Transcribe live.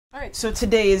All right, so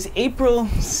today is April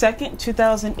 2nd,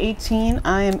 2018.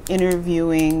 I am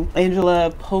interviewing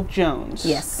Angela Polk-Jones.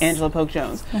 Yes. Angela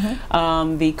Polk-Jones,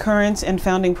 the current and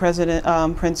founding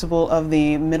principal of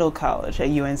the middle college at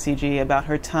UNCG, about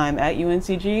her time at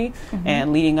UNCG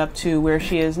and leading up to where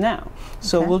she is now.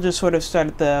 So we'll just sort of start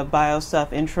at the bio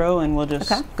stuff intro and we'll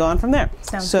just go on from there.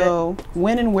 Sounds so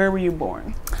when and where were you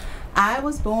born? I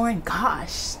was born,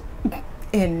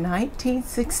 in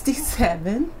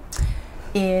 1967.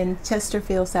 In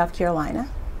Chesterfield, South Carolina,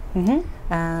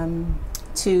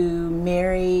 to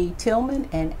Mary Tillman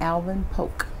and Alvin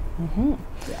Polk.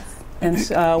 Yes.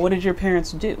 And what did your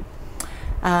parents do?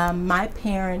 My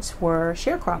parents were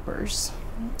sharecroppers.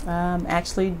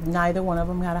 Actually, neither one of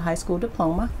them got a high school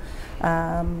diploma,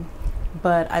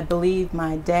 but I believe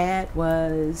my dad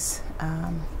was,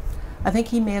 I think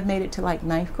he may have made it to like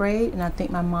 9th grade, and I think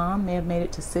my mom may have made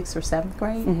it to 6th or 7th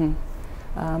grade.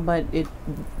 But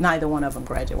neither one of them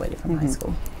graduated from high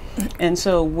school. And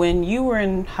so when you were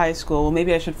in high school,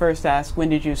 maybe I should first ask, when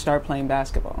did you start playing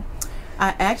basketball?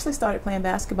 I actually started playing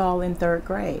basketball in 3rd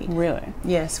grade. Really?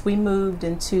 Yes, we moved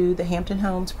into the Hampton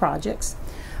Homes projects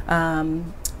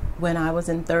when I was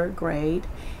in 3rd grade,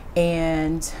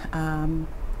 and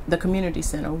the community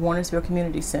center, Warnersville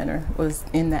Community Center, was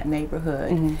in that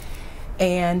neighborhood.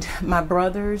 And my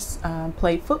brothers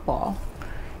played football.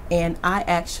 And I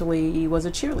actually was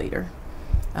a cheerleader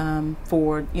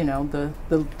for, you know,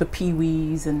 the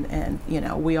pee-wees and, you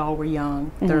know, we all were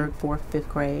young, 3rd, 4th, 5th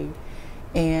grade.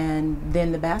 And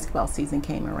then the basketball season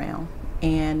came around.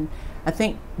 And I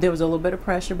think there was a little bit of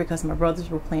pressure because my brothers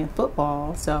were playing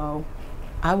football, so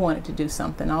I wanted to do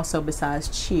something also besides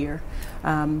cheer.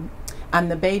 I'm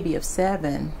the baby of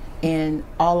 7, and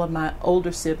all of my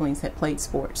older siblings had played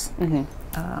sports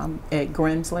at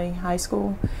Grimsley High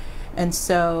School. And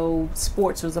so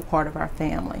sports was a part of our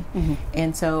family.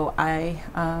 And so I,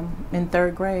 in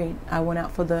 3rd grade, I went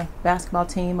out for the basketball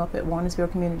team up at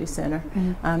Warnersville Community Center.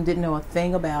 Didn't know a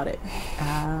thing about it.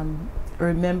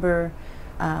 Remember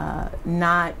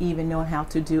not even knowing how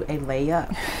to do a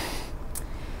layup.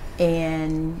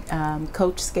 And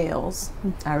Coach Scales,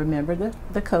 I remember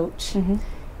the coach,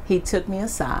 he took me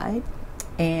aside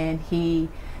and he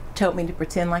told me to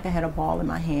pretend like I had a ball in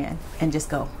my hand and just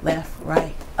go left,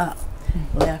 right, up,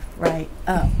 left, right,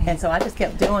 up. And so I just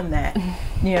kept doing that,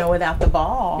 you know, without the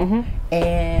ball.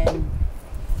 And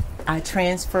I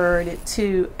transferred it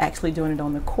to actually doing it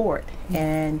on the court.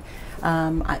 And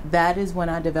that is when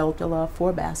I developed a love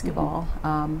for basketball.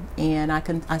 And I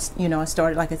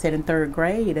started, like I said, in 3rd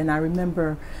grade. And I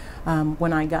remember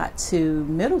when I got to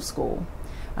middle school,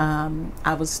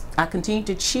 I continued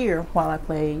to cheer while I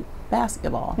played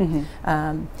basketball.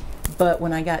 But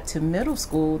when I got to middle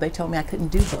school, they told me I couldn't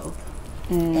do both.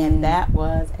 And that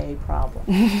was a problem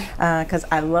because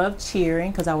I loved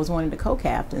cheering because I was one of the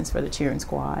co-captains for the cheering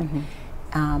squad.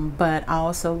 But I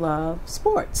also love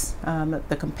sports,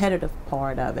 the competitive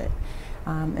part of it.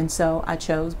 And so I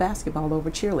chose basketball over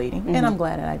cheerleading, and I'm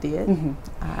glad that I did.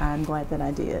 I'm glad that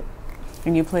I did.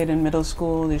 And you played in middle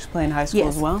school, did you play in high school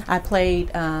as well? I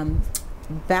played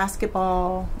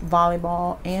basketball,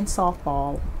 volleyball, and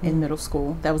softball in middle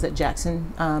school. That was at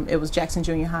Jackson. It was Jackson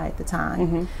Junior High at the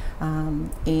time.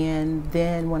 And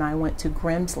then when I went to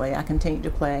Grimsley, I continued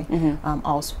to play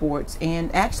all sports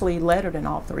and actually lettered in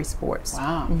all 3 sports.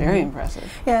 Wow, very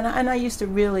impressive. Yeah, and I used to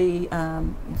really,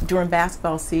 during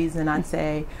basketball season, I'd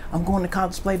say, I'm going to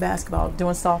college to play basketball.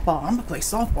 Doing softball, I'm going to play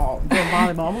softball. Doing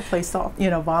volleyball, I'm going to play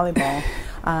volleyball.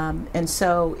 And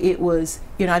so it was,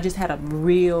 you know, I just had a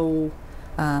real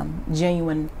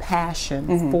genuine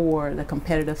passion for the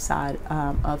competitive side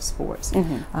of sports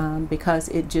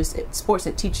because sports,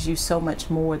 it teaches you so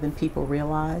much more than people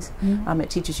realize.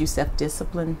 It teaches you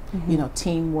self-discipline, you know,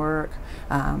 teamwork.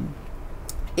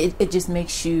 It just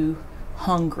makes you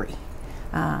hungry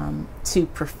to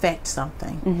perfect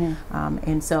something.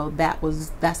 And so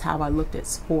that's how I looked at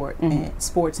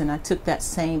sports, and I took that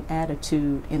same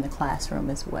attitude in the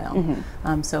classroom as well.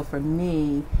 So for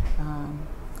me,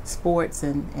 sports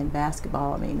and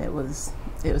basketball, I mean, it was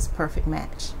a perfect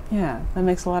match. Yeah, that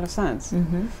makes a lot of sense.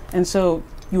 And so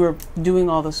you were doing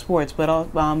all the sports, but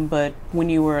when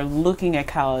you were looking at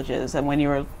colleges and when you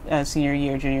were senior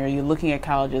year, junior year, you're looking at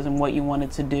colleges and what you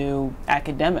wanted to do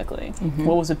academically.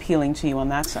 What was appealing to you on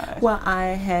that side? Well,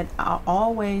 I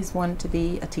always wanted to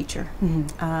be a teacher.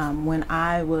 When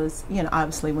I was, you know,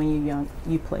 obviously when you're young,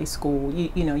 you play school,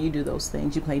 you know, you do those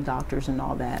things, you play doctors and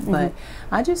all that. But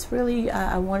I just really,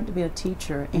 I wanted to be a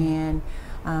teacher, and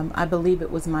I believe it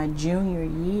was my junior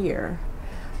year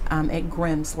at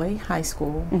Grimsley High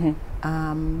School.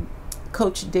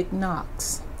 Coach Dick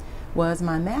Knox was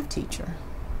my math teacher.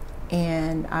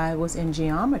 and I was in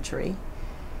geometry,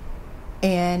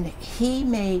 and he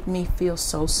made me feel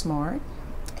so smart.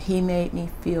 He made me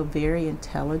feel very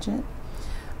intelligent.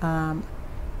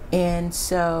 And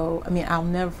so, I mean, I'll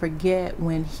never forget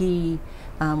when he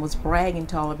was bragging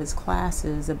to all of his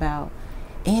classes about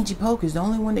Angie Polk is the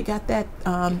only one that got that,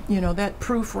 that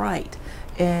proof right.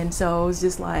 And so it was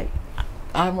just like,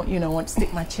 I want to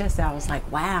stick my chest out. I was like,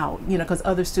 wow, because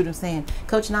other students saying,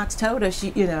 Coach Knox told us,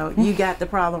 you got the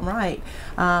problem right.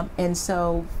 And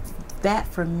so that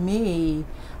for me,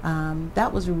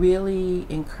 that was really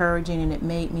encouraging, and it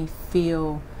made me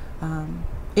feel,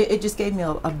 it just gave me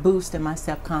a boost in my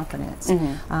self-confidence.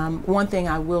 One thing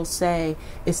I will say,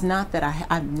 it's not that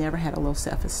I've never had a low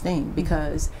self-esteem,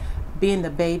 because being the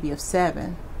baby of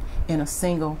 7 in a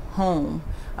single home,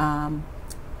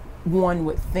 one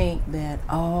would think that,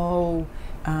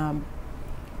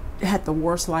 had the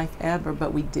worst life ever,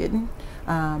 but we didn't.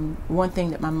 One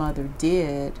thing that my mother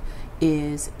did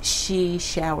is she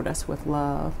showered us with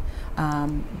love.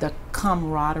 The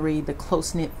camaraderie, the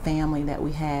close-knit family that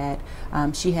we had.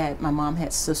 My mom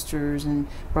had sisters and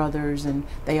brothers, and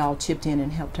they all chipped in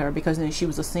and helped her, because she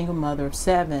was a single mother of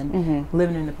 7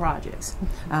 living in the projects.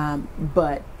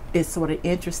 But it's sort of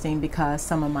interesting, because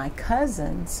some of my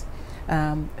cousins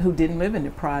who didn't live in the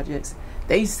projects,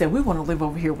 they used to say, we want to live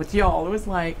over here with y'all. It was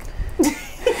like,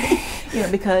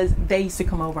 because they used to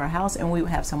come over our house and we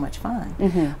would have so much fun.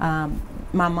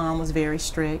 My mom was very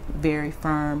strict, very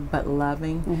firm, but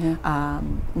loving,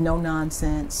 no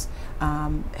nonsense,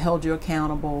 held you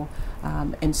accountable.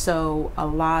 And so a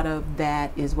lot of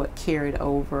that is what carried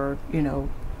over,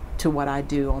 to what I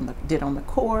did on the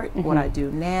court, what I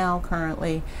do now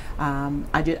currently.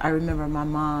 I remember my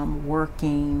mom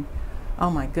working, oh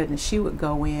my goodness, she would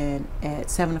go in at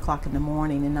 7 o'clock in the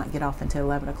morning and not get off until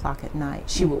 11 o'clock at night.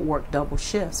 She would work double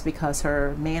shifts, because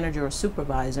her manager or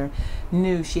supervisor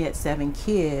knew she had 7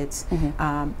 kids,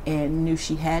 and knew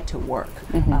she had to work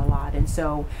a lot. And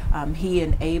so he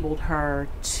enabled her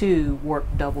to work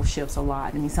double shifts a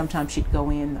lot. I mean, sometimes she'd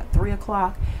go in at 3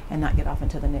 o'clock and not get off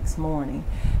until the next morning.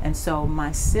 And so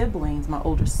my siblings, my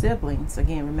older siblings,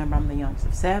 again, remember I'm the youngest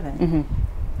of 7,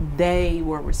 they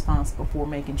were responsible for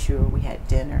making sure we had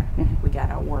dinner, we got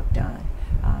our work done,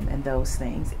 and those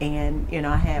things. And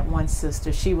I had one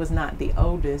sister. She was not the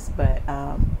oldest, but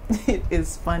it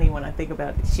is funny when I think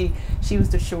about it. She was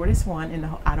the shortest one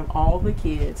out of all the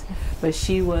kids, but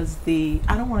she was I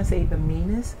don't want to say the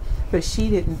meanest, but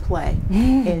she didn't play.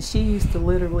 And she used to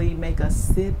literally make us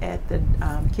sit at the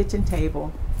kitchen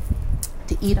table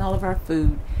to eat all of our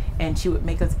food. And she would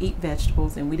make us eat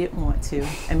vegetables, and we didn't want to.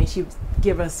 I mean, she would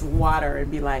give us water and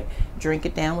be like, drink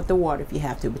it down with the water if you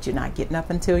have to, but you're not getting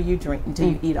up until you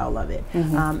eat all of it.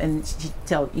 And she'd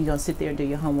tell you, sit there and do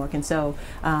your homework. And so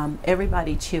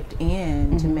everybody chipped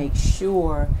in to make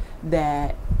sure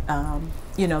that,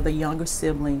 the younger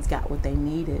siblings got what they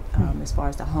needed as far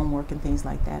as the homework and things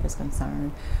like that is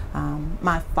concerned.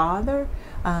 My father,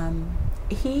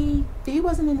 he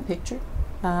wasn't in the picture.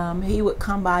 He would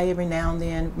come by every now and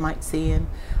then, might see him.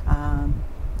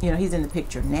 He's in the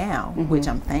picture now, which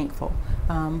I'm thankful,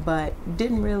 but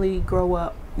didn't really grow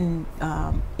up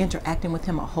interacting with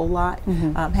him a whole lot.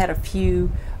 Had a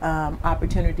few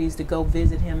opportunities to go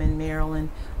visit him in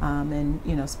Maryland, and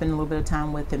spend a little bit of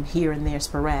time with him here and there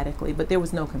sporadically, but there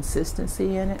was no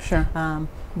consistency in it. Sure.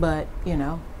 But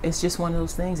it's just one of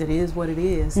those things. It is what it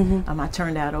is. I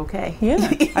turned out okay. Yeah,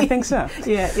 I think so.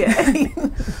 Yeah.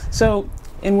 So,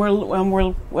 and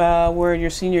we're your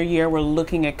senior year. We're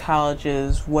looking at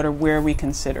colleges. Where are we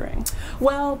considering?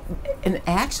 Well, and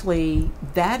actually,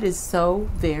 that is so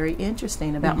very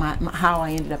interesting about how I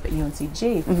ended up at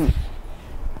UNCG.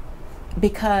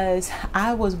 Because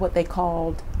I was what they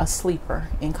called a sleeper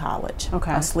in college.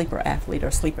 Okay. A sleeper athlete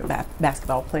or sleeper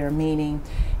basketball player, meaning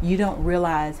you don't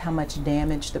realize how much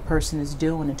damage the person is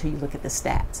doing until you look at the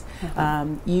stats.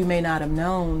 You may not have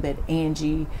known that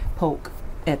Angie Polk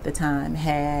at the time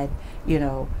had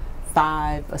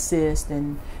 5 assists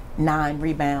and 9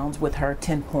 rebounds with her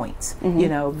 10 points.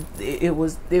 It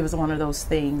was one of those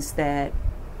things that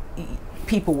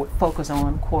people would focus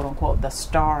on, quote unquote, the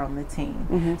star on the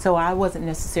team. So I wasn't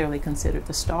necessarily considered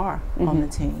the star on the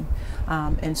team.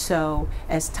 And so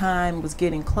as time was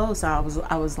getting close, I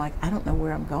was like, I don't know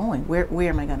where I'm going. Where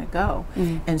am I going to go?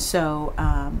 And so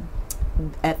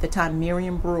at the time,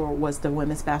 Miriam Brewer was the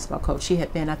women's basketball coach. She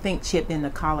had been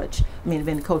the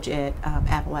coach at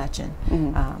Appalachian.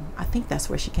 I think that's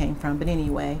where she came from. But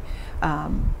anyway,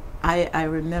 I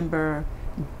remember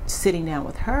sitting down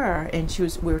with her, and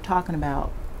we were talking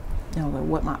about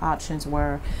what my options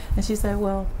were, and she said,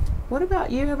 well, what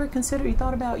about you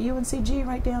thought about UNCG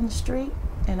right down the street?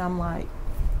 And I'm like,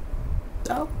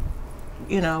 oh,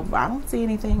 you know, I don't see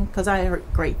anything, because I heard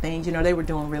great things. You know, they were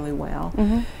doing really well.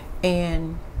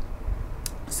 And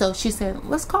so she said,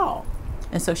 let's call.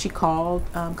 And so she called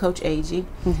Coach Agee,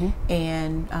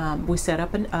 and we set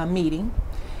up a meeting.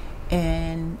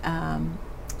 And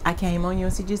I came on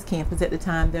UNCG's campus. At the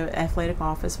time, the athletic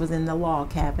office was in the log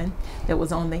cabin that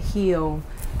was on the hill.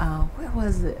 Where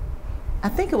was it? I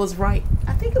think it was right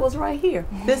here.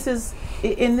 This is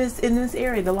in this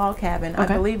area, the log cabin. Okay.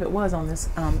 I believe it was on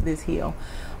this hill.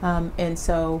 And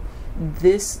so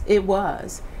it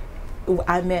was.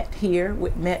 I met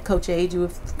Coach Agee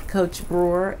with Coach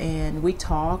Brewer, and we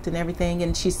talked and everything.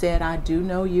 And she said, "I do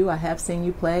know you. I have seen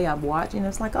you play. I've watched." And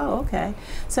it's like, "Oh, okay."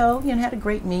 So had a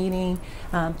great meeting.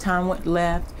 Time went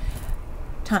left.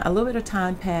 A little bit of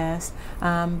time passed.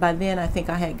 By then, I think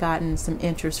I had gotten some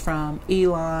interest from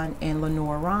Elon and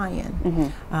Lenore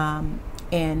Ryan,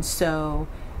 and so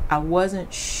I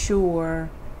wasn't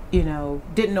sure.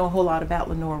 Didn't know a whole lot about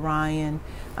Lenore Ryan.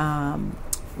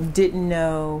 Didn't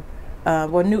know.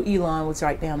 Knew Elon was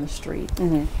right down the street.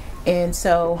 And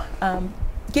so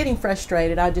getting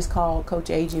frustrated, I just called Coach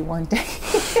Agee one day.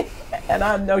 And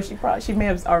I know she may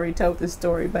have already told this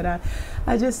story, but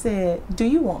I just said, "Do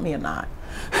you want me or not?"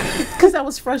 Because I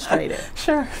was frustrated.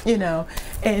 Sure.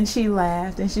 And she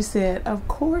laughed and she said, "Of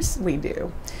course we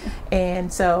do."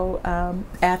 And so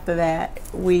after that,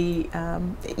 we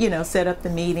set up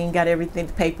the meeting, got everything,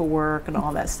 the paperwork and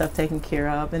all that stuff taken care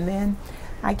of. And then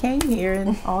I came here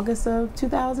in August of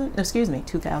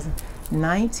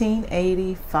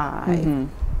 1985.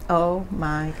 Oh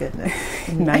my goodness.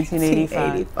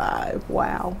 1985.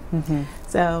 Wow.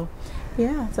 So,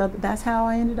 yeah, so that's how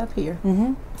I ended up here.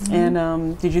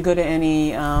 And did you go to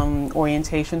any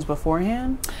orientations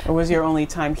beforehand? Or was your only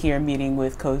time here meeting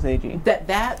with Coach Agee?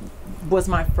 That was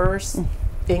my first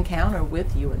encounter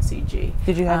with UNCG.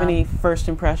 Did you have any first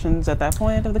impressions at that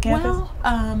point of the campus?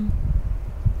 Well,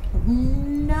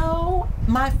 no,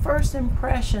 my first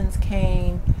impressions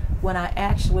came when I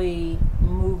actually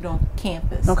moved on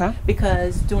campus. Okay.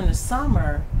 Because during the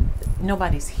summer,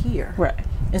 nobody's here. Right.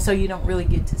 And so you don't really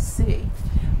get to see.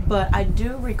 But I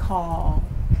do recall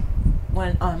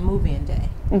when on move-in day,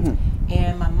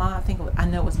 and my mom, I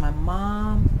know it was my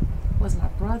mom, was my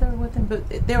brother with him,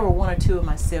 but there were one or two of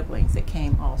my siblings that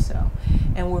came also.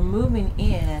 And we're moving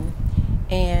in,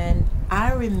 and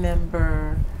I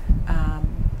remember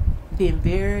being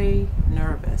very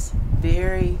nervous,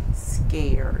 very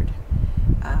scared.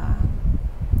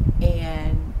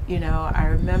 And, I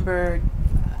remember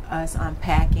us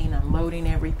unpacking, unloading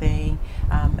everything.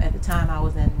 At the time, I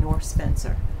was in North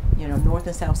Spencer. North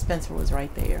and South Spencer was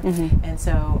right there. And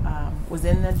so was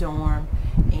in the dorm,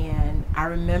 and I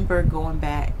remember going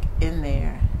back in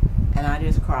there, and I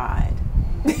just cried.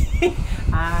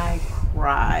 I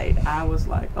cried. I was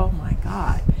like, oh my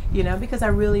God, because I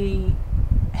really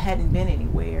hadn't been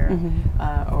anywhere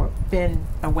or been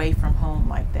away from home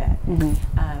like that.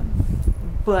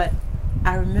 But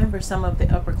I remember some of the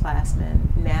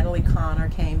upperclassmen. Natalie Connor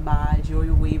came by,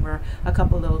 Julia Weaver, a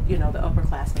couple of the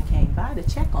upperclassmen came by to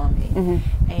check on me,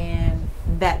 and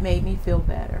that made me feel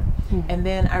better. And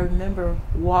then I remember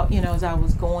as I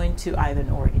was going to either an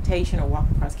orientation or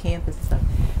walking across campus and stuff,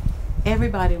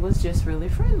 everybody was just really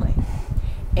friendly.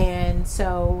 And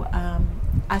so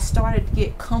I started to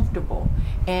get comfortable.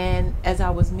 And as I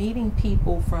was meeting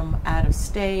people from out of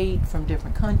state, from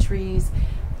different countries,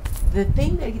 the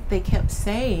thing that they kept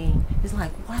saying is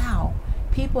like, wow,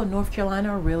 people in North Carolina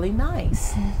are really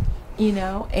nice,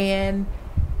 and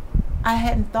I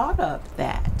hadn't thought of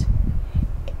that.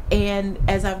 And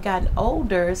as I've gotten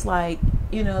older, it's like,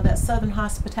 that Southern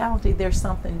hospitality, there's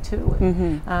something to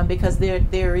it, because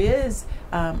there is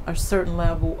a certain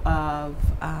level of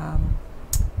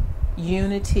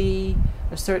unity,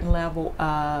 a certain level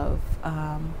of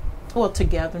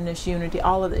togetherness, unity,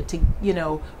 all of it.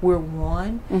 We're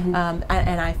one,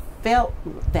 and I felt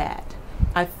that.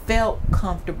 I felt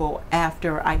comfortable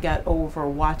after I got over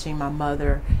watching my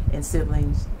mother and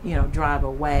siblings, drive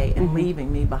away and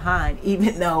leaving me behind,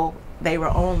 even though they were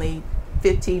only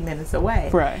 15 minutes away.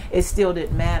 Right. It still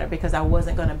didn't matter because I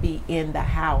wasn't going to be in the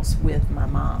house with my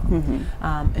mom.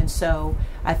 And so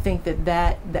I think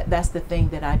that's the thing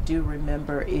that I do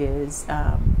remember is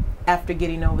after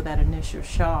getting over that initial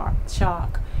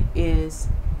shock is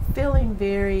feeling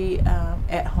very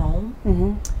at home,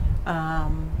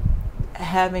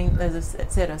 having, as I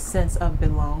said, a sense of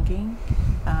belonging.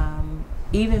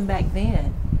 Even back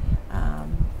then,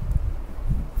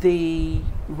 the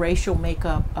racial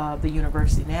makeup of the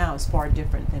university now is far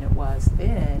different than it was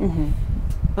then.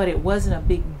 but it wasn't a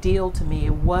big deal to me.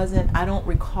 It wasn't, I don't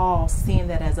recall seeing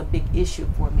that as a big issue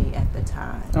for me at the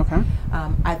time. Okay.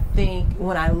 I think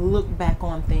when I look back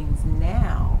on things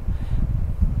now,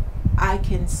 I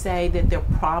can say that there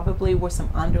probably were some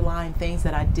underlying things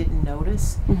that I didn't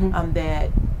notice,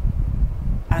 that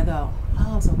I go,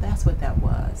 oh, so that's what that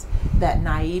was. That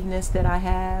naiveness that I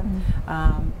have,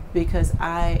 because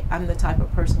I'm the type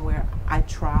of person where I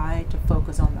try to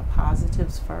focus on the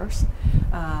positives first.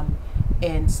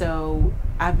 And so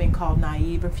I've been called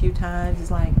naive a few times.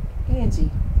 It's like,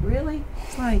 Angie, really?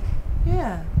 It's like,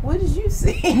 yeah, what did you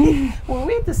see? Well,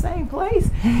 we're at the same place.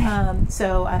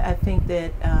 So I think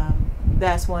that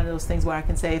that's one of those things where I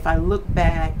can say, if I look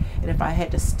back and if I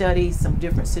had to study some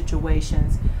different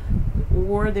situations,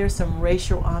 were there some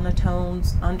racial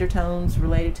undertones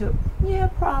related to it? Yeah,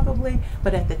 probably.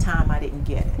 But at the time, I didn't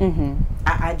get it.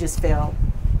 I just felt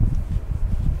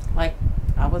like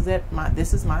I was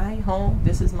this is my home,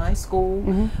 this is my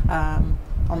school.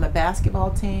 On the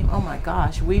basketball team, oh my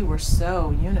gosh, we were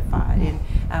so unified.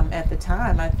 And at the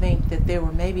time, I think that there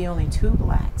were maybe only 2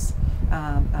 blacks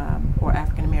or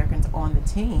African Americans on the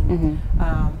team.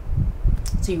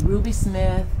 See, Ruby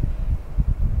Smith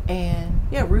and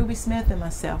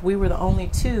myself. We were the only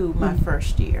 2 my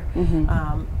first year.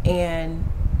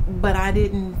 But I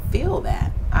didn't feel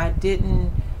that. I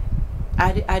didn't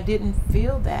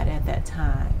feel that at that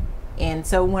time. And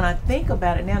so when I think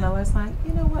about it now, I was like,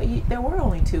 you know what, there were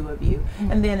only 2 of you.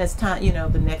 And then as time,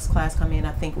 the next class come in,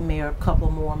 I think a couple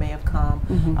more may have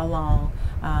come along.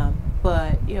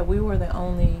 But yeah, we were the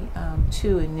only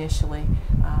 2 initially.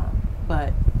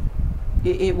 But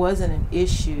it wasn't an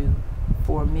issue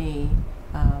for me,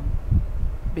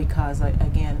 because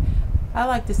again, I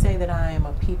like to say that I am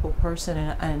a people person,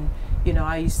 and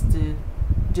I used to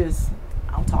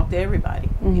I'll talk to everybody,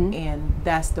 and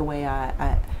that's the way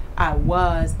I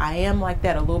am like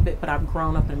that a little bit, but I've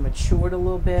grown up and matured a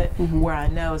little bit, where I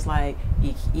know it's like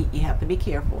you have to be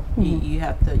careful. You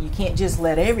can't just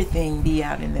let everything be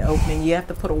out in the open. You have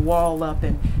to put a wall up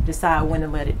and decide when to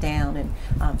let it down, and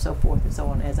so forth and so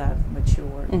on as I've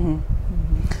matured.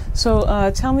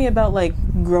 So tell me about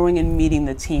growing and meeting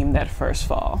the team that first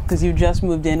fall, because you just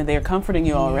moved in and they're comforting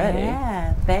you already.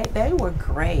 Yeah, they were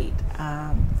great.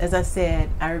 As I said,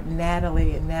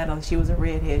 Natalie, she was a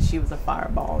redhead. She was a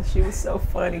fireball. She was so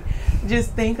funny.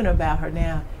 Just thinking about her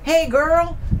now. Hey,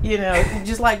 girl,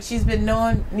 just like she's been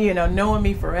knowing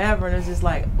me forever, and it's just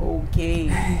like, okay,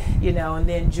 and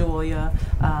then Julia,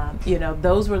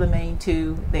 those were the main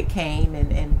 2 that came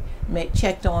and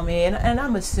checked on me, and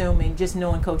I'm assuming, just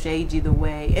knowing Coach Agee the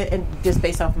way, and just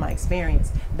based off of my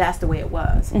experience, that's the way it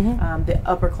was. The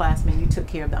upperclassmen, you took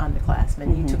care of the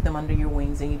underclassmen. You took them under your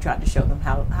wings, and you tried to show them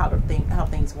how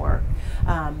things work.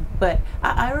 But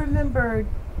I remember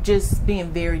just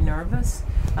being very nervous,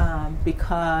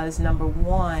 because number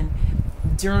one,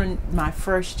 during my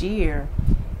first year,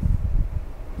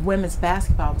 women's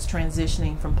basketball was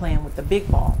transitioning from playing with the big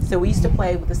ball. So we used to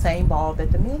play with the same ball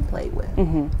that the men played with.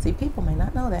 See, people may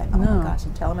not know that. Oh my gosh,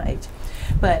 I'm telling my age.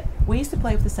 But we used to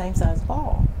play with the same size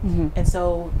ball. And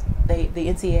so the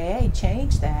NCAA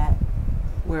changed that,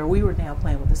 where we were now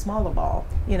playing with a smaller ball,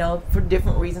 for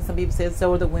different reasons. Some people said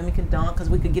so the women can dunk because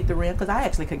we could get the rim, because I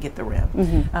actually could get the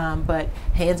rim. But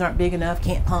hands aren't big enough,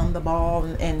 can't palm the ball,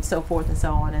 and so forth and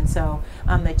so on. And so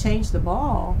they changed the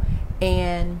ball,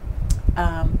 and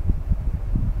I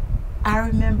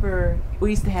remember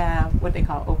we used to have what they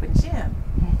call open gym,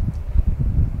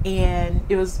 and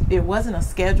it wasn't a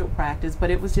scheduled practice,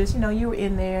 but it was just you were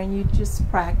in there and you just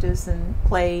practiced and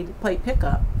played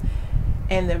pickup.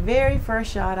 And the very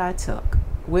first shot I took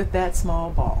with that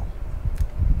small ball,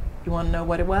 you want to know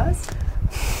what it was?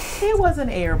 It was an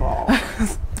air ball.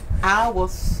 I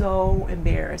was so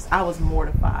embarrassed. I was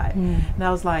mortified. And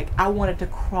I was like, I wanted to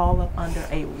crawl up under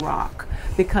a rock,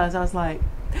 because I was like,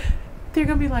 they're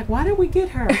going to be like, why did we get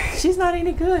her? She's not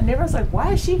any good. And everyone's like,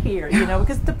 why is she here?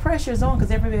 Because the pressure's on,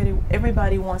 because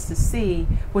everybody wants to see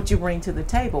what you bring to the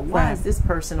table. Why is this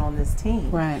person on this team?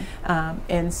 Right.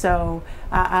 And so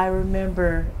I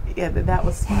remember, that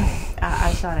was funny.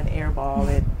 I shot an air ball,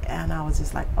 and I was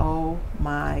just like, oh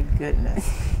my goodness.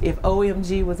 If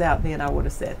OMG was out then, I would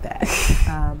have said that.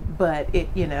 But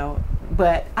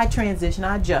I transitioned,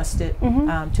 I adjusted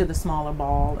to the smaller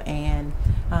ball, and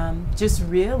just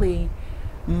really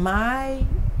my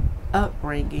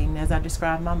upbringing, as I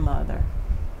described my mother,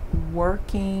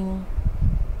 working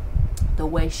the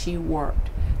way she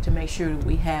worked to make sure that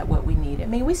we had what we needed. I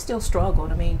mean, we still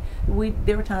struggled. I mean,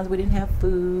 there were times we didn't have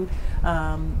food,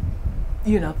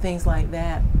 things like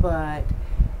that. But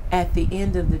at the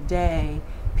end of the day,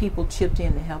 people chipped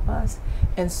in to help us.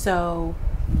 And so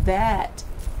that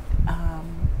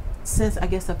sense, I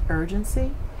guess, of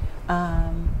urgency,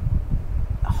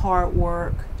 hard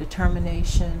work,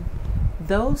 determination.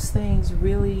 Those things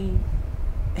really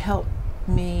help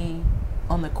me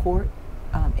on the court,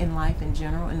 in life in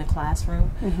general, in the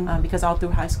classroom, because all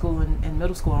through high school and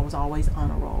middle school, I was always on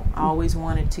a roll. I always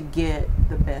wanted to get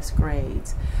the best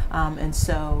grades. And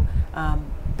so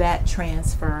that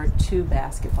transferred to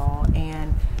basketball.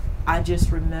 And I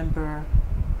just remember,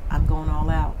 I'm going all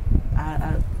out.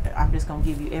 I'm just going to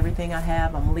give you everything I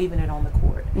have. I'm leaving it on the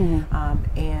court.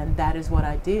 And that is what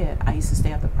I did. I used to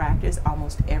stay after practice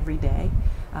almost every day,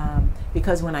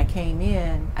 because when I came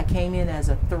in as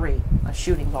a 3, a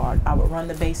shooting guard. I would run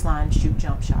the baseline, shoot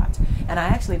jump shots. And I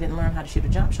actually didn't learn how to shoot a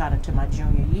jump shot until my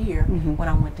junior year when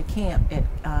I went to camp at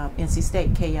NC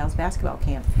State, K-Yale's basketball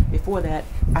camp. Before that,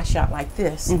 I shot like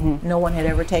this. No one had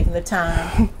ever taken the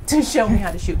time to show me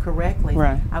how to shoot correctly.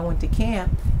 Right. I went to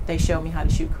camp. They showed me how to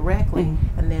shoot correctly,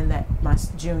 and then my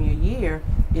junior year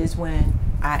is when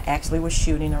I actually was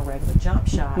shooting a regular jump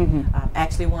shot.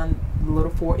 Actually won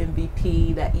Little 4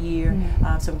 MVP that year.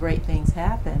 Some great things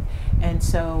happened, and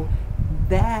so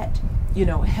that,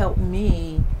 helped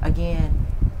me again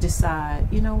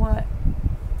decide, you know what,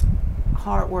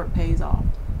 hard work pays off.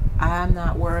 I'm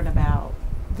not worried about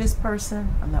this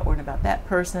person. I'm not worried about that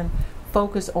person.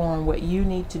 Focus on what you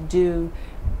need to do.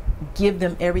 Give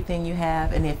them everything you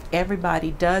have, and if everybody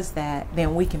does that,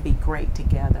 then we can be great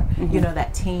together.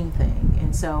 That team thing.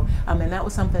 And so, and that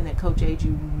was something that Coach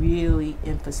Agee really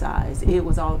emphasized. It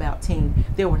was all about team.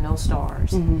 There were no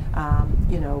stars.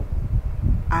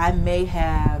 I may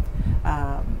have,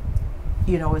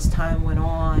 as time went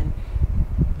on,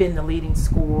 been the leading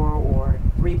scorer or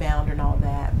rebounder and all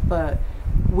that, but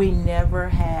we never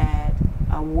had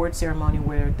award ceremony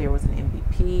where there was an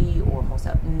MVP or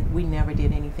we never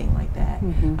did anything like that.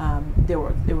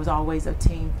 There was always a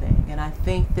team thing, and I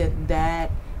think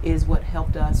that is what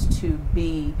helped us to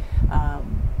be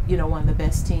one of the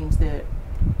best teams that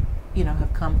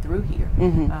have come through here.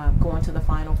 Going to the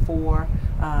Final Four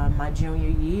my junior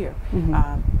year.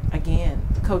 Again,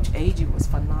 Coach Agee was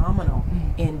phenomenal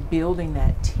in building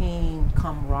that team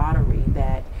camaraderie,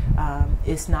 that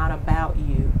it's not about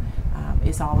you.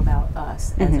 It's all about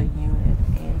us as a unit.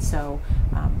 And so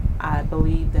I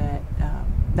believe that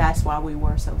that's why we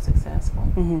were so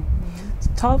successful.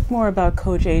 Talk more about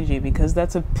Coach Agee, because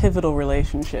that's a pivotal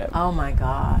relationship. Oh my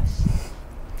gosh.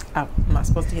 I'm not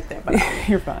supposed to hit that, but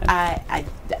you're fine.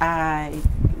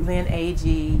 Lynn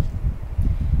Agee,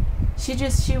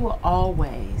 she will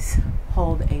always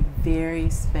hold a very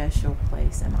special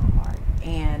place in my heart.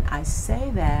 And I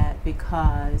say that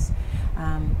because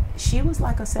she was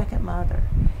like a second mother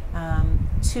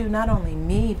to not only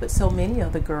me, but so many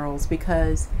of the girls,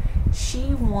 because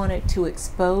she wanted to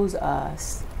expose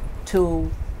us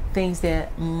to things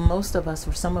that most of us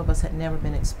or some of us had never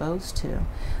been exposed to.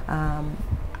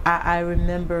 I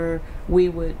remember we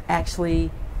would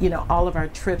actually, all of our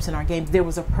trips and our games, there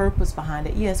was a purpose behind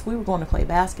it. Yes, we were going to play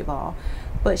basketball,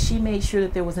 but she made sure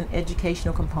that there was an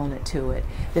educational component to it,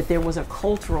 that there was a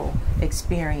cultural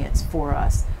experience for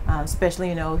us. Especially,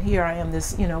 here I am,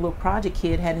 this, little project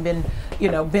kid, hadn't been,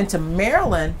 been to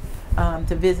Maryland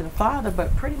to visit a father,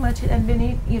 but pretty much it hadn't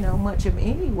been, much of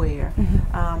anywhere.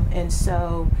 And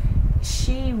so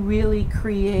she really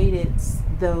created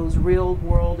those real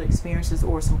world experiences,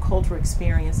 or some cultural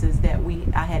experiences that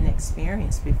I hadn't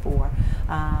experienced before.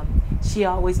 She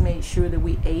always made sure that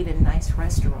we ate in nice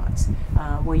restaurants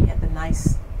where you had the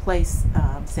nice place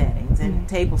settings and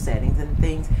table settings and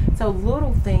things. So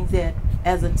little things that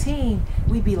as a team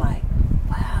we'd be like,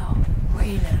 wow, we're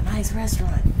eating at a nice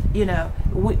restaurant.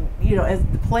 As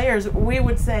the players, we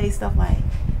would say stuff like,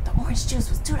 the orange juice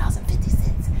was $2.50.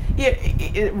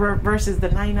 Versus the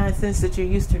 99 cents that you're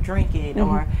used to drinking.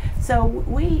 Or so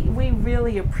we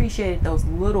really appreciated those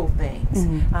little things.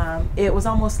 It was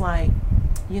almost like,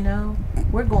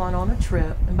 we're going on a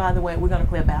trip, and by the way, we're going to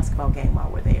play a basketball game while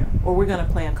we're there, or we're going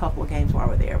to play a couple of games while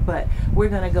we're there, but we're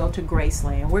going to go to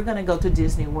Graceland, we're going to go to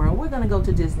Disney World, we're going to go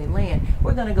to Disneyland,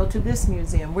 we're going to go to this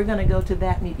museum, we're going to go to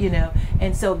that,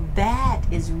 and so that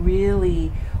is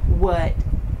really what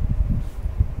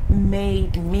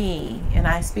made me, and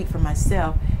I speak for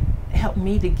myself, helped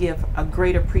me to give a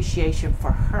great appreciation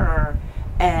for her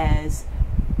as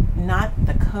not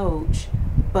the coach,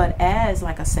 but as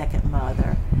like a second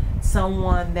mother,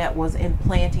 someone that was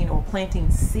planting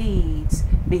seeds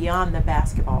beyond the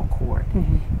basketball court.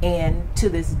 And to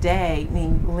this day, I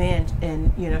mean, Lynn,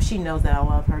 and you know, she knows that I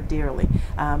love her dearly.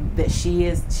 That she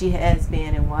has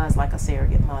been and was like a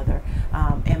surrogate mother.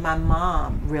 And my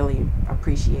mom really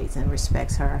appreciates and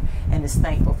respects her, and is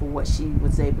thankful for what she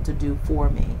was able to do for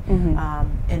me.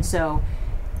 And so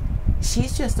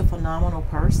she's just a phenomenal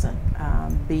person,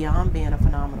 beyond being a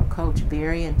phenomenal coach.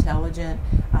 Very intelligent,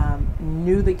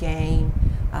 knew the game,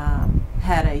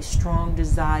 had a strong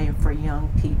desire for young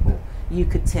people. You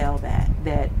could tell that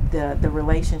the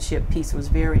relationship piece was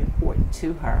very important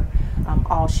to her.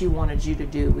 All she wanted you to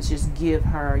do was just give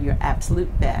her your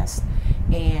absolute best,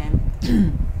 and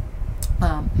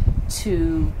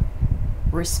to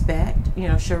respect, you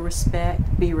know, show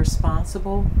respect, be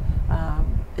responsible.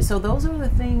 So those are the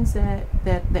things that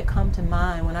come to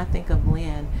mind when I think of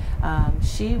Lynn.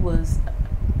 She was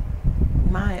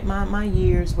my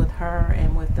years with her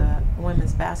and with the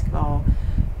women's basketball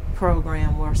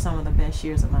program were some of the best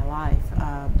years of my life,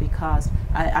 because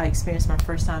I experienced my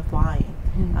first time flying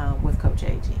with Coach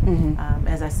Agee.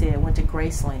 As I said, I went to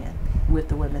Graceland with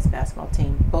the women's basketball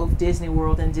team, both Disney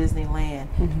World and Disneyland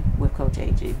with Coach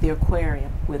Agee, the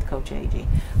aquarium with Coach Agee,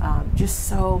 just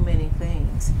so many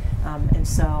things. And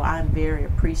so I'm very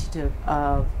appreciative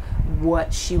of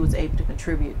what she was able to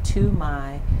contribute to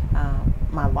my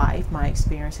my life, my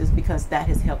experiences, because that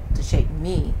has helped to shape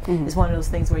me. It's one of those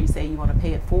things where you say you want to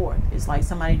pay it forward. It's like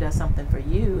somebody does something for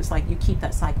you, it's like you keep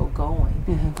that cycle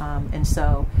going. And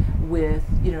so with,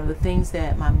 you know, the things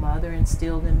that my mother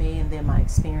instilled in me, and then my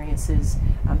experiences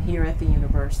here at the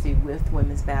university with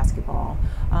women's basketball,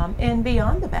 and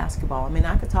beyond the basketball, I mean,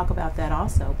 I could talk about that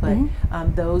also, but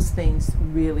those things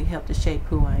really helped to shape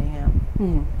who I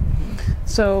am.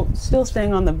 So, still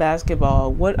staying on the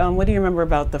basketball, what do you remember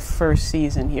about the first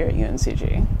season here at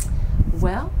UNCG?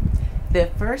 Well, the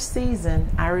first season,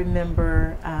 I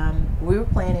remember we were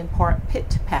playing in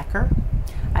Polk-Jones.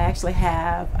 I actually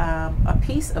have a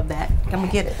piece of that. I'm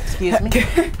gonna get it. Excuse me.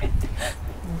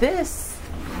 This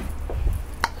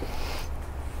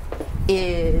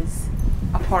is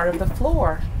a part of the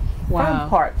floor from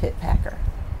Polk-Jones.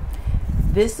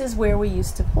 This is where we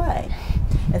used to play.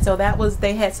 And so that was,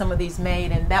 they had some of these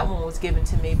made, and that one was given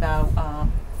to me by,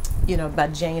 you know, by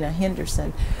Jana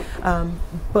Henderson.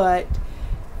 But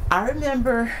I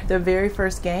remember the very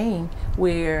first game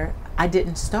where I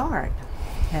didn't start.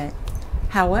 Okay.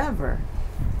 However,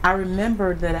 I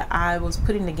remember that I was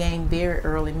putting the game very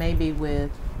early, maybe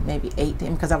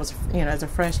 18, because I was, you know, as a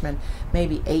freshman,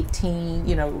 maybe 18,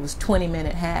 you know, it was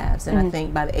 20-minute halves. And I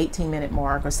think by the 18-minute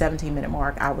mark or 17-minute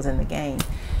mark, I was in the game.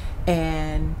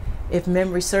 And if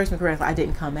memory serves me correctly, I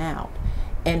didn't come out.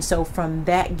 And so from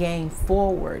that game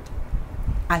forward,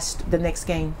 the next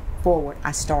game forward,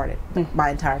 I started my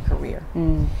entire career.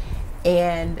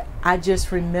 And I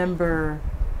just remember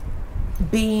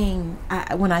being,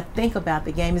 when I think about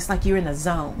the game, it's like you're in a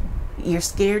zone. You're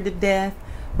scared to death,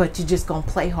 but you're just gonna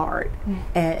play hard.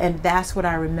 And that's what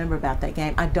I remember about that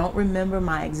game. I don't remember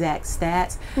my exact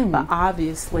stats, but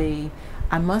obviously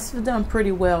I must have done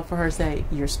pretty well for her to say,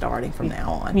 you're starting from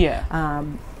now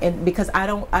on. And because I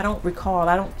don't recall,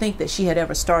 I don't think that she had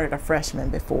ever started a freshman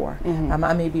before.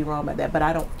 I may be wrong about that, but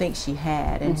I don't think she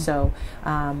had. And so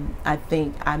I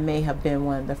think I may have been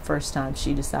one of the first times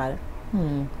she decided,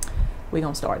 we're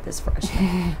gonna start this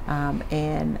freshman.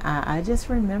 And I just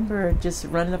remember just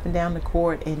running up and down the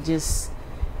court and just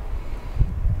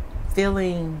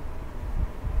feeling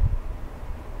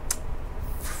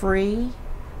free,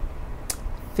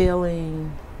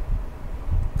 feeling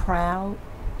proud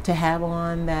to have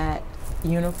on that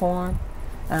uniform,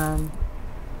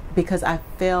 because I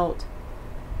felt,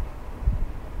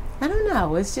 I don't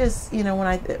know, it's just, you know,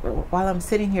 while I'm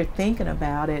sitting here thinking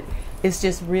about it, it's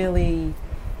just really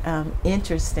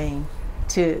interesting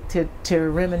to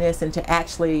reminisce and to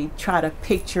actually try to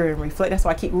picture and reflect. That's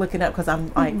why I keep looking up, because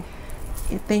I'm like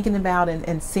thinking about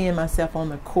and seeing myself on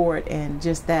the court, and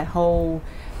just that whole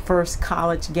first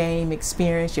college game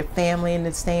experience, your family in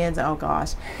the stands. Oh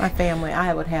gosh, my family,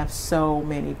 I would have so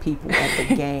many people at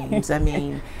the games. I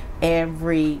mean,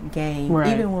 every game,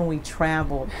 even when we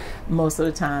traveled, most of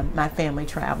the time my family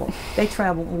traveled. They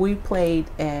traveled. We played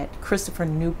at Christopher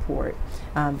Newport,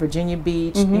 Virginia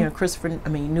Beach, you know,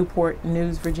 Newport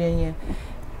News, Virginia,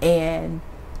 and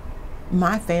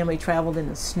my family traveled in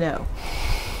the snow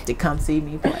to come see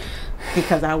me play,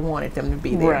 because I wanted them to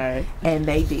be there, and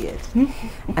they did.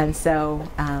 And so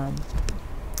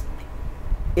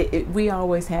we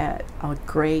always had a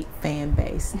great fan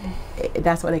base.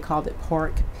 That's why they called it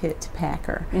Park Pit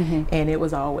Packer, and it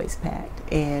was always packed,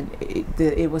 and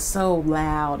it was so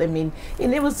loud. I mean,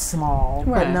 and it was small,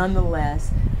 but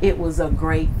nonetheless, it was a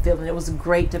great feeling. It was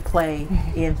great to play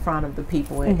in front of the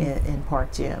people in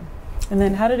Park Gym. And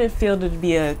then how did it feel to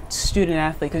be a student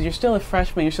athlete? Because you're still a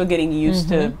freshman, you're still getting used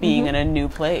to being in a new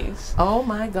place. Oh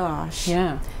my gosh.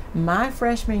 Yeah. My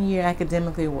freshman year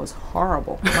academically was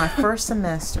horrible. My first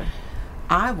semester,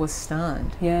 I was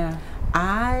stunned. Yeah.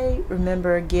 I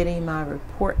remember getting my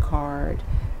report card,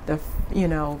 at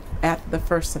the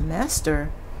first semester,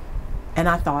 and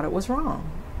I thought it was wrong.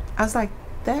 I was like,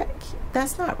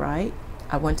 that's not right.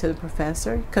 I went to the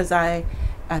professor because I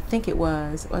think it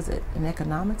was it an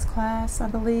economics class, I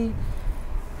believe,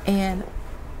 and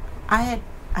I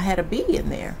had a B in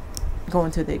there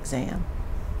going to the exam.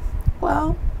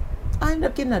 Well, I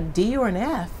ended up getting a D or an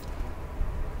F.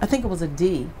 I think it was a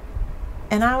D.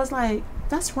 And I was like,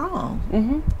 that's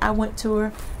wrong. I went to her,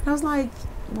 and I was like,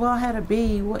 well, I had a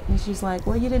B. What? And she's like,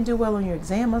 well, you didn't do well on your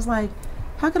exam. I was like,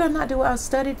 how could I not do well? I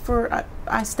studied.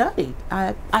 I studied.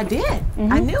 I did.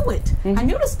 I knew it. I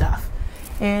knew the stuff.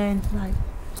 And like,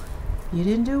 you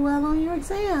didn't do well on your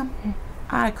exam.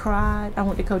 I cried. I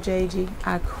went to Coach Agee.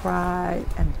 I cried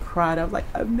and cried. I was like,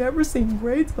 I've never seen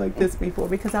grades like this before,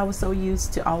 because I was so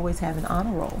used to always having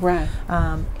honor roll. Right.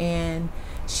 And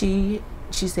she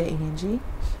said, Angie,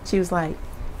 she was like,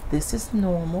 this is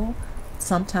normal.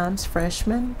 Sometimes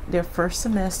freshmen, their first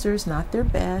semester is not their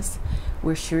best.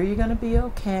 We're sure you're going to be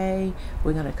okay.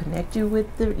 We're going to connect you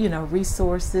with the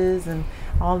resources and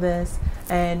all this.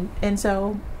 And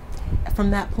so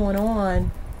from that point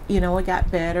on, it got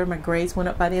better. My grades went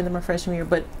up by the end of my freshman year.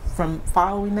 But from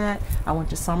following that, I went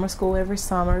to summer school every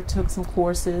summer, took some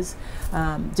courses,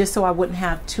 just so I wouldn't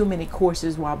have too many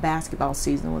courses while basketball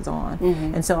season was on.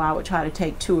 And so I would try to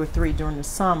take 2 or 3 during the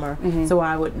summer, so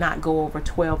I would not go over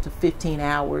 12 to 15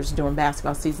 hours during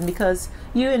basketball season, because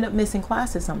you end up missing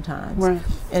classes sometimes. Right.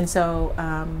 And so,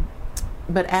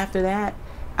 but after that,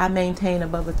 I maintained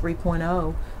above a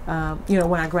 3.0.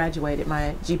 When I graduated,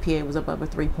 my GPA was above a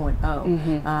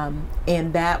 3.0.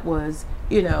 And that was,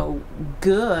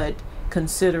 good,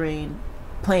 considering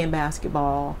playing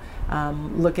basketball,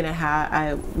 looking at how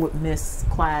I would miss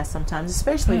class sometimes,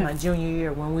 especially my junior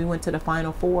year when we went to the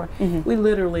Final Four. We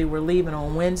literally were leaving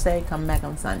on Wednesday, coming back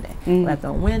on Sunday. Left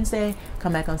on Wednesday,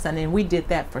 come back on Sunday, and we did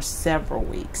that for several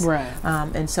weeks. Right.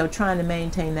 And so trying to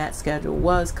maintain that schedule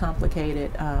was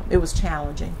complicated. It was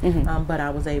challenging, but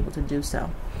I was able to do so.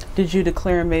 Did you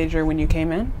declare a major when you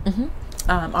came in?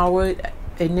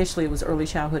 Initially, it was early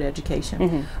childhood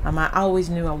education. I always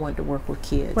knew I wanted to work with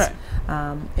kids. Right.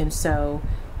 And so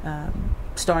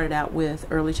started out with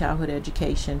early childhood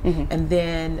education. And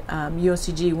then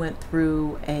UNCG went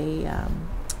through a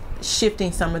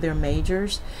shifting some of their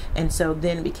majors. And so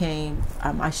then it became,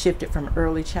 I shifted from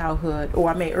early childhood, or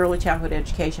I made early childhood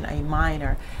education a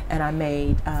minor, and I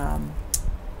made,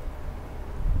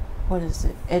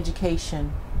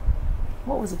 education.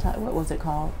 What was it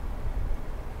called?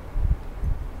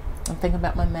 I'm thinking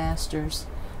about my master's.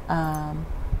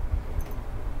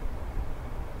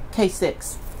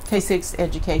 K6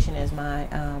 education is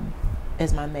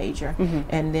my major,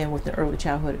 and then with the early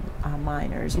childhood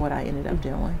minor is what I ended up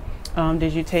doing.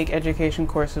 Did you take education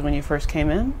courses when you first came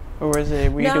in, or were you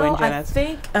doing genetics? I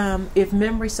think if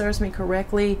memory serves me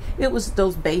correctly, it was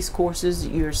those base courses: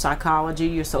 your psychology,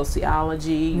 your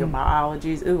sociology, your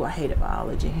biology. Ooh, I hated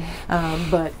biology,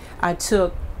 but I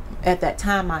took. At that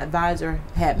time, my advisor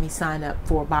had me sign up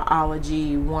for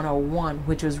Biology 101,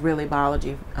 which was really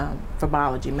biology for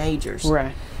biology majors.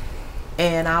 Right.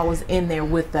 And I was in there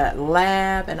with that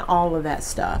lab and all of that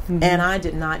stuff. And I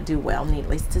did not do well,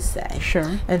 needless to say.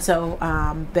 Sure. And so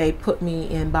they put me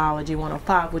in Biology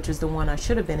 105, which is the one I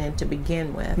should have been in to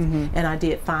begin with. And I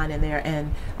did fine in there.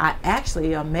 And I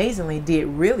actually amazingly did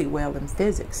really well in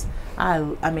physics. I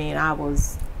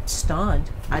was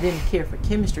stunned. I didn't care for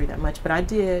chemistry that much, but I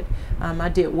did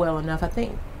well enough. I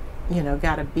think,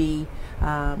 got a B,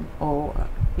 I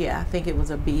think it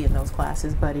was a B in those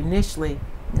classes. But initially,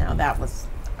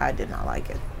 I did not like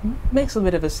it. Makes a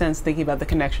bit of a sense thinking about the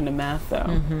connection to math,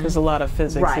 though, because a lot of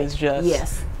physics is just...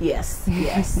 Yes.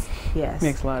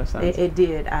 Makes a lot of sense. It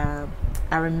did. I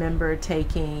remember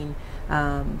taking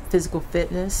physical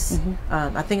fitness.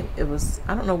 I think it was,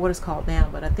 I don't know what it's called now,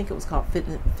 but I think it was called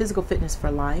Physical Fitness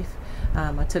for Life.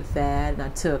 I took that, and I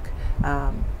took,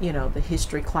 the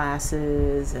history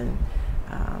classes, and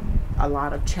a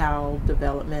lot of child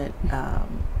development,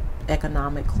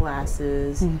 economic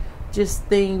classes, just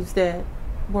things that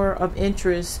were of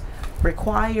interest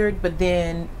required, but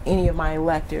then any of my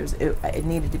electives, it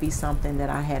needed to be something that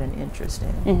I had an interest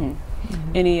in.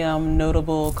 Any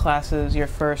notable classes your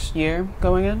first year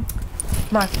going in?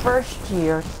 My first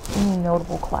year, any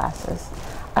notable classes?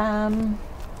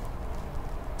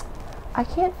 I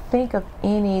can't think of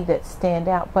any that stand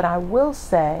out, but I will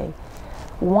say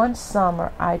one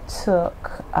summer I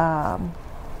took a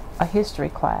history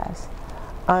class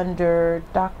under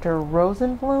Dr.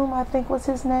 Rosenblum, I think was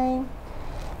his name,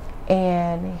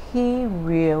 and he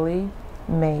really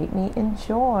made me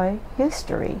enjoy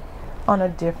history on a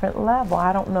different level.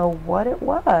 I don't know what it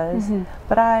was,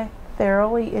 but I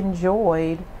thoroughly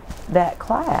enjoyed that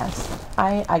class.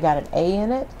 I got an A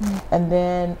in it, and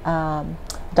then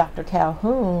Dr.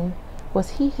 Calhoun,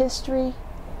 was he history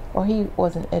or he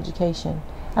was in education?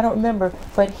 I don't remember,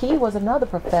 but he was another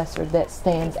professor that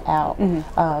stands out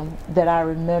that I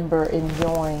remember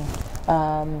enjoying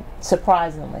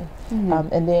surprisingly.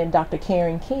 And then Dr.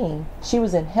 Karen King, she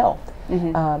was in health,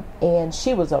 and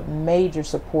she was a major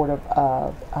supporter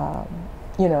of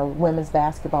women's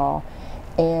basketball.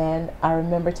 And I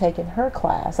remember taking her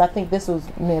class. I think this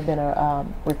may have been a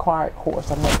required course,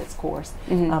 a methods course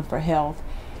for health.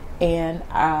 And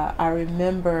I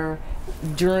remember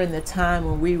during the time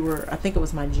when we were, I think it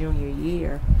was my junior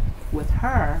year, with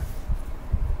her,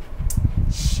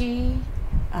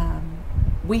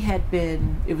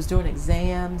 it was during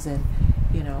exams, and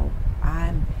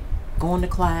I'm going to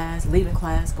class, leaving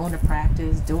class, going to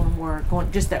practice, doing work,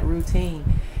 just that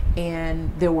routine.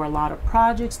 And there were a lot of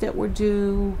projects that were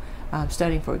due,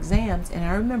 studying for exams. And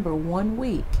I remember one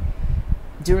week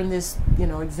during this,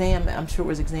 exam, I'm sure it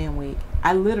was exam week,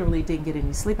 I literally didn't get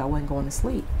any sleep. I wasn't going to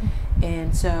sleep.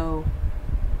 And so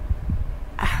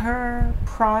her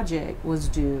project was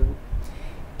due,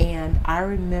 and I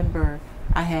remember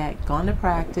I had gone to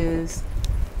practice,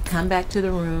 come back to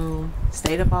the room,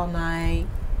 stayed up all night,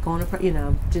 going to,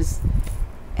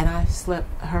 and I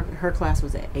slept. Her class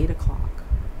was at 8 o'clock,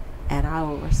 and I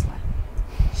overslept.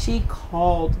 She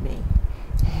called me.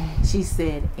 She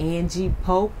said, "Angie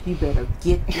Polk, you better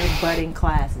get your butt in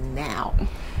class now."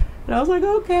 And I was like,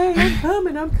 "Okay, I'm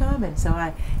coming." So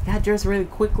I got dressed really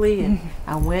quickly, and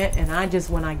I went, and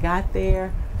when I got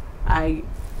there, I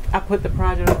put the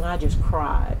project on, and I just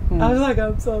cried. I was like,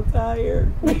 "I'm so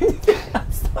tired."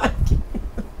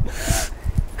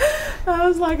 I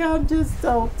was like, "I'm just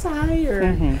so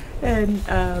tired."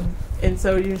 And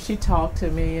so she talked to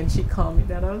me, and she calmed me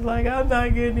down. I was like, "I'm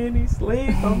not getting any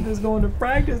sleep. I'm just going to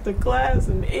practice the class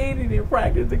and eating and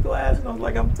practice the class." And I was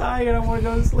like, "I'm tired. I want to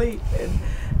go to sleep."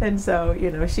 And so,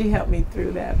 she helped me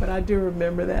through that. But I do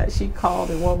remember that. She called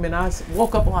and woke me, and I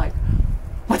woke up like,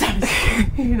 "What time is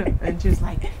it?" And she was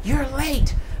like, "You're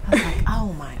late." I was like,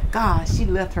 "Oh my gosh," she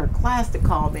left her class to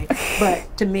call me.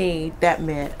 But to me, that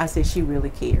meant, I said, she really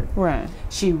cared. Right.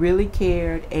 She really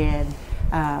cared, and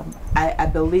I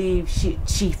believe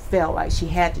she felt like she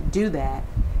had to do that.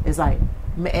 It's like,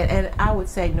 and I would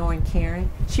say, knowing Karen,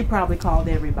 she probably called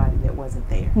everybody that wasn't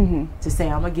there to say,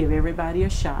 "I'm going to give everybody a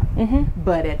shot."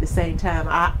 But at the same time,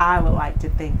 I would like to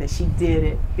think that she did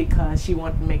it because she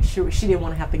wanted to make sure, she didn't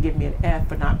want to have to give me an F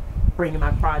for not bringing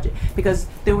my project, because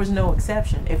there was no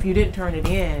exception. If you didn't turn it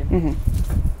in,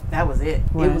 that was it.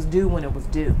 Right. It was due when it was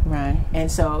due. Right. And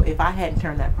so if I hadn't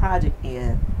turned that project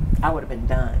in, I would have been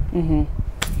done.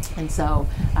 And so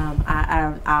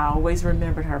I always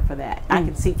remembered her for that. I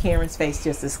can see Karen's face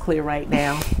just as clear right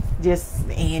now. Just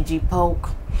Angie Polk,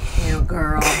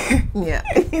 girl. Yeah.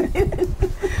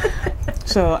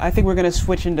 So I think we're going to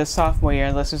switch into sophomore year,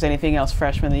 unless there's anything else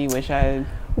freshman that you wish I...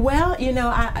 Well, a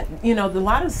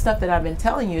lot of the stuff that I've been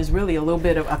telling you is really a little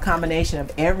bit of a combination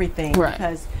of everything. Right.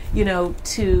 Because,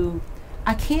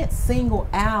 I can't single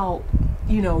out,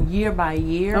 year by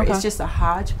year. Okay. It's just a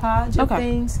hodgepodge of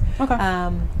things. Okay.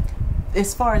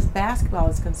 As far as basketball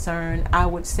is concerned, I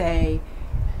would say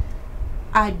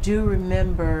I do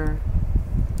remember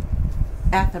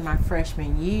after my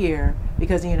freshman year,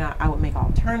 because, I would make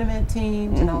all tournament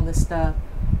teams and all this stuff,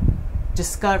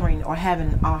 discovering or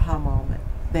having an aha moment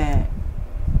that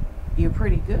you're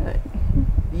pretty good.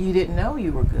 You didn't know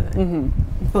you were good.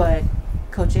 But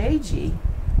Coach Agee,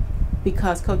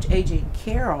 because Coach Agee and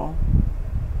Carol,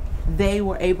 they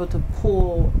were able to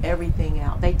pull everything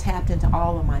out. They tapped into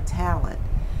all of my talent.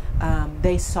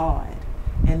 They saw it,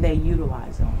 and they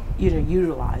utilized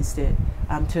it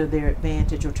to their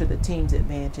advantage, or to the team's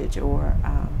advantage,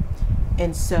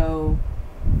 and so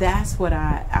that's what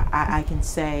I can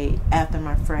say after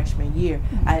my freshman year.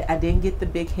 I didn't get the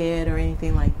big head or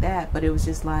anything like that, but it was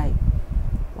just like,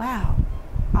 wow,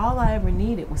 all I ever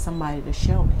needed was somebody to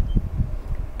show me.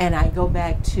 And I go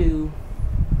back to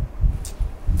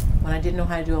When I didn't know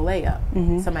how to do a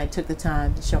layup, somebody took the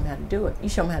time to show me how to do it. You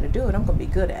show me how to do it, I'm going to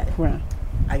be good at it. Right.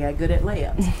 I got good at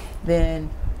layups.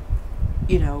 Then,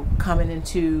 you know, coming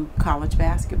into college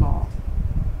basketball,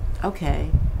 okay,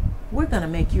 we're going to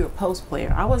make you a post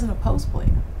player. I wasn't a post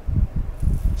player.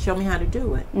 Show me how to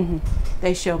do it.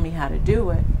 They showed me how to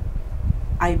do it.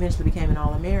 I eventually became an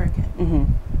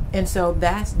All-American. And so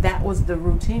that was the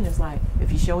routine. It's like,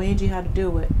 if you show Angie how to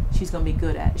do it, she's going to be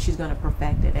good at it. She's going to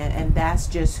perfect it. And that's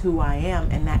just who I am.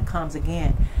 And that comes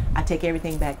again. I take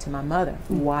everything back to my mother.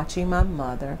 Watching my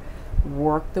mother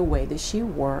work the way that she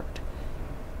worked,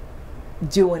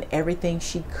 doing everything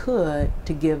she could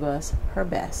to give us her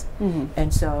best.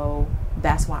 And so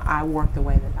that's why I work the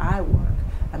way that I work.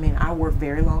 I mean, I work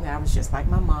very long hours just like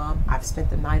my mom. I've spent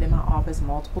the night in my office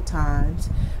multiple times,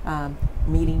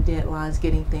 meeting deadlines,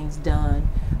 getting things done.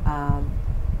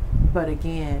 But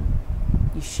again,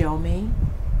 you show me,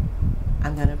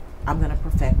 I'm gonna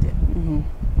perfect it.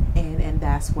 And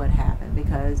that's what happened,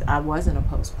 because I wasn't a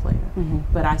post player,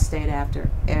 but I stayed after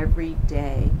every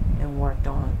day and worked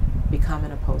on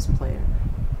becoming a post player,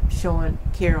 showing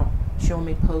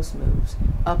me post moves,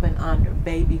 up and under,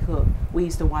 baby hook. We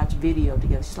used to watch video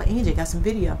together. She's like, Angie, I got some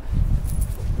video.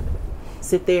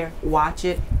 Sit there, watch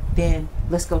it, then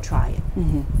let's go try it.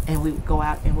 And we would go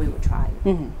out and we would try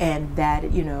it. And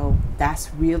that, you know,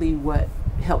 that's really what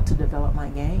helped to develop my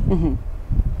game.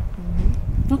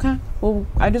 Okay. Well,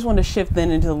 I just want to shift then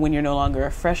into when you're no longer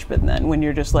a freshman, then when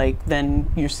you're just like,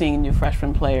 then you're seeing new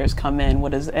freshman players come in,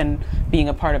 and being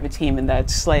a part of a team in that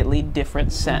slightly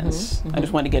different sense. I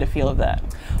just want to get a feel of that.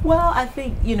 Well, I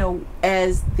think, you know,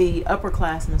 as the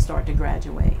upperclassmen start to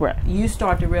graduate, you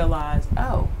start to realize,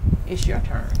 oh, it's your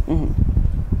turn.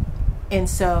 And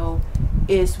so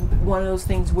it's one of those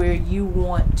things where you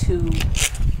want to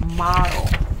model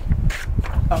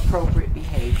appropriate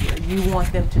behavior. You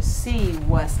want them to see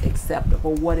what's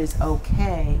acceptable, what is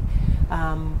okay,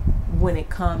 when it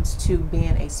comes to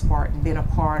being a Spartan, being a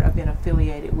part of, being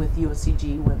affiliated with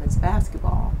UNCG women's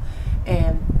basketball.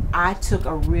 And I took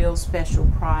a real special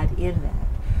pride in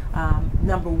that.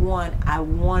 Number one,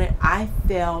 I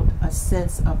felt a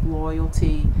sense of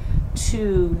loyalty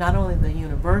to not only the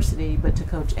university, but to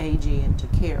Coach AG and to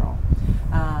Carol,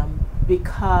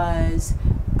 because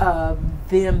of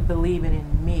them believing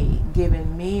in me,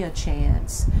 giving me a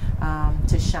chance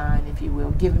to shine, if you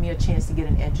will, giving me a chance to get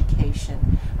an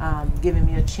education, giving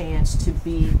me a chance to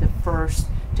be the first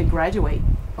to graduate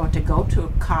or to go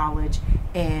to college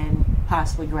and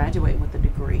possibly graduate with a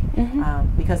degree,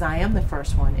 because I am the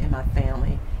first one in my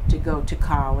family to go to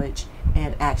college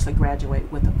and actually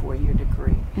graduate with a 4-year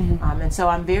degree. And so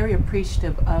I'm very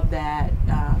appreciative of that,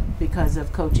 because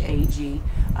of Coach AG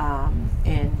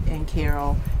and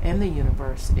Carol and the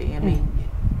university. I mean,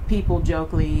 people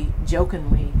jokingly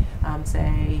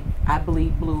say I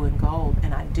bleed blue and gold,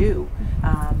 and I do,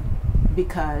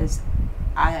 because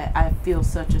I feel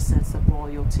such a sense of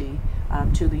loyalty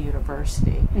to the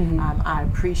university. I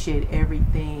appreciate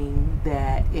everything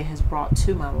that it has brought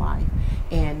to my life,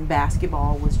 and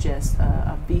basketball was just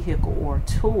a vehicle or a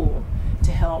tool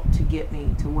to help to get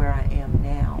me to where I am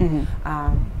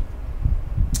now.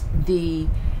 The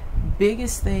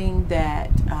biggest thing that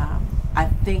I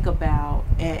think about,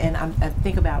 and I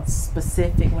think about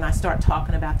specific when I start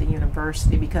talking about the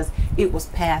university, because it was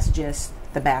past just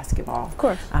the basketball. Of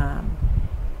course.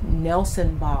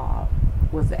 Nelson Bob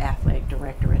was the athletic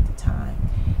director at the time.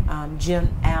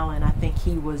 Jim Allen, I think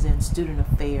he was in student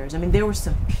affairs. I mean, there were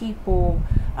some people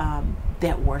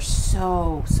that were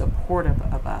so supportive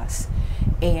of us,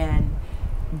 and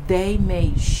they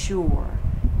made sure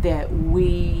that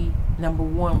we, number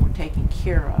one, were taken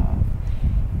care of,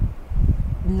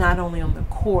 not only on the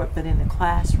court, but in the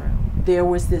classroom. There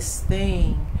was this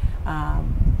thing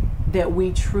that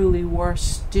we truly were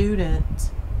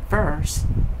student first,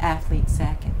 athlete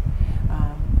second.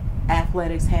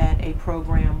 Athletics had a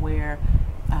program where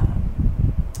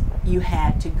you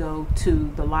had to go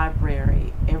to the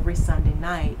library every Sunday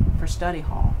night for study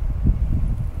hall.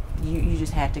 You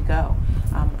just had to go.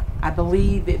 I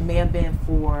believe it may have been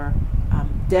for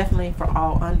definitely for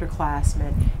all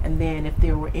underclassmen, and then if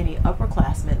there were any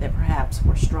upperclassmen that perhaps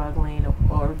were struggling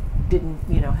or didn't,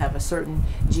 have a certain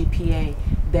GPA,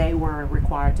 they were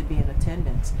required to be in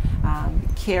attendance.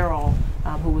 Carol,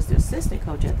 who was the assistant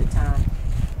coach at the time,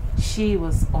 she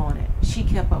was on it. She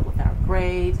kept up with our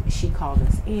grades. She called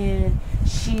us in.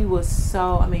 She was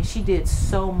she did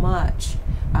so much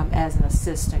as an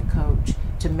assistant coach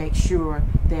to make sure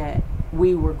that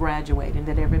we were graduating,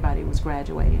 that everybody was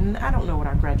graduating. And I don't know what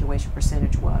our graduation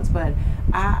percentage was, but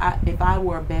if I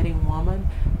were a betting woman,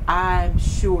 I'm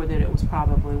sure that it was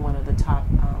probably one of the top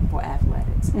for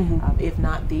athletics, if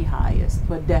not the highest,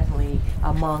 but definitely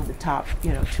among the top,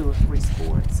 2 or 3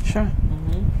 sports. Sure.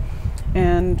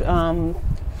 And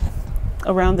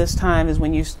around this time is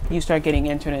when you start getting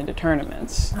entered into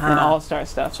tournaments and all-star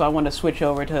stuff. So I want to switch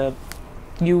over to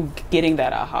you getting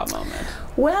that aha moment.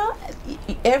 Well,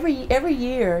 every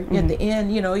year at the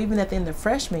end, even at the end of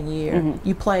freshman year,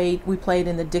 we played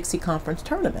in the Dixie Conference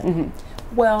tournament.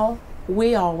 Well,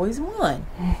 we always won,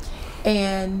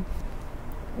 and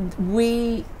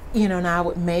we, and I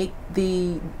would make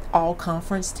the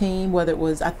all-conference team. Whether it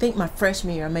was, I think my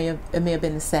freshman year, it may have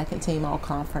been the second team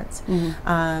all-conference,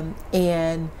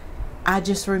 and I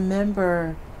just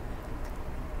remember,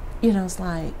 it's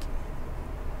like,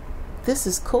 this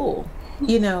is cool.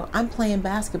 I'm playing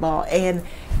basketball, and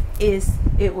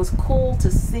it was cool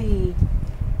to see,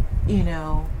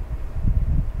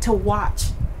 to watch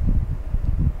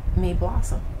me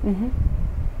blossom.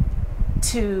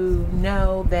 To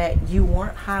know that you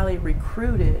weren't highly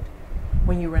recruited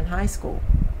when you were in high school,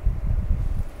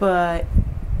 but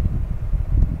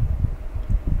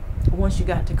once you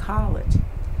got to college,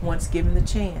 once given the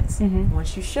chance,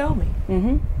 once you show me,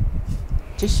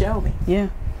 just show me. Yeah.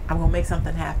 I'm going to make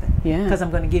something happen. Yeah. Because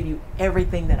I'm going to give you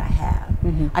everything that I have.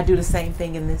 I do the same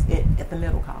thing at the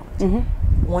middle college.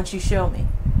 Once you show me,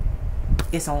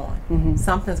 it's on.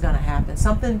 Something's going to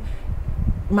happen.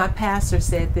 My pastor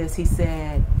said this. He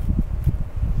said,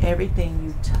 everything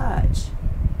you touch,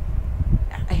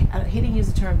 he didn't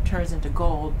use the term turns into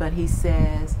gold, but he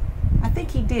says, I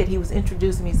think he did. He was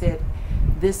introducing me. He said,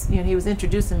 this, he was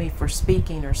introducing me for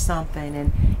speaking or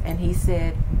something, and he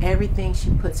said everything she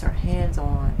puts her hands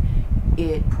on,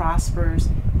 it prospers,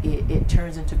 it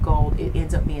turns into gold, it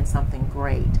ends up being something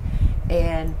great.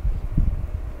 And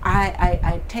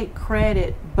I take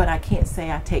credit, but I can't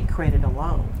say I take credit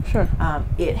alone. Sure.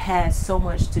 It has so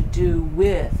much to do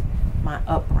with my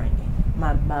upbringing,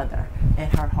 my mother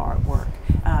and her hard work,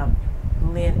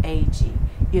 Lynn Agee,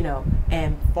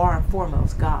 and far and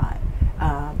foremost God.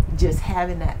 Just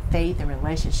having that faith and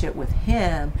relationship with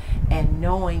him and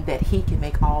knowing that he can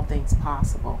make all things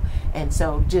possible. And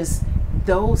so just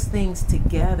those things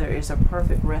together is a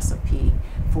perfect recipe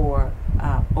for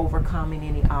overcoming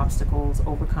any obstacles,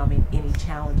 overcoming any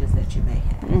challenges that you may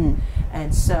have.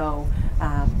 And so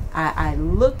I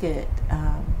look at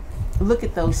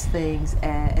those things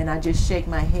and I just shake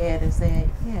my head and say,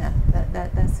 yeah,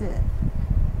 that's it.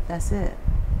 That's it.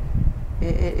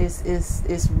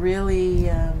 It's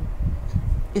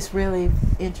really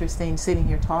interesting sitting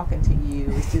here talking to you.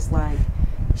 It's just like,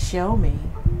 show me,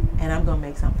 and I'm gonna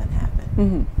make something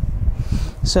happen.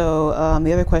 So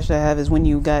the other question I have is when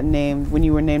you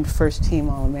were named first team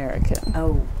All-American.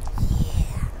 Oh,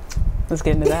 yeah. Let's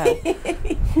get into that.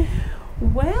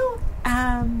 Well,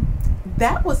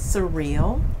 that was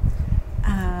surreal.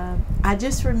 I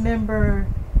just remember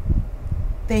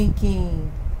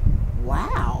thinking,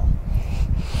 wow.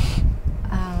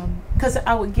 Because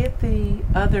I would get the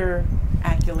other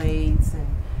accolades and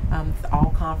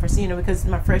all conference, because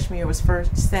my freshman year was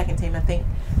second team. I think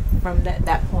from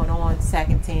that point on,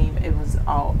 second team, it was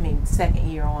second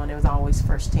year on, it was always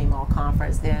first team all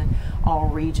conference, then all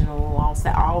regional, all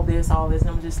this, and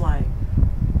I'm just like,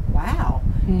 wow.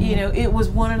 It was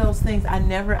one of those things. I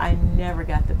never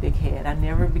got the big head. I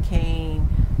never became,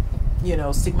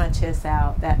 stick my chest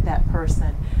out, that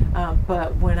person.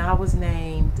 But when I was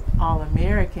named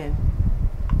All-American,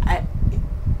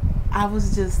 I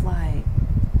was just like,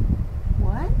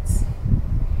 what?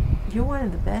 You're one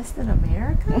of the best in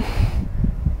America?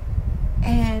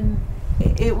 And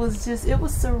it was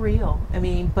surreal.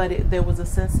 But there was a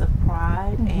sense of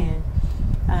pride, and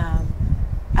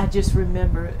I just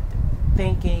remember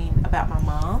thinking about my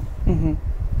mom and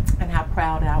how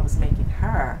proud I was making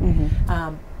her.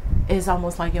 It's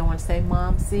almost like I want to say,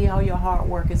 Mom, see, all your hard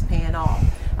work is paying off.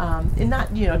 And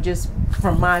not, just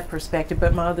from my perspective,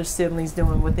 but my other siblings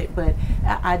doing with it. But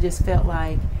I just felt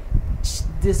like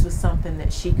this was something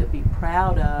that she could be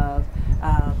proud of,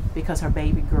 because her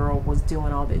baby girl was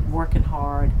doing all that, working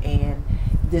hard, and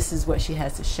this is what she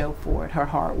has to show for it. Her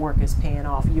hard work is paying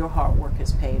off. Your hard work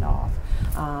is paid off.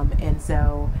 And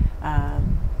so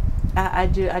I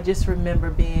just remember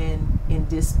being in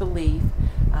disbelief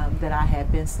that I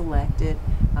had been selected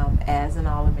as an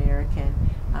All-American,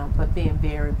 but being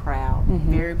very proud,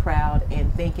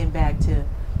 and thinking back to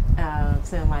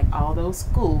saying like all those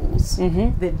schools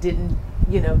that didn't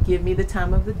give me the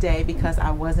time of the day because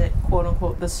I wasn't, quote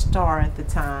unquote, the star at the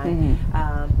time.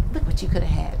 Look what you could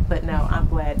have had. But no, I'm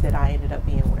glad that I ended up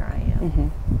being where I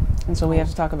am. And so we have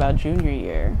to talk about junior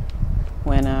year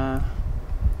when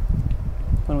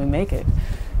we make it.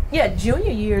 Yeah,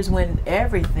 junior year is when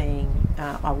everything,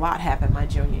 a lot happened my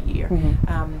junior year.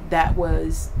 That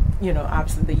was,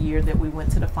 obviously the year that we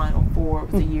went to the Final Four.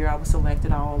 It was the year I was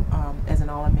selected as an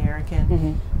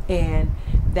All-American. And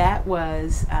that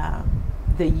was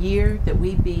the year that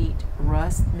we beat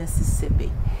Russ,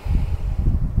 Mississippi.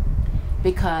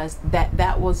 Because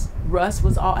Russ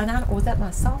was all, and was that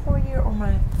my sophomore year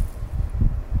or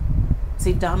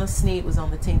see, Donna Sneed was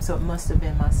on the team, so it must have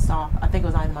been I think it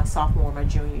was either my sophomore or my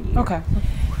junior year. Okay.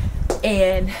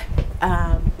 And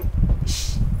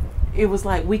it was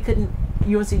like we couldn't,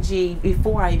 UNCG,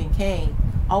 before I even came,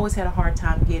 always had a hard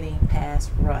time getting past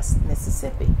Russ,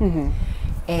 Mississippi.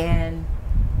 And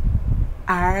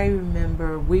I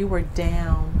remember we were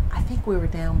down, I think we were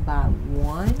down by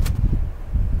 1,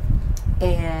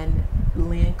 and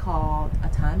Lynn called a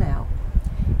timeout,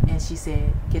 and she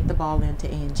said, get the ball into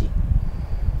Angie.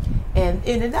 And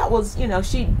that was,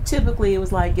 she typically, it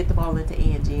was like, get the ball into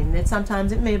Angie. And then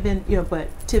sometimes it may have been, but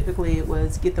typically it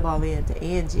was get the ball into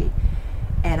Angie.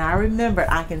 And I remember,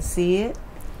 I can see it.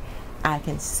 I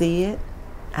can see it.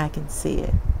 I can see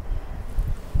it.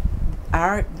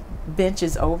 Our bench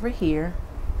is over here.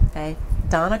 Okay.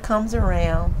 Donna comes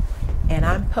around and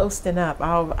I'm posting up.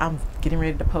 I'm getting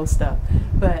ready to post up.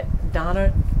 But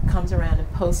Donna comes around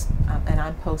and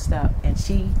I post up, and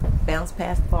she bounced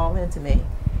past the ball into me.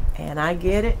 And I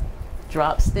get it,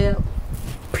 drop step,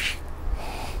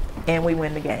 and we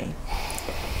win the game.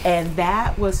 And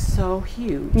that was so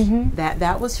huge.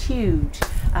 That was huge.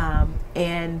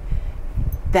 And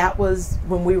that was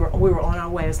when we were on our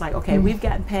way. It's like, okay, we've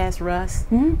gotten past Russ.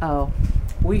 Oh,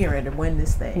 we're getting ready to win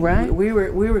this thing. Right. We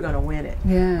were going to win it.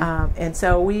 Yeah. And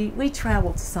so we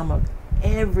traveled to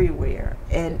everywhere.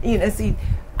 And see,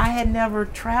 I had never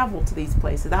traveled to these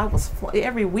places. I was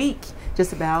every week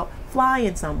just about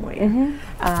flying somewhere.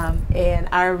 And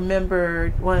I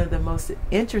remember one of the most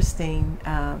interesting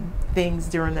things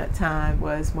during that time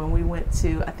was when we went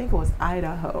to, I think it was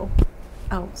Idaho.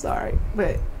 Oh, sorry,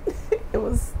 but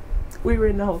we were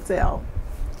in the hotel.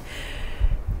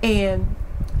 And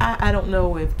I don't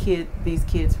know if these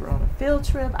kids were on a field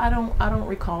trip. I don't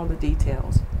recall the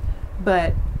details.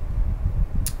 But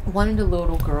one of the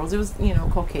little girls, it was,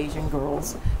 Caucasian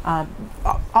girls,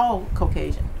 all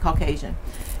Caucasian.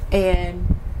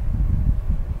 And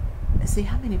see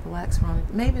how many blacks were on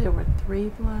it. Maybe there were 3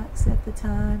 blacks at the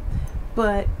time.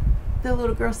 But the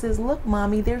little girl says, look,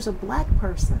 Mommy, there's a black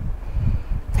person.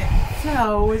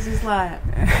 So it's just like,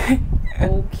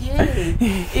 okay.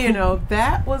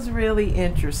 That was really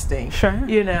interesting. Sure.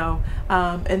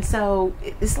 And so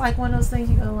it's like one of those things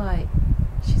you go like,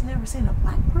 she's never seen a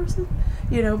black person,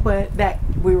 but that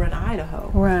we were in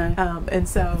Idaho. Right. And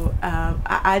so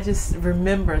I just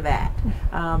remember that.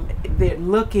 They're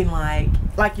looking like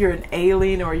you're an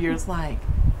alien, or you're just like,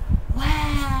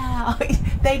 wow,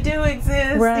 they do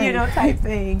exist, right. Type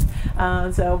thing.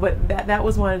 But that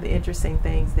was one of the interesting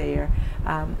things there.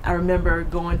 I remember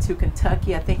going to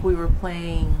Kentucky. I think we were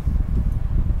playing,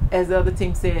 as the other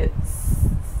team said,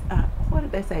 what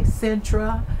did they say,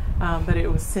 Centra? But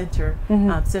it was Center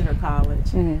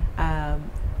College. And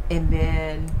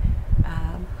then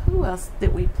who else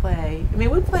did we play? I mean,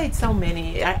 we played so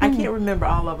many. I can't remember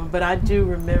all of them, but I do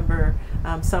remember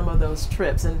some of those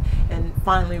trips. And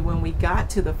finally, when we got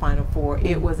to the Final Four,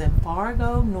 it was in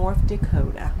Fargo, North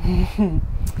Dakota.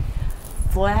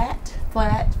 Flat.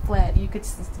 You could,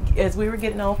 as we were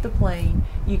getting off the plane,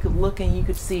 you could look and you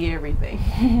could see everything.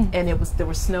 And there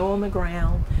was snow on the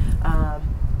ground,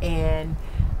 and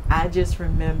I just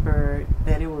remember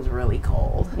that it was really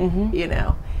cold,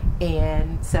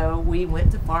 And so we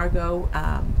went to Fargo.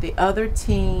 The other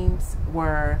teams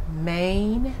were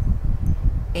Maine,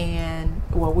 and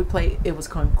we played. It was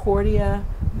Concordia,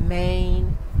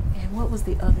 Maine, and what was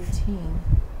the other team?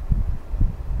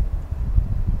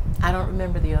 I don't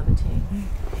remember the other team.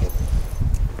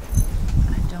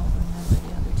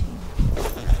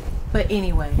 But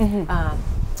anyway,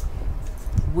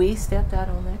 we stepped out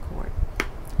on that court,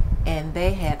 and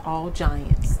they had all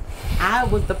giants. I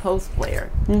was the post player.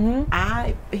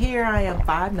 Here I am,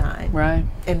 5'9", right,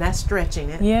 and that's stretching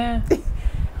it. Yeah.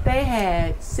 They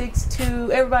had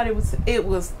 6'2". Everybody was. It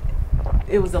was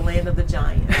the land of the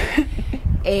giants.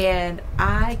 And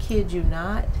I kid you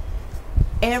not,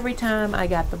 every time I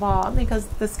got the ball, because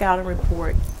the scouting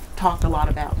report talked a lot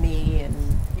about me and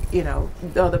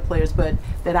the other players, but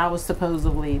that I was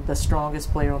supposedly the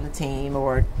strongest player on the team,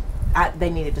 or they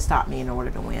needed to stop me in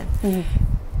order to win.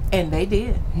 And they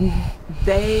did.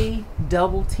 They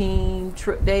double teamed.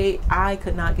 I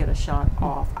could not get a shot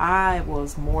off. I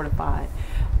was mortified.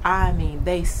 I mean,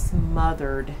 they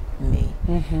smothered me.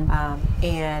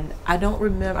 And I don't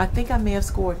remember. I think I may have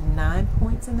scored 9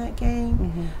 points in that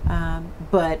game.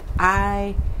 But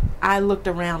I looked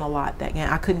around a lot that game.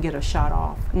 I couldn't get a shot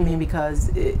off. I mean,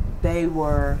 because they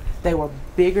were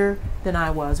bigger than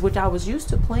I was, which I was used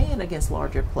to playing against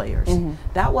larger players.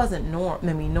 That wasn't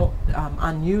unusual,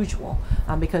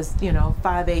 because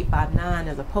 5'8", 5'9"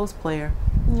 as a post player,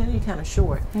 you're kind of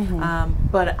short.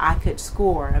 But I could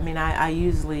score. I mean, I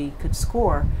usually could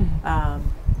score.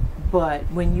 But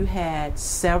when you had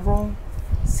several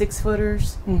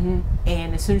 6-footers,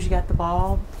 and as soon as you got the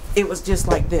ball, it was just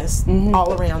like this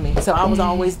all around me. So I was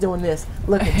always doing this,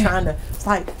 looking, trying to, it's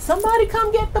like, somebody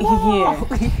come get the ball.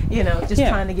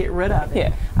 Trying to get rid of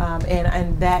it.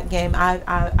 And that game,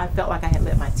 I felt like I had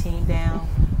let my team down.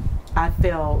 I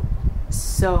felt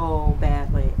so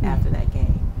badly after that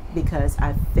game, because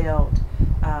I felt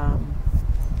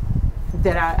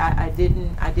that I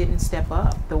didn't step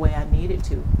up the way I needed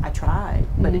to. I tried,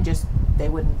 but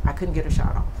I couldn't get a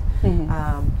shot off.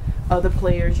 Other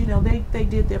players, they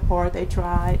did their part, they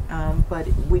tried, but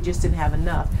we just didn't have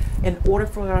enough. In order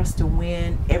for us to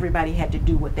win, everybody had to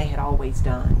do what they had always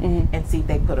done. And see,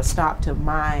 they put a stop to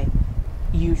my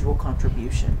usual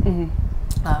contribution.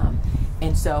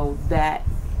 And so that,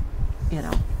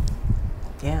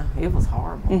 it was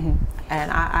horrible.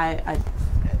 And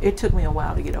it took me a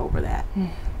while to get over that.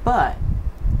 But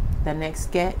the next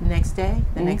day, the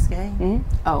next game,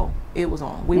 it was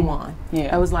on. We won.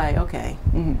 I was like, okay,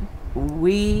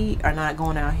 we are not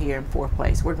going out here in 4th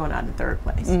place. We're going out in 3rd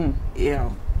place.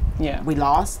 We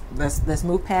lost. Let's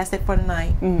move past it for the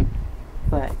night.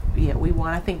 But we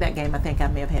won. I think that game, I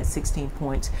may have had 16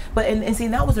 points. But and see,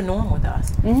 that was the norm with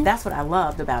us. That's what I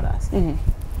loved about us.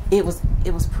 It was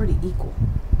pretty equal.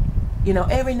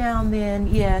 Every now and then,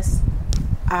 yes,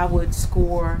 I would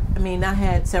score. I mean, I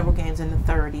had several games in the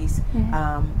 30s.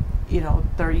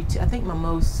 32. I think the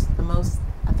most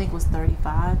I think was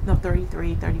 35. No,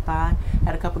 33, 35.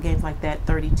 Had a couple games like that,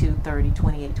 32, 30,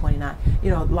 28, 29.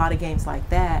 A lot of games like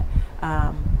that.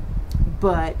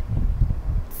 But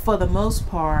for the most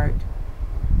part,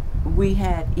 we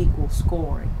had equal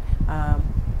scoring.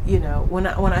 When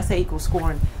I say equal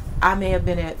scoring, I may have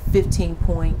been at 15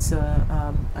 points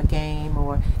a game,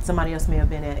 or somebody else may have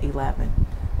been at 11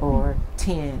 or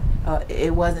 10.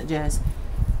 It wasn't just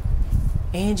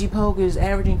Angie Polk is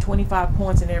averaging 25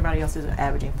 points and everybody else is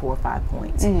averaging 4 or 5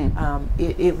 points.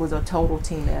 It was a total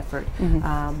team effort.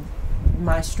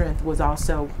 My strength was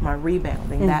also my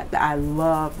rebounding. That I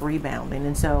love rebounding,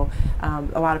 and so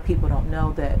a lot of people don't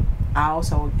know that I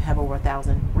also have over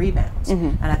 1,000 rebounds.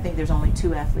 And I think there's only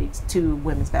 2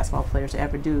 women's basketball players to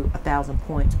ever do 1,000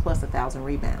 points plus 1,000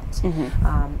 rebounds.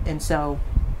 And so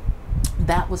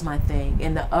that was my thing.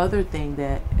 And the other thing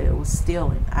that it was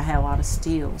stealing. I had a lot of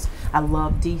steals. I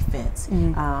love defense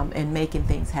and making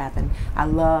things happen. I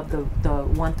love the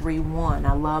 1-3-1.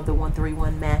 I love the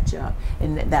 1-3-1 matchup.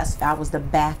 And I was the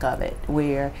back of it,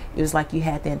 where it was like you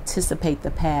had to anticipate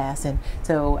the pass. And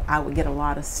so I would get a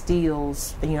lot of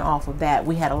steals, off of that.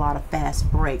 We had a lot of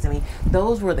fast breaks. I mean,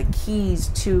 those were the keys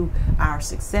to our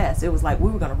success. It was like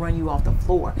we were going to run you off the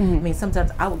floor. I mean,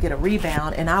 sometimes I would get a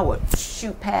rebound and I would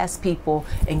shoot past people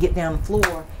and get down the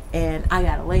floor, and I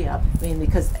got a layup. I mean,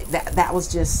 because that was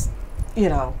just,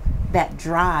 that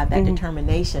drive, that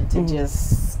determination to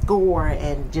just score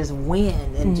and just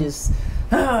win and just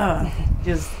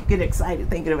get excited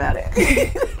thinking about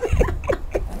it.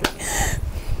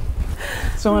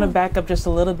 So I want to back up just a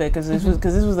little bit, because this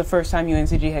was the first time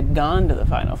UNCG had gone to the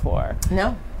Final Four.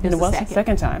 No, it was the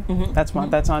second time. That's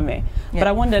on me. Yeah. But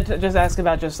I wanted to just ask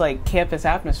about just like campus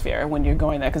atmosphere when you're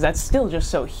going there, because that's still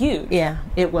just so huge. Yeah,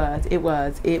 it was.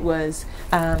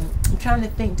 I'm trying to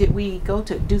think. Did we go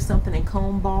to do something in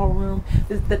Cone Ballroom?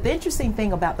 The interesting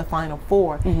thing about the Final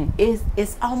Four is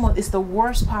it's the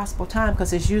worst possible time,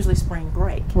 because it's usually spring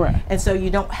break, right? And so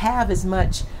you don't have as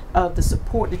much of the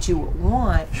support that you would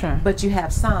want, but you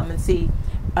have some. And see,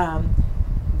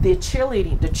 the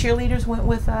cheerleaders went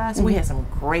with us. We had some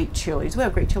great cheerleaders. We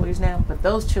have great cheerleaders now, but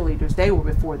those cheerleaders, they were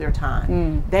before their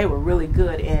time. They were really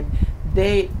good, and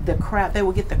they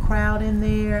would get the crowd in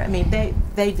there. I mean, they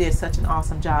did such an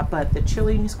awesome job. But the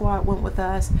cheerleading squad went with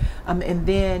us, and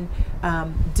then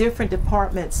different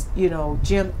departments,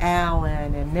 Jim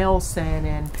Allen and Nelson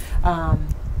and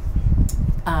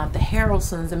the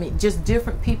Harrelsons, I mean, just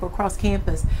different people across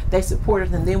campus, they supported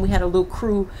us. And then we had a little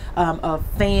crew of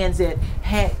fans that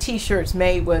had T-shirts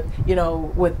made with,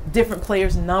 with different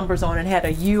players' numbers on it, had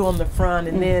a U on the front,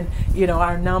 and then,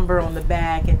 our number on the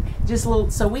back, and just a little.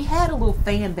 So we had a little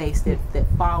fan base that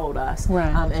followed us,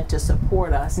 right. And to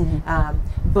support us.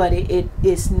 But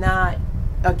it's not.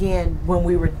 Again, when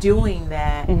we were doing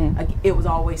that, it was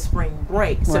always spring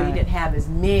break, so you didn't have as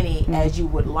many as you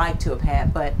would like to have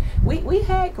had. But we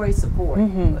had great support.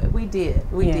 We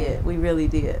did. We really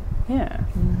did. Yeah.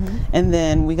 And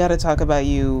then we got to talk about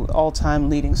you, all-time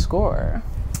leading scorer.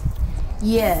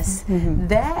 Yes,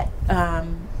 that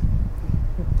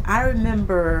I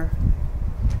remember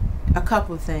a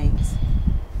couple of things.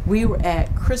 We were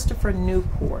at Christopher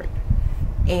Newport,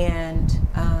 and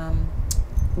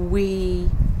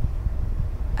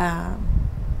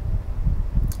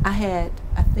I had,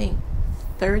 I think,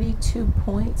 32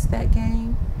 points that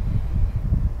game,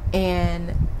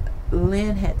 and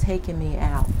Lynn had taken me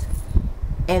out.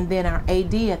 And then our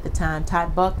AD at the time, Ty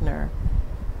Buckner,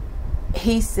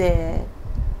 he said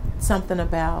something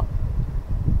about,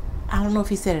 I don't know if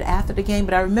he said it after the game,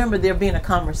 but I remember there being a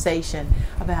conversation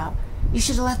about, you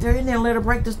should have left her in there and let her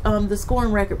break the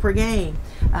scoring record per game.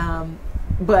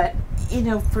 But,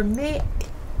 for me,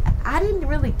 I didn't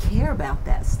really care about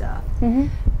that stuff.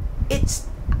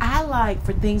 I like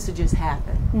for things to just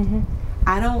happen.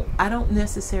 I don't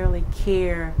necessarily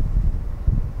care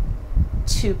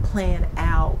to plan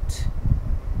out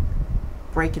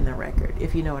breaking the record,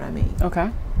 if you know what I mean.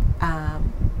 Okay.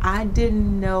 I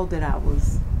didn't know that I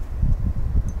was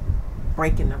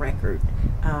breaking the record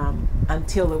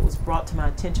until it was brought to my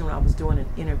attention when I was doing an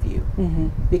interview.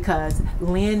 Because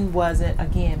Lynn wasn't,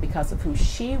 again, because of who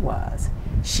she was,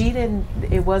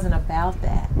 it wasn't about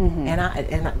that.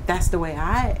 And that's the way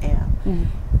I am.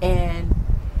 And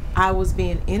I was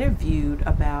being interviewed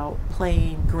about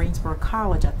playing Greensboro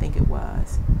College, I think it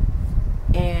was.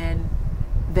 And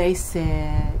they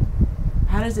said,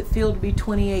 how does it feel to be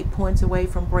 28 points away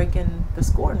from breaking the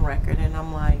scoring record? And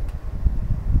I'm like,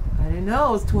 I didn't know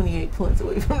I was 28 points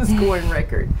away from the scoring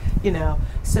record,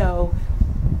 So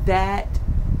that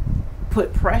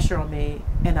put pressure on me,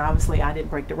 and obviously I didn't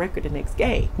break the record the next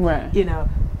game. Right.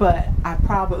 But I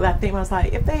think I was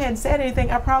like, if they hadn't said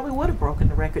anything, I probably would have broken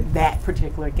the record that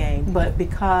particular game. But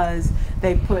because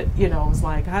they put, it was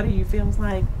like, how do you feel? I was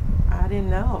like, I didn't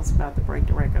know I was about to break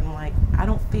the record. I'm like, I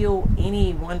don't feel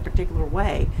any one particular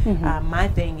way. My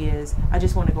thing is, I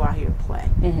just want to go out here and play.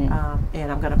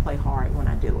 And I'm going to play hard when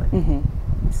I do it.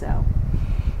 So.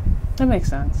 That makes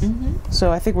sense.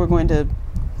 So I think we're going to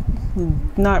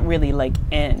not really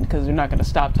end, because we're not going to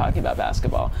stop talking about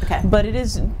basketball. Okay. But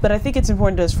I think it's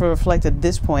important to us to reflect at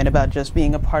this point about just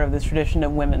being a part of this tradition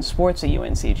of women's sports at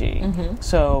UNCG.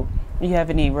 So you have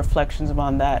any reflections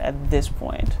upon that at this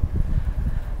point?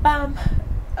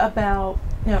 About,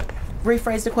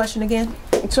 rephrase the question again.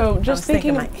 So just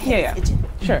thinking,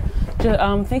 sure.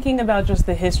 Thinking about just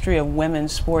the history of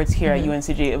women's sports here at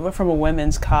UNCG. We're from a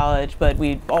women's college, but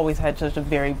we always had such a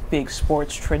very big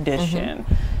sports tradition.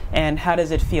 And how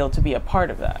does it feel to be a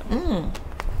part of that?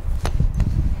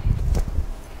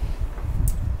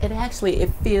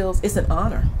 It's an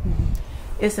honor.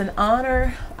 It's an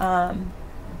honor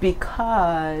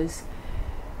because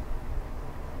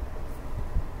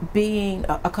being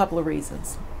a couple of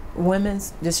reasons.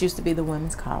 This used to be the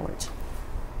women's college.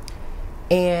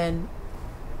 And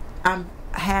I'm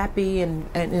happy and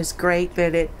it's great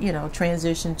that it,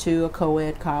 transitioned to a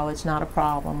co-ed college, not a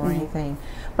problem or anything.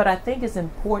 But I think it's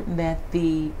important that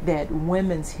that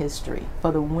women's history,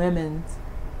 for the women's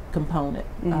component,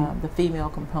 the female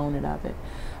component of it,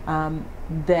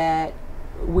 that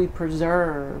we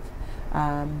preserve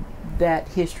that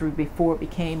history before it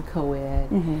became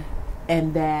co-ed,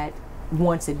 and that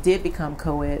once it did become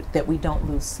co-ed, that we don't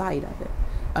lose sight of it,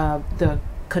 the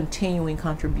continuing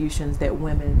contributions that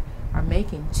women are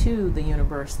making to the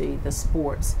university, the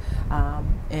sports,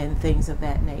 and things of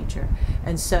that nature.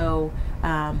 And so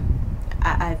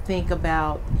I think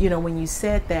about, when you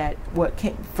said that,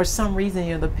 for some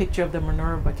reason, the picture of the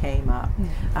Minerva came up,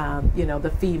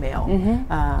 the female.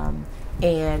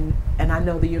 And I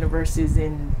know the university is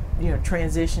in,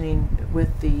 transitioning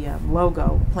with the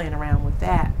logo, playing around with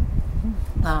that.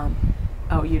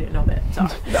 Oh, you didn't know that. Sorry.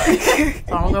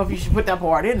 So I don't know if you should put that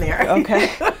part in there.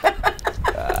 Okay.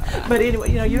 But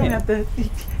anyway, you don't have to.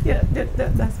 Yeah,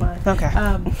 that's fine. Okay.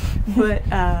 But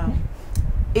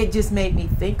it just made me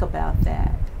think about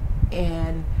that.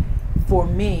 And for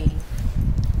me,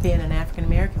 being an African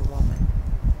American woman,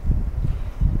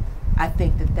 I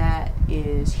think that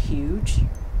is huge,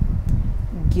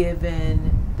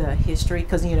 given the history,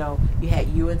 because you know you had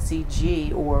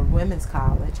UNCG or women's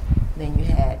college, then you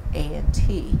had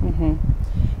A&T,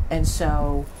 and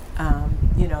so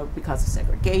you know, because of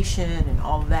segregation and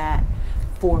all of that,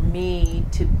 for me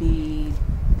to be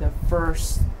the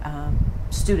first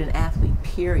student athlete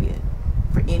period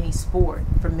for any sport,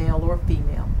 for male or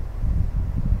female,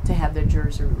 to have their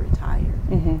jersey retired,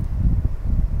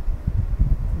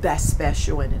 that's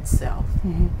special in itself.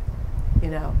 You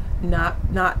know,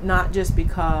 not just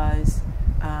because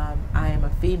I am a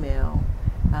female,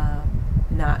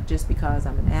 not just because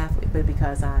I'm an athlete, but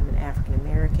because I'm an African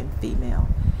American female.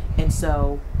 And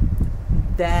so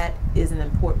that is an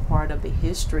important part of the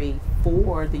history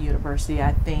for the university.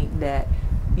 I think that,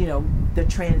 you know, the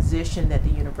transition that the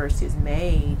university has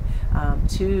made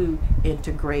to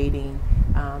integrating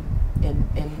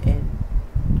and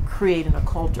creating a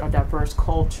culture, a diverse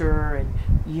culture, and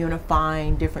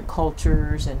unifying different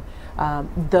cultures, and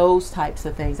those types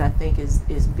of things, I think is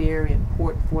very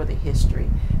important for the history,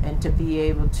 and to be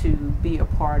able to be a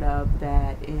part of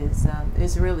that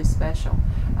is really special.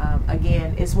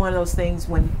 Again, it's one of those things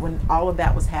when all of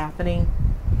that was happening,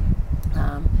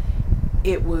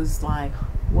 it was like,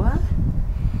 what?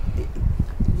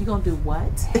 You gonna do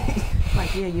what?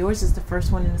 Like, yeah, yours is the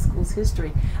first one in the school's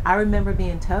history. I remember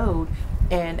being told,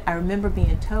 I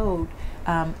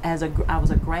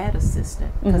was a grad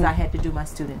assistant, because I had to do my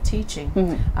student teaching,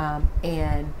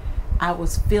 and I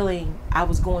was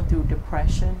going through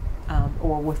depression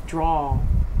or withdrawal.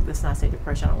 Let's not say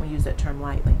depression, I don't want to use that term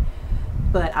lightly,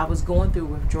 but I was going through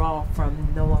withdrawal from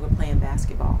no longer playing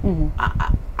basketball.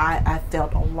 I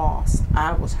felt a loss.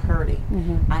 I was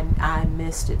hurting. I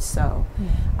missed it so.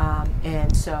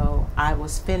 And so I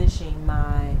was finishing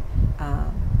my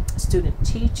student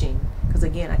teaching, because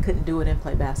again, I couldn't do it and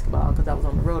play basketball because I was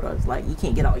on the road. I was like, you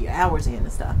can't get all your hours in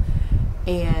and stuff.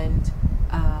 And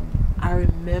I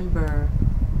remember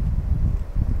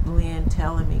Lynn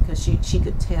telling me, because she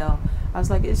could tell, I was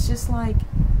like, it's just like,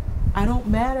 I don't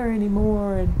matter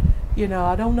anymore, and you know,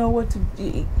 I don't know what to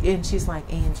do. And she's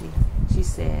like, Angie, she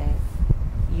said,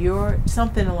 you're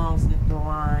something along the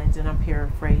lines, and I'm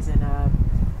paraphrasing,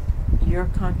 your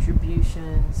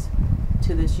contributions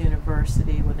to this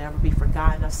university will never be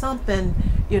forgotten, or something,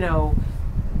 you know,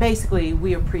 basically,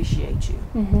 we appreciate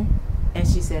you. And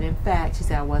she said, in fact, she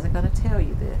said, I wasn't going to tell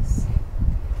you this,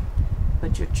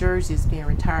 but your jersey is being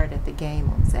retired at the game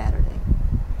on Saturday.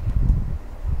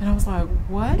 And I was like,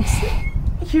 what?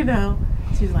 You know,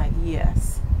 she's like,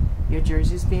 yes, your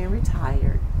jersey is being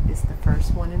retired. It's the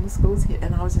first one in the school's hit.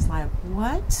 And I was just like,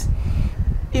 what?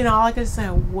 You know, all I could say,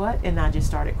 what? And I just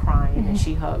started crying,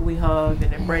 and we hugged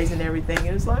and embraced and everything. And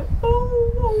it was like,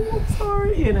 oh, I'm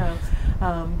sorry, you know.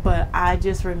 But I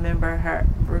just remember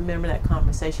that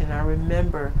conversation. I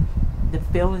remember the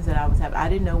feelings that I was having. I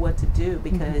didn't know what to do,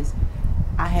 because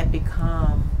I had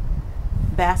become,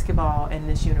 basketball and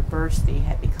this university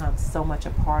had become so much a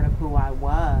part of who I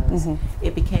was.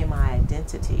 It became my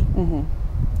identity.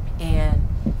 And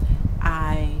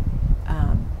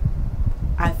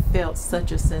I felt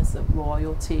such a sense of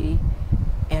loyalty,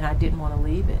 and I didn't want to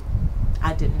leave it.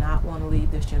 I did not want to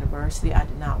leave this university. I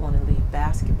did not want to leave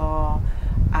basketball.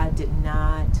 I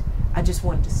just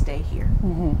wanted to stay here.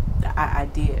 I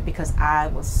did, because I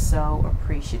was so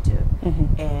appreciative.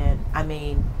 And I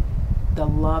mean, the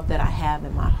love that I have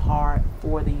in my heart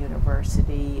for the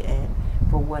university and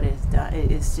for what it's done,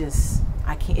 it's just,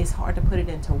 it's hard to put it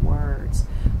into words.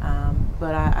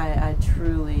 But I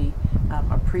truly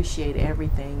appreciate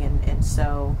everything. And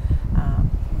so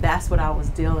that's what I was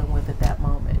dealing with at that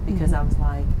moment, because I was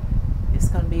like, it's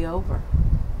going to be over.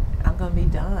 I'm going to be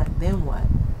done. Then what?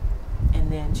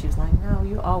 And then she was like, no,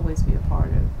 you'll always be a part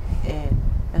of it. And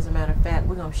as a matter of fact,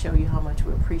 we're going to show you how much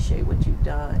we appreciate what you've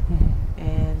done.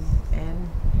 And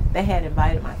they had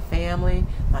invited my family,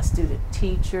 my student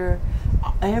teacher,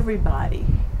 everybody.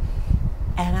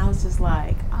 And I was just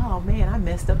like, oh man, I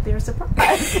messed up their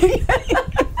surprise.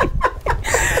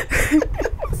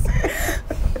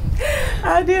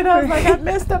 I did. I was like, I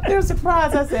messed up their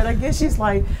surprise. I said, I guess she's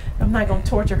like, I'm not going to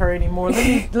torture her anymore.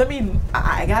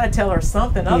 I got to tell her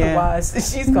something. Otherwise,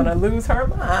 she's going to lose her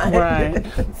mind.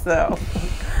 Right. So,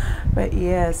 but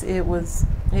yes, it was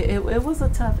a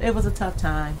tough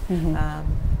time.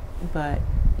 But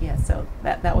yeah, so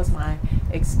that was my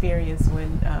experience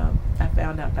when I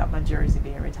found out about my jersey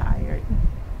being retired.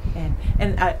 And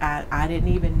I didn't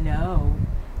even know,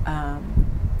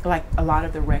 like a lot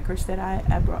of the records that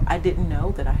I broke, I didn't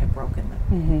know that I had broken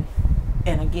them.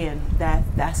 And again,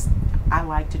 that's I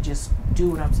like to just do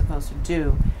what I'm supposed to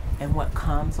do, and what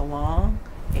comes along,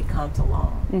 it comes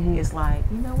along. It's like,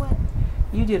 you know what,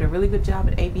 you did a really good job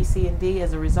at A, B, C, and D.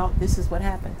 As a result, this is what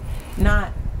happened.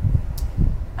 Not,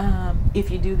 if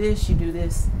you do this, you do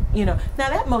this. You know, now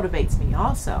that motivates me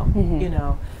also. You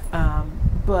know,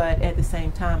 but at the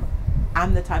same time,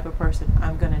 I'm the type of person,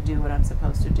 I'm going to do what I'm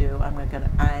supposed to do. I'm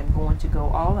going to go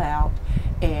all out,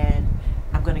 and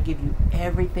I'm going to give you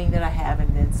everything that I have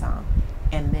and then some.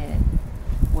 And then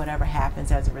whatever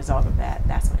happens as a result of that,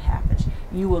 that's what happens.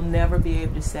 You will never be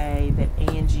able to say that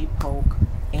Angie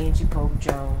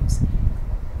Polk-Jones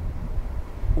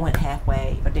went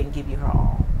halfway or didn't give you her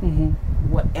all.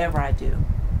 Whatever I do,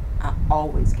 I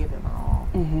always give it my all.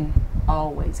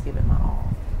 Always give it my all.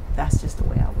 That's just the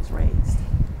way I was raised.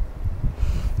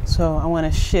 So I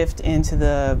want to shift into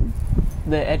the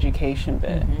education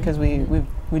bit, because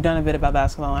we've done a bit about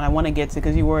basketball, and I want to get to,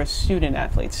 because you were a student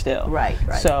athlete still. Right.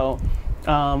 So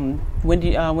when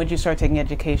did you start taking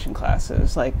education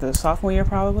classes? Like the sophomore year,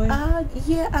 probably?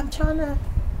 Yeah, I'm trying to.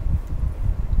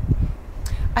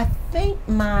 I think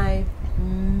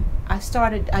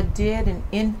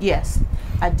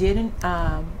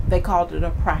they called it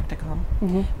a practicum,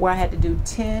 where I had to do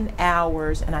 10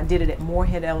 hours, and I did it at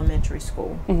Moorhead Elementary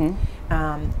School.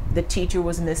 The teacher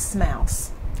was Miss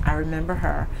Smouse. I remember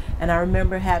her, and I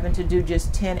remember having to do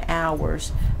just 10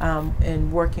 hours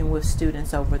and working with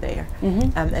students over there.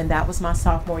 And that was my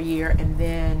sophomore year. And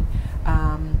then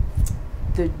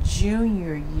the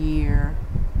junior year,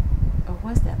 or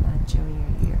was that my junior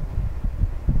year?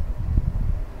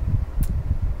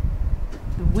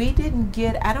 We didn't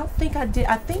get, I don't think I did,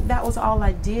 I think that was all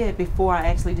I did before I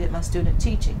actually did my student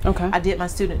teaching. I did my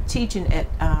student teaching at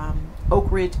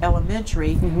Oak Ridge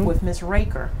Elementary with Miss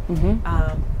Raker.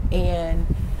 And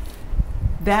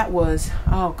that was,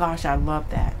 oh gosh, I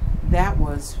loved that.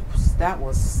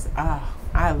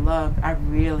 I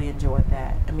really enjoyed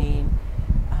that. I mean,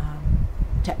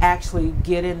 to actually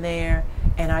get in there,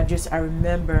 and I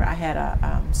remember I had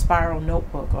a spiral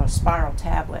notebook or a spiral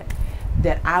tablet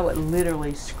that I would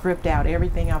literally script out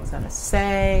everything I was going to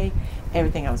say,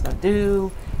 everything I was going to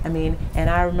do. I mean, and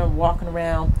I remember walking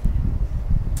around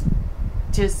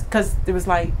just because it was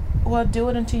like, well, do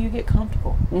it until you get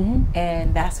comfortable.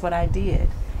 And that's what I did.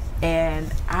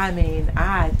 And I mean,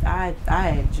 I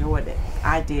enjoyed it.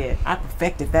 I did. I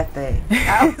perfected that thing.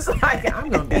 I was like, I'm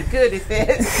going to be good at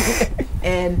this.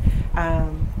 And,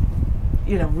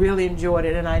 you know, really enjoyed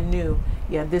it. And I knew,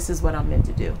 yeah, this is what I'm meant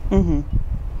to do.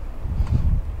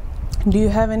 Do you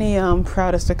have any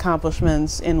proudest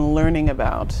accomplishments in learning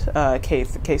about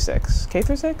K6? K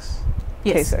through 6?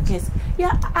 Yes. K6. Yes.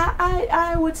 Yeah,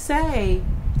 I would say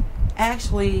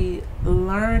actually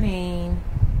learning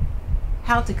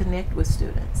how to connect with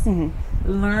students,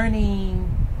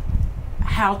 learning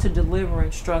how to deliver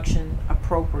instruction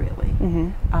appropriately,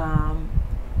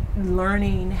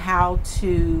 learning how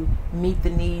to meet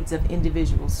the needs of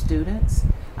individual students.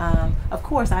 Of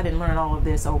course, I didn't learn all of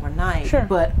this overnight,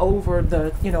 but over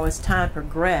the, you know, as time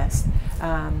progressed,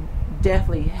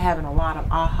 definitely having a lot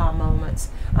of aha moments.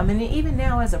 I mean, even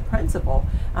now as a principal,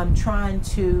 I'm trying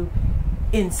to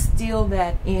instill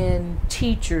that in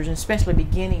teachers, and especially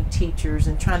beginning teachers,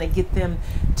 and trying to get them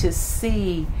to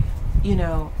see, you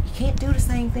know, you can't do the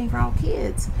same thing for all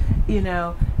kids. You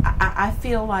know, I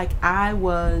feel like I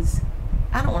was,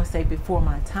 I don't want to say before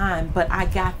my time, but I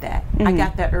got that. I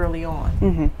got that early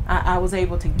on. I was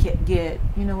able to get,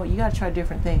 you know what, you got to try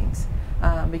different things.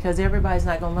 Because everybody's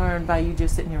not going to learn by you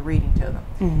just sitting here reading to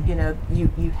them. You know,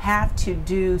 you have to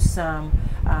do some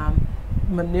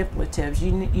manipulatives,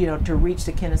 you know, to reach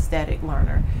the kinesthetic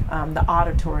learner, the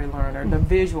auditory learner, the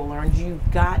visual learner.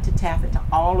 You've got to tap into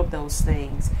all of those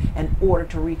things in order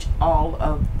to reach all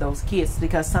of those kids,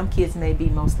 because some kids may be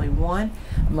mostly one,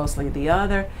 mostly the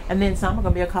other, and then some are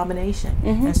going to be a combination.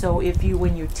 And so if you,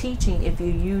 when you're teaching, if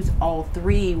you use all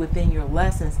three within your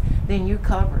lessons, then you're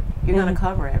covered. You're going to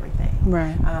cover everything.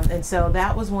 Right. And so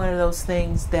that was one of those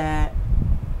things that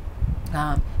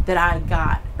that I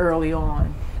got early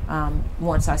on.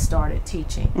 Once I started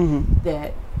teaching,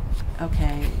 that,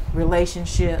 okay,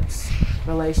 relationships,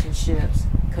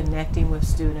 connecting with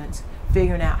students,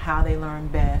 figuring out how they learn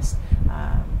best,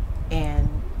 and,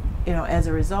 you know, as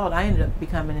a result, I ended up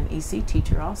becoming an EC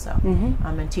teacher also,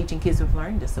 and teaching kids with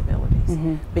learning disabilities,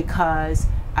 because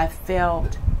I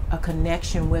felt a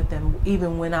connection with them.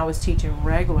 Even when I was teaching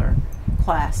regular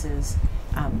classes,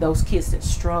 those kids that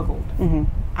struggled,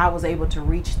 I was able to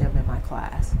reach them in my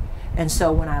class. And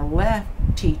so when I left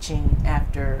teaching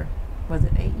after, was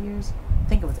it 8 years? I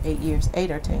think it was 8 years, 8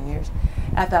 or 10 years.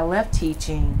 After I left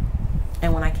teaching,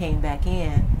 and when I came back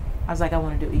in, I was like, I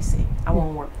want to do EC. I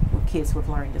want to work with kids with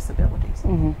learning disabilities.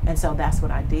 And so that's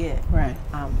what I did. Right.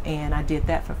 And I did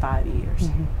that for 5 years.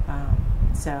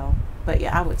 So, but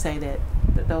yeah, I would say that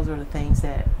those are the things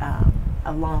that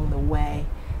along the way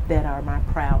that are my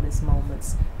proudest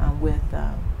moments with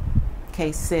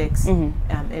K-6.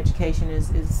 Education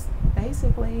is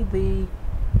basically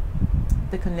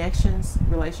the connections,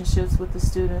 relationships with the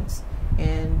students,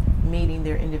 and meeting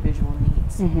their individual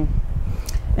needs.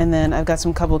 And then I've got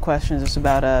some couple of questions just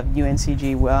about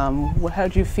UNCG. How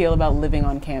did you feel about living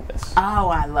on campus? Oh,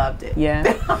 I loved it. Yeah?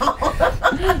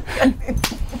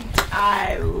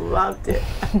 I loved it.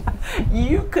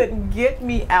 You couldn't get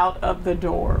me out of the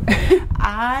dorm.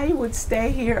 I would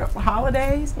stay here for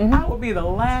holidays. I would be the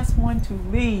last one to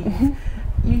leave.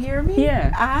 You hear me?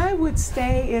 Yeah. I would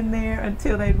stay in there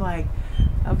until they'd like,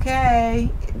 okay,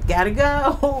 gotta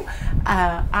go.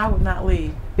 I would not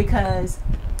leave because,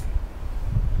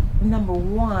 number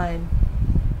one,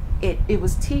 it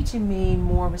was teaching me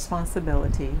more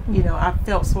responsibility. You know, I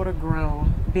felt sort of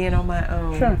grown being on my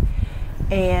own. Sure.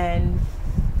 And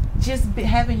just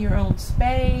having your own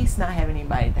space, not having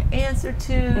anybody to answer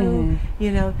to,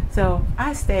 you know. So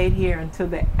I stayed here until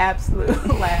the absolute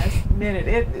last minute.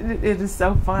 It is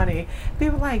so funny.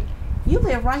 People are like, you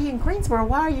live right here in Greensboro.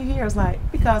 Why are you here? It's like,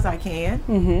 because I can.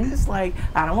 It's like,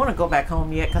 I don't want to go back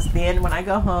home yet, because then when I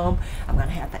go home, I'm going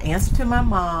to have to answer to my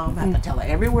mom. I have to tell her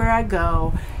everywhere I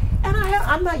go. And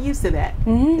I'm not used to that.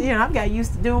 You know, I've got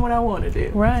used to doing what I want to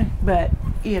do. Right. But,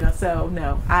 you know, so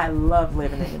no, I love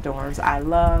living in the dorms. I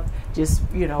love just,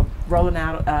 you know, rolling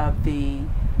out of the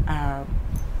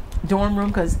dorm room,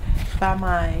 because by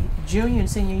my junior and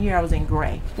senior year, I was in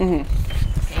Gray.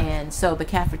 And so the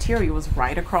cafeteria was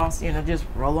right across, you know, just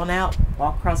rolling out,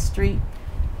 walk across the street,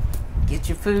 get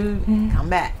your food, come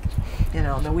back, you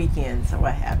know, on the weekends or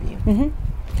what have you.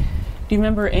 Do you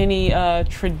remember any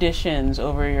traditions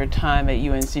over your time at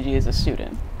UNCG as a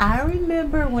student? I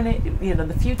remember when it, you know,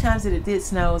 the few times that it did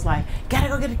snow, it was like, gotta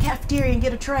go get a cafeteria and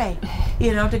get a tray,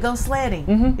 you know, to go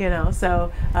sledding, you know,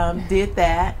 so did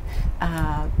that.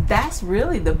 That's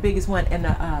really the biggest one. And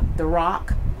the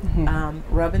rock,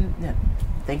 rubbing,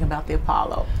 thinking about the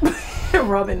Apollo,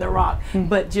 rubbing the rock,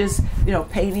 but just, you know,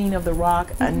 painting of the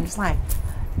rock, and it's like,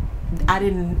 I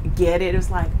didn't get it. It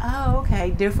was like, oh, okay,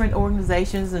 different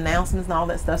organizations, announcements, and all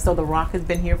that stuff. So the rock has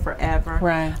been here forever.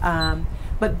 Right.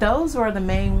 But those were the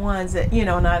main ones that, you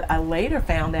know, and I later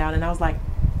found out, and I was like,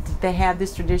 they have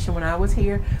this tradition when I was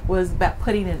here, was about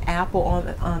putting an apple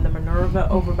on the Minerva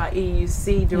over by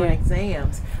EUC during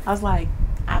exams. I was like,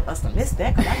 I must have missed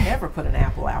that, because I never put an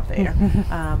apple out there.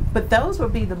 But those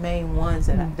would be the main ones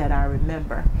that I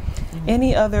remember.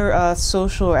 Any other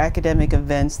social or academic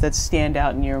events that stand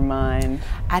out in your mind?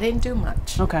 I didn't do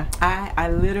much. Okay. I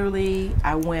literally,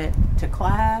 I went to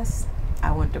class,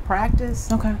 I went to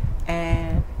practice,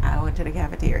 and I went to the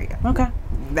cafeteria. Okay.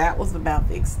 That was about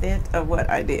the extent of what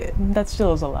I did. That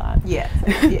still is a lot. Yes,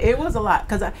 it was a lot,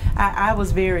 because I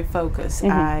was very focused.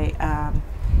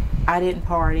 I didn't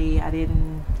party. I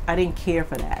didn't care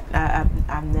for that.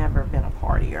 I've never been a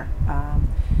partier.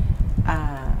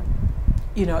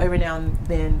 You know, every now and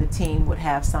then the team would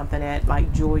have something at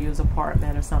like Julia's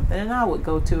apartment or something, and I would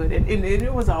go to it, and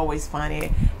it was always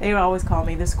funny. They would always call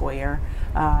me the Square.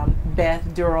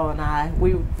 Beth, Durrell, and I,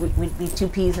 we'd be two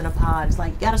peas in a pod. It's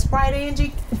like, got a Sprite,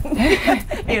 Angie?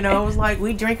 You know, it was like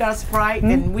we'd drink our Sprite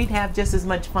and we'd have just as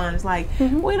much fun. It's like,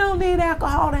 we don't need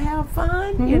alcohol to have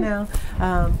fun, you know.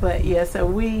 But yeah, so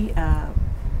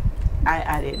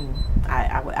I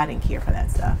didn't care for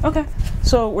that stuff. Okay.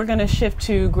 So we're going to shift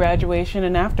to graduation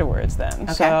and afterwards then.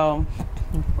 Okay. So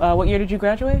what year did you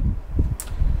graduate?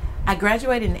 I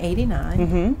graduated in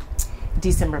 '89,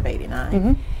 December of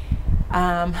 '89,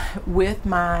 with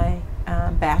my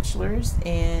bachelor's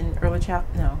in a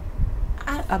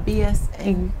BS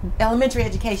in elementary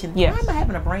education. Yes. Why am I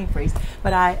having a brain freeze?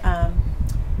 But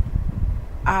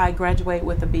I graduate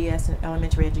with a BS in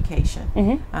elementary education,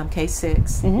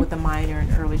 K-6, with a minor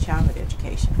in early childhood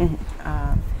education.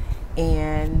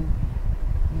 And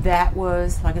that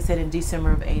was, like I said, in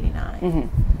December of '89.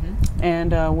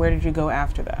 And where did you go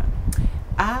after that?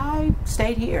 I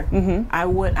stayed here. I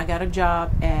got a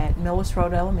job at Millis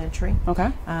Road Elementary,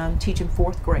 teaching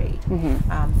 4th grade.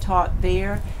 Taught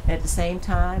there. At the same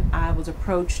time, I was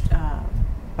approached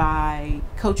by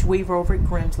Coach Weaver over at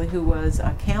Grimsley, who was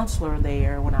a counselor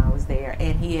there when I was there,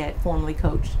 and he had formerly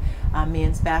coached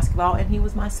men's basketball, and he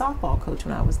was my softball coach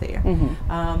when I was there.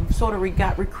 Sort of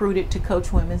got recruited to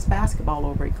coach women's basketball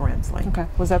over at Grimsley. Okay.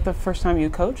 Was that the first time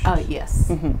you coached?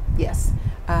 Yes. Yes.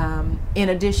 In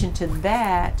addition to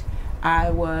that,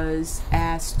 I was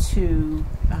asked to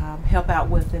help out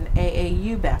with an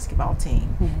AAU basketball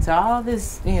team. So all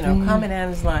this, coming at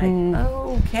us like,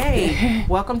 okay,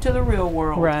 welcome to the real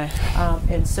world. Right.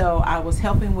 And so I was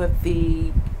helping with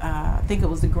the, I think it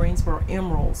was the Greensboro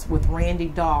Emeralds with Randy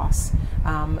Doss.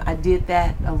 I did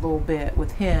that a little bit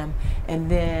with him, and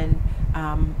then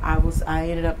I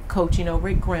ended up coaching over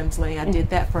at Grimsley. I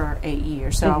did that for 8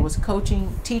 years. So I was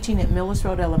teaching at Millis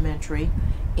Road Elementary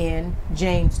in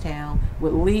Jamestown,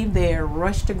 would leave there,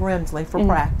 rush to Grimsley for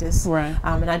practice. Right.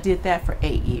 And I did that for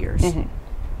 8 years.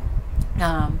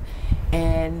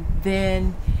 And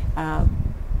then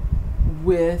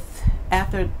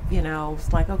after,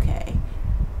 it's like, okay,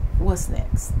 what's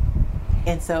next?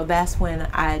 And so that's when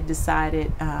I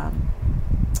decided I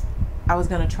was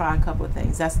going to try a couple of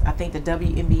things. I think the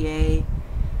WNBA,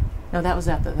 no, that was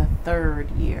after the third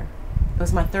year. It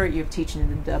was my third year of teaching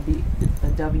in the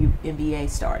WNBA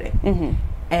started.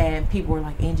 And people were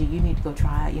like, Angie, you need to go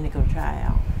try out. You need to go try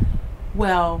out.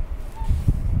 Well,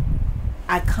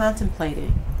 I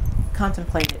contemplated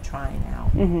trying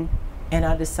out. And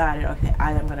I decided, okay,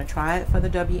 either I'm going to try it for the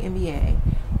WNBA,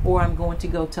 or I'm going to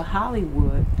go to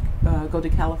Hollywood, go to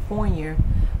California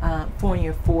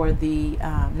for the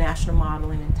National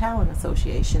Modeling and Talent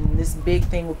Association, this big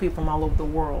thing with people from all over the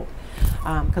world,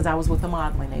 because I was with a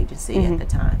modeling agency at the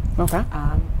time. Okay.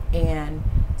 And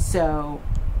so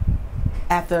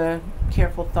after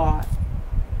careful thought,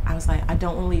 I was like, I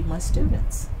don't want to leave my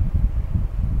students.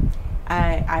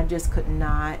 I just could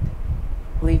not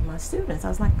leave my students. I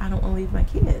was like, I don't want to leave my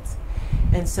kids.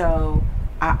 And so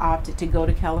I opted to go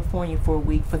to California for a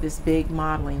week for this big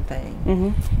modeling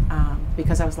thing,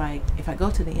 because I was like, if I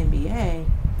go to the NBA,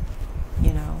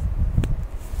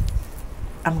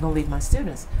 I'm going to leave my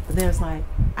students. But then it's like,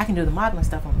 I can do the modeling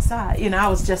stuff on the side. I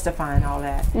was justifying all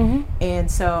that.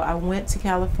 And so I went to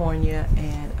California,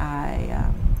 and I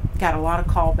got a lot of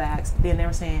callbacks. Then they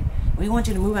were saying, we want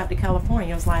you to move out to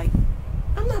California. I was like,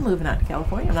 I'm not moving out to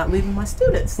California. I'm not leaving my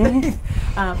students.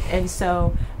 And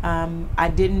so I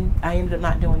ended up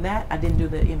not doing that. I didn't do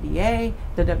the NBA,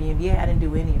 the WNBA. I didn't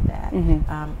do any of that.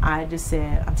 I just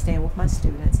said, I'm staying with my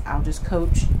students. I'll just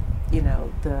coach,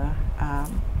 the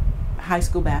high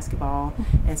school basketball.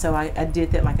 And so I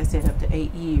did that, like I said, up to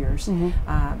 8 years.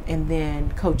 And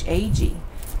then Coach Agee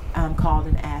called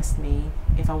and asked me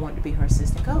if I wanted to be her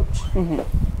assistant coach.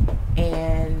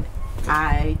 And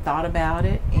I thought about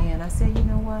it, and I said, you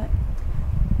know what?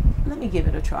 Let me give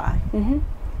it a try.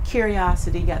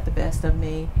 Curiosity got the best of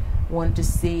me. Wanted to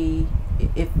see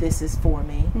if this is for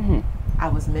me. I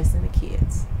was missing the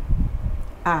kids.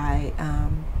 I,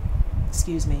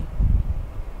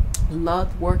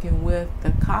 loved working with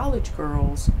the college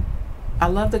girls. I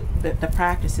loved the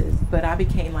practices, but I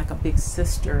became like a big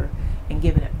sister and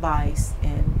giving advice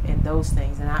and those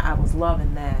things, and I was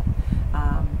loving that.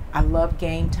 I loved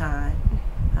game time,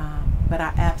 but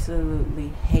I absolutely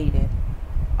hated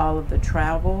all of the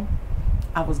travel.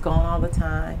 I was gone all the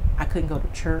time. I couldn't go to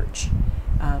church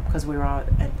because we were all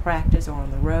in practice or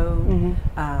on the road.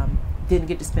 Didn't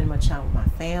get to spend much time with my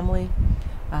family.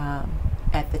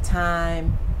 At the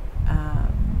time,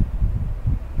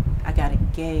 I got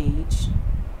engaged,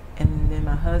 and then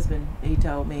my husband, he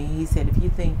told me, he said, if you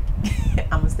think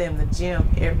I'm going to stay in the gym,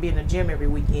 be in the gym every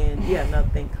weekend, you have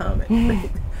nothing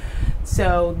coming.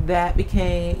 So that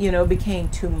became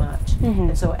too much.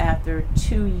 And so after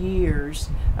 2 years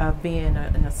of being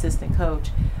an assistant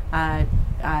coach, I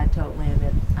told Lynn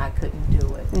that I couldn't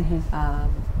do it.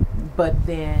 But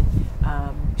then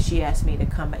she asked me to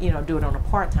come, do it on a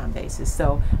part-time basis.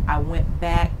 So I went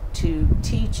back to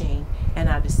teaching, and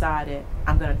I decided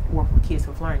I'm going to work with kids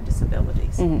with learning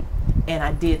disabilities. And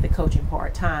I did the coaching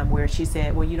part-time, where she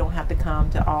said, well, you don't have to come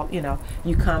to all,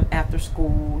 you come after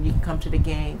school, you can come to the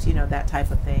games, that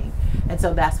type of thing. And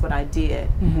so that's what I did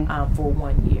for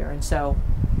 1 year. And so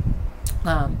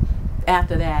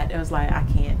after that, it was like, I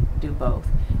can't do both.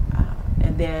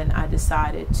 And then I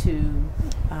decided to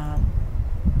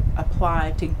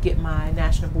apply to get my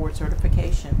national board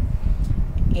certification.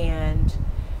 And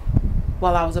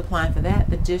while I was applying for that,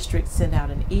 the district sent out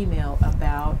an email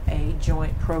about a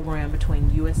joint program between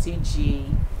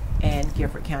UNCG and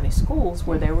Guilford County Schools,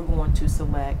 where they were going to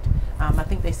select, I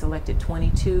think they selected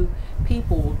 22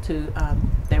 people to,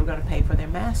 they were going to pay for their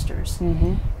masters.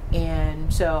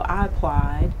 And so I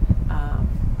applied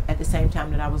at the same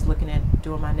time that I was looking at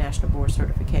doing my national board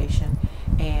certification.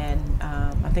 And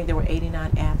I think there were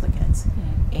 89 applicants.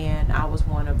 And I was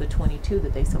one of the 22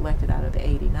 that they selected out of the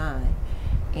 89.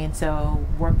 And so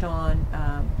worked on,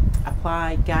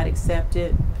 applied, got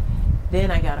accepted.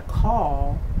 Then I got a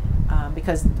call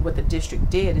because what the district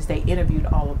did is they interviewed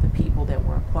all of the people that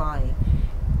were applying.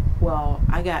 Well,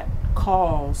 I got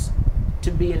calls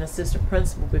to be an assistant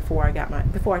principal before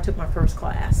I took my first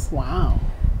class. Wow.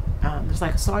 It's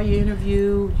like, I saw your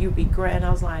interview, you'd be great. And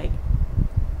I was like,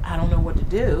 I don't know what to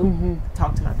do.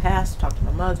 Talk to my pastor, talk to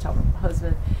my mother, talk to my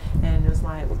husband, and it was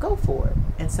like, well, go for it.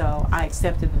 And so I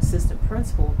accepted an assistant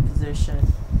principal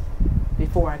position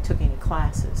before I took any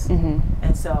classes.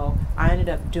 And so I ended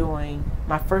up doing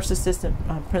my first assistant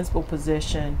principal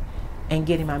position and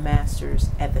getting my master's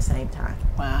at the same time.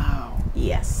 Wow.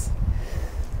 Yes.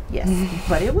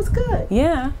 But it was good.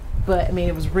 Yeah. But I mean,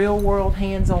 it was real world,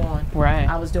 hands-on. Right.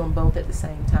 I was doing both at the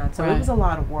same time, so it was a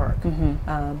lot of work.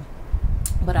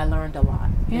 But I learned a lot.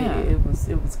 Yeah. It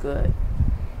was good.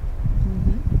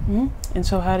 And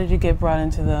so how did you get brought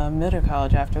into the middle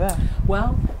college after that?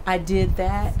 Well, I did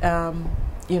that.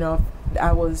 You know,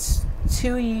 I was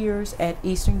 2 years at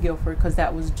Eastern Guilford because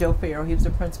that was Joe Farrell. He was the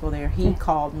principal there. He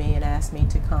called me and asked me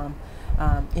to come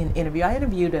and interview. I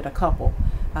interviewed at a couple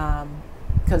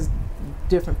because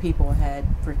different people had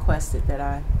requested that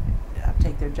I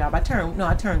take their job. I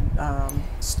turned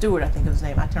Stewart, I think was his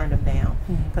name. I turned him down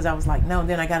because I was like, no. And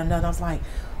then I got another. I was like,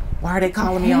 why are they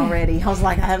calling me already? I was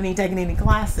like, I haven't even taken any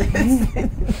classes.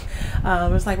 It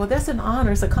was like, well, that's an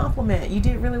honor. It's a compliment. You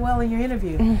did really well in your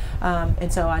interview.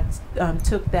 And so I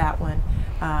took that one.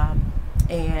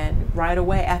 And right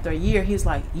away, after a year, he was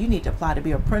like, you need to apply to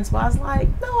be a principal. I was like,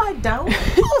 no, I don't.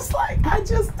 I was like, I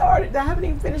just started. I haven't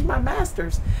even finished my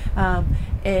master's.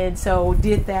 And so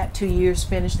did that 2 years,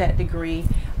 finished that degree,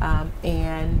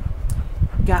 and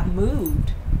got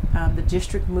moved. The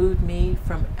district moved me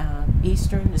from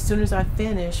Eastern. As soon as I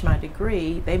finished my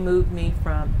degree, they moved me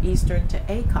from Eastern to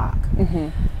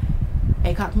ACOC.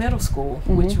 ACOC Middle School,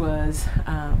 which was,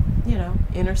 you know,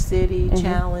 inner city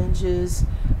challenges,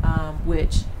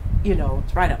 which, you know,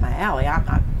 it's right up my alley.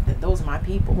 Those are my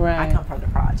people. Right. I come from the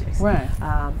projects. Right.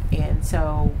 And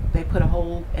so they put a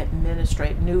whole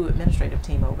new administrative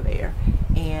team over there,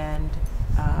 and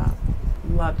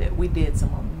loved it. We did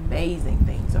some amazing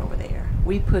things over there.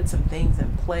 We put some things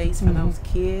in place for those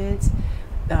kids.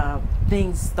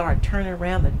 Things started turning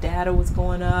around. The data was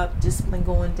going up, discipline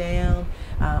going down.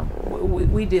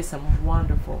 We did some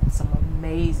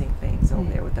amazing things over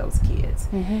there with those kids.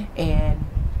 And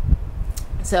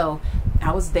so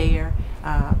I was there,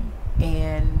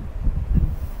 and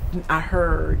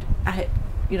I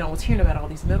was hearing about all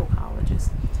these middle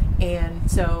colleges. And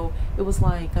so it was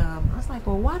like, I was like,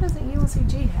 well, why doesn't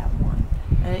UNCG have one?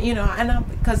 And, you know,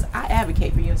 because I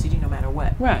advocate for UNCG no matter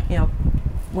what. Right. You know,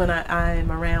 when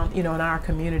I'm around, you know, in our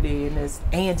community, and there's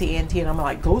A&T, and I'm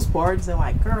like, go Spartans. They're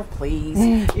like, girl, please,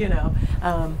 you know.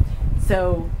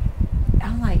 So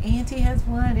I'm like, A&T has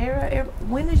one.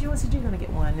 When is UNCG going to get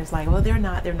one? And it's like, well, they're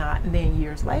not. And then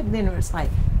years later, then it's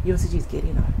like, UNCG's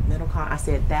getting a middle college. I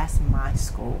said, that's my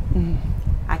school.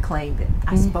 I claimed it.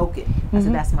 I spoke it. I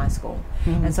said, that's my school.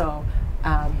 And so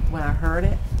when I heard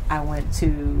it, I went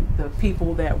to the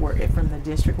people that were from the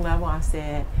district level. I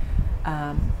said,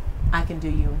 I can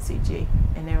do UNCG.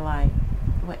 And they're like,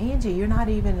 well, Angie, you're not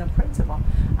even a principal.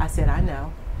 I said, I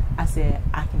know. I said,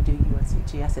 I can do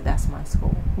UNCG. I said, that's my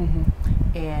school.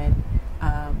 And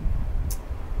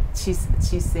she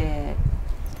said,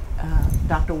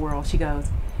 Dr. Worrell, she goes,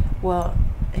 well,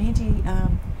 Angie,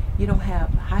 you don't have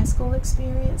high school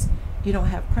experience. You don't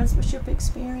have principalship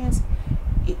experience.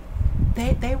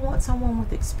 They want someone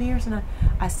with experience. And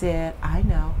I said, I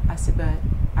know. I said, but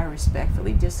I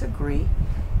respectfully disagree.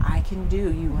 I can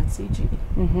do UNCG.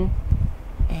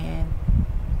 And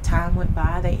time went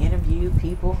by. They interviewed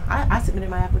people. I submitted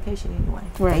my application anyway.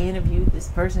 Right. They interviewed this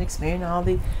person, experienced all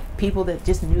the people that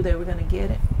just knew they were going to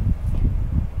get it.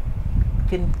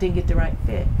 Didn't get the right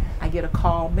fit. I get a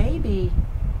call maybe,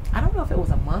 I don't know if it was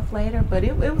a month later, but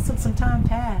it was some time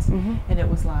passed. And it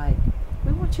was like,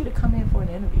 we want you to come in for an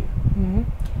interview.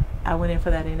 I went in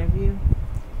for that interview.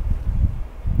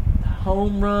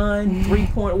 Home run,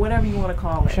 3-point, whatever you want to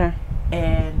call it. Sure.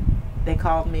 And they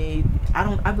called me,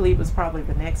 I believe it was probably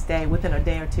the next day, within a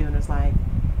day or two, and it was like,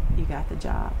 you got the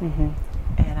job.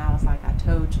 And I was like, I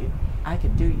told you, I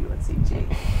could do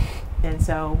UNCG. And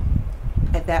so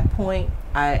at that point,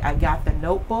 I got the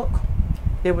notebook.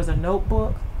 There was a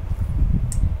notebook,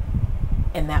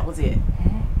 and that was it.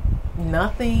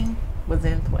 Nothing was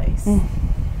in place.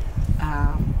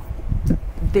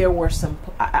 There were some,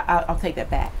 I'll take that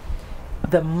back.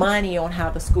 The money on how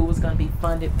the school was going to be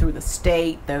funded through the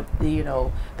state, the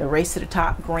Race to the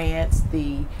Top grants,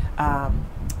 the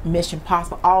Mission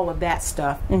Possible, all of that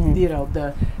stuff, you know,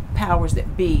 the powers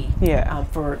that be,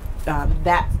 for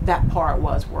that part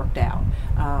was worked out.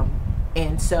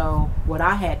 And so what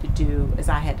I had to do is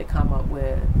I had to come up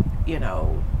with,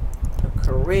 the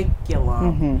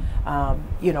curriculum,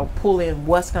 pull in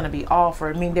what's going to be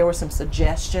offered. I mean, there were some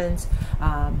suggestions,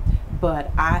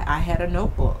 but I had a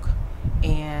notebook,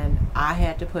 and I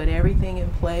had to put everything in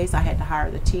place. I had to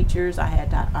hire the teachers. I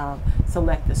had to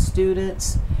select the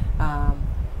students.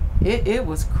 It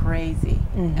was crazy.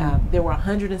 There were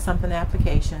 100 and something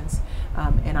applications,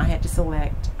 and I had to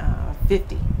select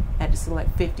 50. I had to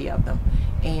select 50 of them,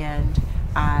 and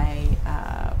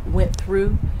I went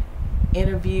through,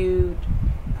 interviewed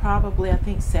probably, I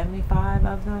think, 75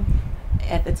 of them.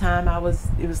 At the time, it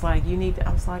was like,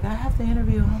 I was like, I have to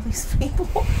interview all these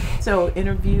people. So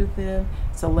interviewed them,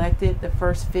 selected the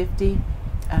first 50,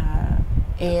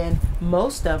 and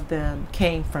most of them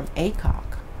came from ACOG,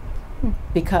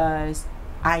 because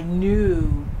I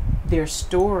knew their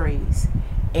stories,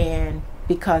 and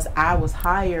because I was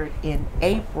hired in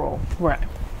April. Right.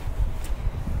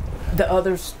 The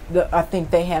others, I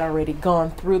think they had already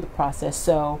gone through the process,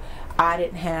 so I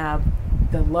didn't have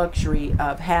the luxury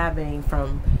of having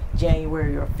from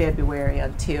January or February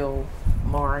until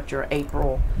March or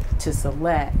April to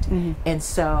select. And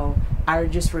so I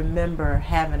just remember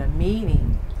having a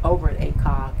meeting over at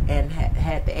ACOG and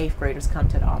had the 8th graders come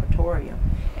to the auditorium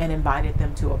and invited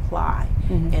them to apply.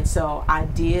 And so I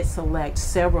did select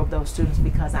several of those students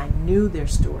because I knew their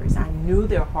stories, I knew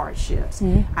their hardships,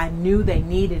 I knew they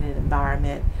needed an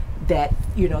environment that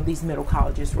these middle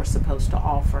colleges were supposed to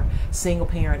offer. Single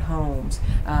parent homes,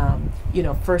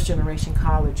 first generation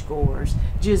college goers,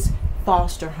 just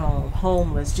foster home,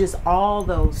 homeless, just all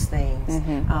those things.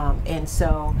 And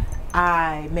so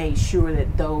I made sure that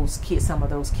some of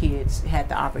those kids had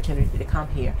the opportunity to come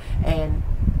here, and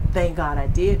thank God I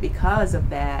did. Because of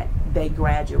that, they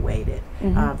graduated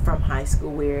from high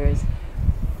school, whereas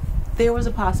there was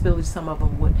a possibility some of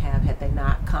them wouldn't have had they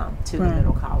not come to the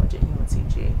middle college at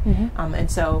UNCG. And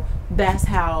so that's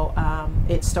how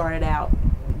it started out,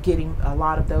 getting a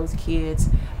lot of those kids.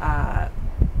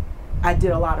 I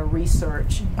did a lot of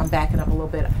research. I'm backing up a little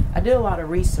bit. I did a lot of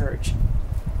research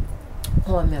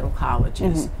on middle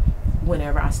colleges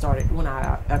whenever I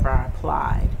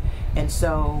applied. And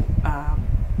so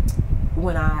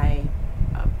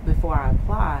before I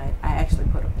applied, I actually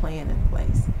put a plan in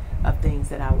place of things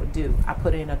that I would do. I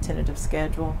put in a tentative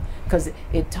schedule, because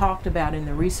it talked about, in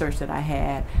the research that I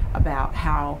had, about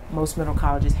how most middle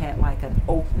colleges had like an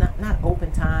not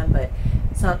open time, but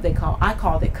I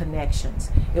called it connections.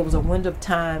 It was a window of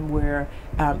time where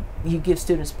you give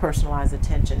students personalized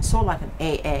attention, sort of like an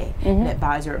AA, an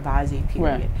advisor-advisee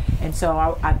period. And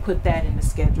so I put that in the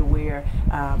schedule where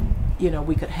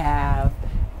we could have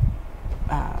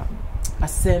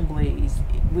assemblies,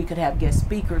 we could have guest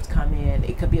speakers come in.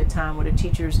 It could be a time where the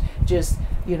teachers just,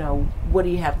 what do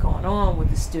you have going on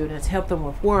with the students, help them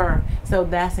with work. So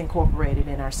that's incorporated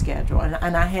in our schedule,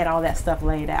 and I had all that stuff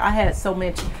laid out. I had so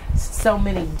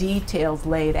many details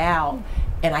laid out,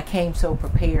 and I came so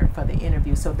prepared for the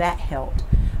interview, so that helped.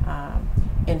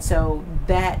 And so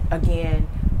that again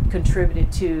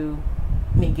contributed to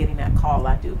me getting that call,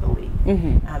 I do believe.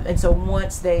 And so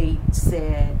once they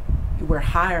said, we're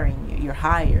hiring you, you're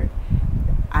hired,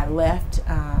 I left.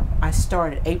 I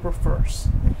started April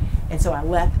 1st, and so I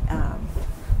left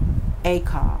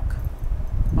ACOG.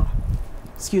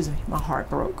 Excuse me, my heart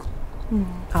broke.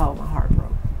 Oh, my heart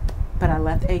broke. But I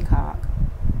left ACOG,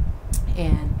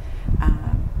 and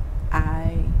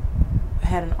I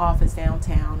had an office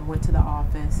downtown. Went to the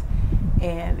office,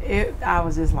 and I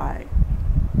was just like,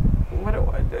 what do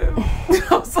I do?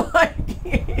 I was like,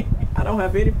 I don't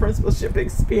have any principalship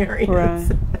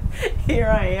experience. Here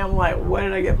I am, like, what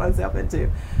did I get myself into?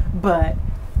 But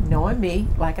knowing me,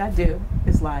 like I do,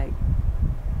 it's like,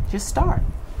 just start.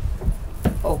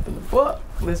 Open the book.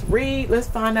 Let's read. Let's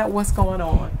find out what's going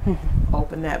on.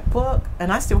 Open that book,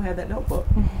 and I still had that notebook.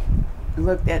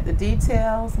 Looked at the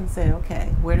details and said,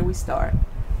 okay, where do we start?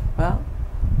 Well,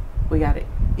 we got to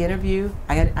interview.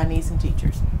 I need some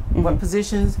teachers. What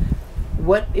positions?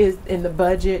 What is in the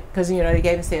budget? Because they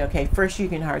gave and said, okay, first you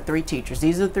can hire 3 teachers.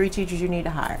 These are the 3 teachers you need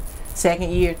to hire.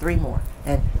 Second year, 3 more,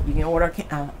 and you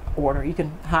can you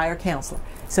can hire a counselor.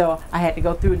 So I had to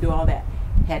go through and do all that.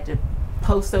 Had to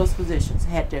post those positions.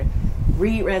 Had to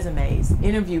read resumes,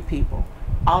 interview people,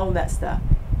 all of that stuff.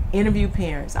 Interview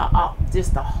parents,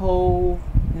 just the whole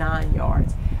 9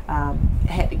 yards.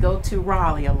 Had to go to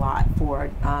Raleigh a lot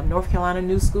for North Carolina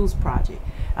New Schools Project.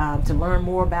 To learn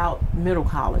more about middle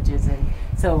colleges, and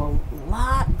so a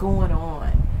lot going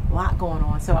on.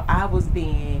 So I was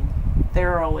being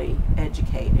thoroughly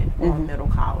educated on middle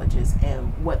colleges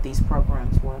and what these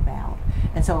programs were about.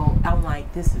 And so so I'm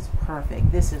like, this is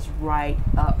perfect. This is right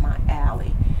up my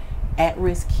alley.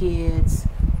 At-risk kids,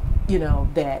 you know,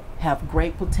 that have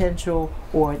great potential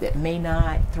or that may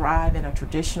not thrive in a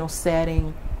traditional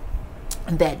setting,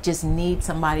 that just need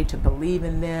somebody to believe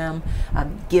in them,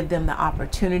 give them the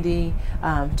opportunity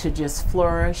to just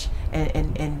flourish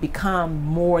and become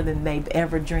more than they've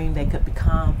ever dreamed they could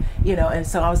become, you know. And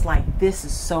so I was like, this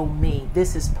is so me.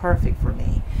 This is perfect for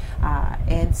me.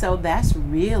 And so that's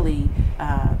really,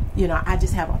 you know, I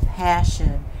just have a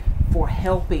passion for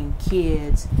helping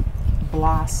kids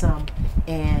blossom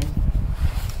and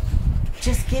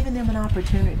just giving them an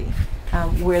opportunity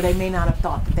where they may not have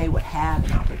thought that they would have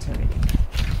an opportunity.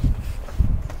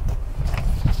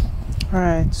 All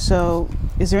right, so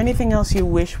is there anything else you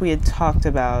wish we had talked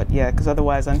about yet? Because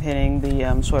otherwise I'm hitting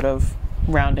the sort of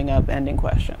rounding up ending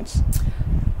questions.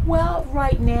 Well,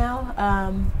 right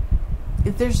now,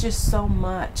 there's just so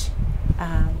much.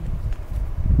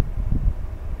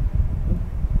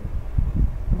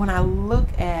 When I look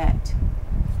at,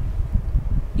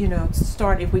 you know,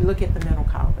 if we look at the middle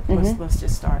college, let's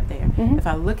just start there. If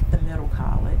I look at the middle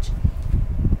college,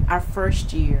 our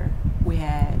first year we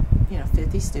had, you know,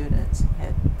 50 students,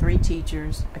 had 3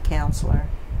 teachers, a counselor,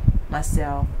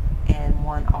 myself, and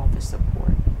 1 office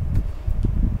support.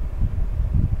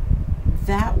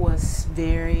 That was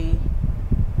very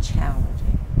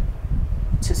challenging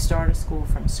to start a school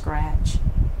from scratch,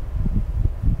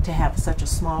 to have such a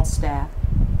small staff.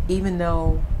 Even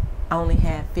though I only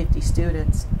had 50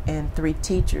 students and 3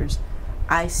 teachers,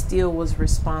 I still was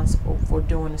responsible for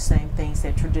doing the same things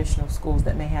that traditional schools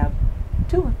that may have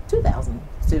 2,000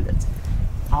 students.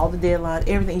 All the deadlines,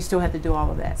 everything, you still had to do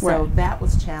all of that. So that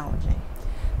was challenging.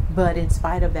 But in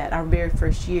spite of that, our very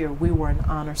first year, we were an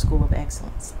honor school of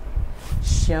excellence.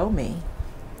 Show me,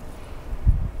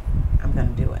 I'm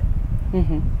going to do it.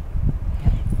 Okay.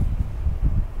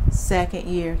 Second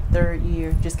year, third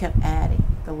year, just kept adding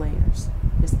the layers,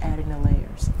 just adding the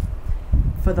layers.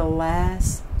 For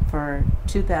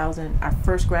 2000, our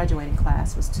first graduating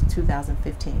class was to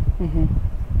 2015.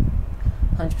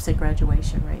 100%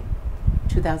 graduation rate.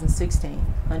 2016,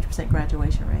 100%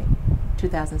 graduation rate.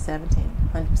 2017,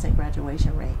 100%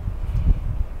 graduation rate.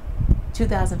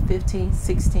 2015,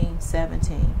 16,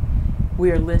 17,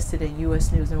 we are listed in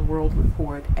U.S. News and World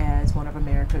Report as one of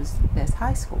America's best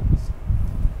high schools.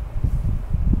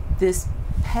 This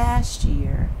past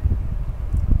year,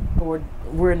 or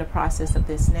we're in the process of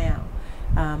this now,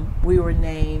 we were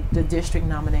named, the district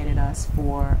nominated us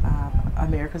for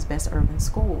America's Best Urban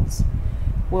Schools.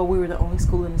 Well, we were the only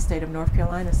school in the state of North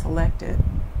Carolina selected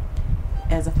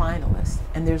as a finalist,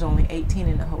 and there's only 18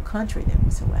 in the whole country that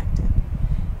were selected.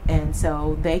 And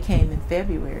so they came in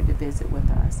February to visit with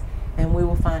us, and we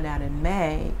will find out in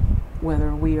May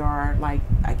whether we are, like,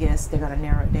 I guess they're going to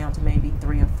narrow it down to maybe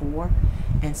 3 or 4.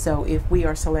 And so if we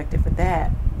are selected for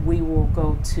that, we will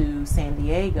go to San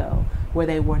Diego, where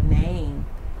they were named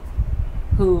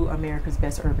who America's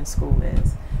Best Urban School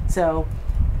is. So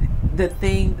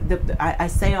I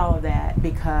say all of that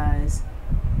because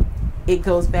it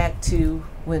goes back to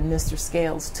when Mr.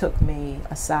 Scales took me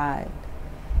aside.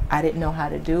 I didn't know how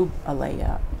to do a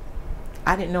layup.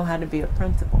 I didn't know how to be a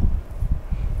principal,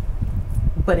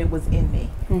 but it was in me.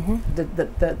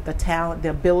 The talent, the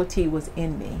ability was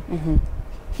in me.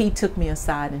 He took me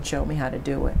aside and showed me how to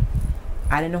do it.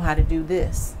 I didn't know how to do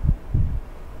this,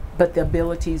 but the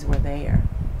abilities were there.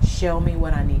 Show me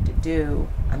what I need to do.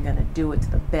 I'm going to do it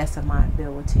to the best of my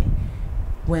ability.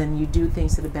 When you do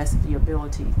things to the best of your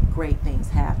ability, great things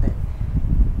happen.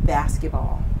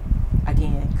 Basketball,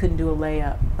 again, couldn't do a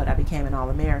layup, but I became an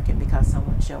All-American because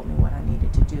someone showed me what I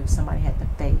needed to do. Somebody had the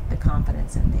faith, the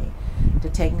confidence in me, to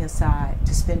take me aside,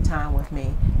 to spend time with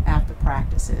me after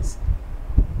practices.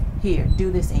 Here,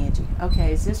 do this, Angie.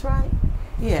 Okay, is this right?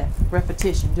 Yeah,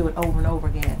 repetition, do it over and over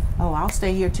again. Oh, I'll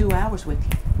stay here 2 hours with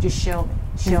you. Just show me,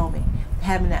 show me.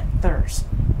 Having that thirst,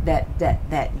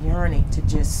 that yearning to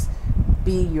just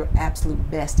be your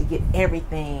absolute best, to get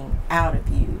everything out of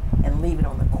you and leave it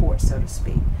on the court, so to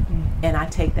speak. And I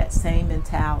take that same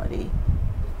mentality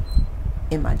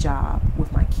in my job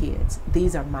with my kids.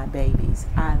 These are my babies.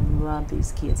 I love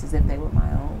these kids as if they were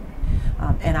my own.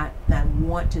 And I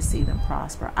want to see them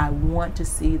prosper. I want to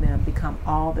see them become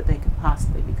all that they could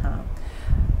possibly become.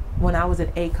 When I was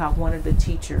at ACOG, one of the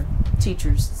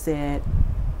teachers said,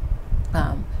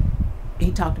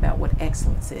 he talked about what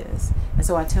excellence is. And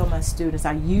so I tell my students,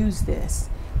 I use this.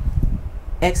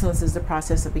 Excellence is the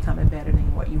process of becoming better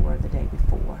than what you were the day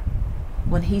before.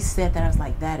 When he said that, I was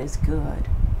like, that is good.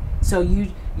 So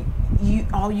you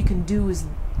all you can do is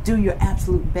do your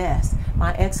absolute best.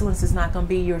 My excellence is not going to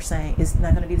be it's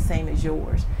not going to be the same as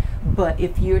yours. But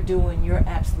if you're doing your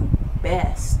absolute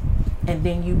best and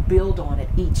then you build on it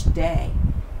each day,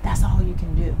 that's all you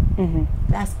can do. Mm-hmm.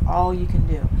 That's all you can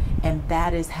do. And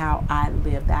that is how I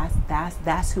live.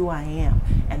 That's who I am.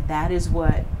 And that is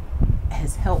what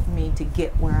has helped me to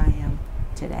get where I am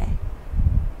today.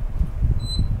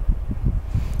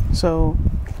 So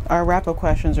our wrap-up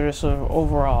questions are just sort of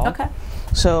overall. Okay.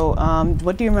 So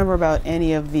what do you remember about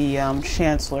any of the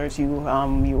chancellors you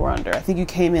were under? I think you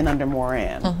came in under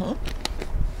Moran.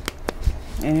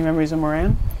 Mm-hmm. Any memories of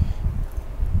Moran?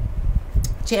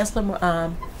 Chancellor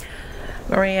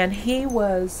Moran, he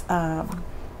was,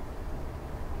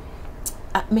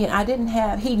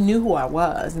 he knew who I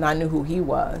was, and I knew who he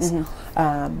was.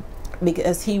 Mm-hmm.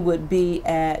 Because he would be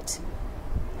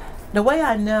the way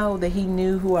I know that he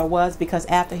knew who I was, because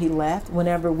after he left,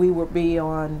 whenever we would be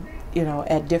on,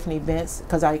 at different events,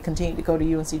 because I continued to go to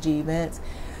UNCG events,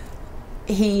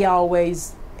 he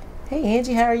always, hey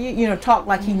Angie, how are you? Talk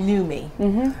like he knew me.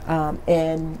 Mm-hmm.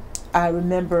 And I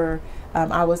remember I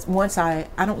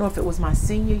don't know if it was my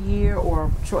senior year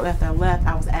or shortly after I left,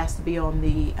 I was asked to be on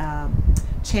the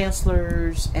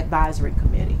Chancellor's Advisory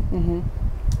Committee. Mm-hmm.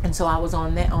 And so I was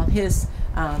on his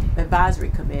advisory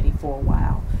committee for a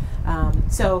while.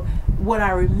 So what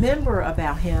I remember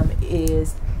about him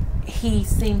is he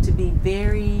seemed to be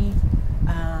very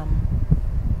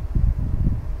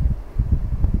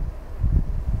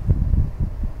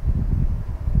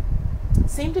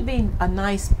a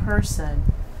nice person,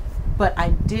 but I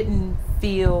didn't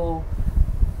feel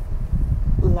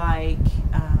like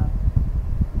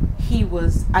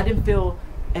I didn't feel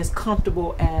as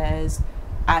comfortable as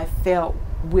I felt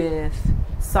with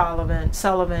Sullivan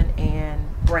and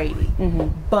Brady. Mm-hmm.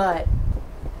 But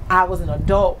I was an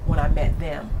adult when I met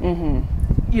them.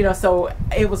 Mm-hmm. So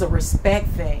it was a respect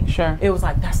thing. Sure. It was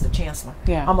like, that's the chancellor.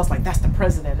 Yeah. Almost like that's the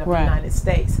president of the United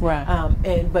States. Right.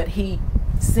 But he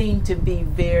seemed to be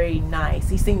very nice.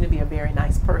 He seemed to be a very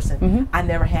nice person. Mm-hmm. I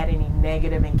never had any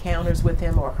negative encounters with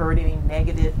him or heard any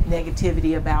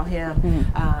negativity about him.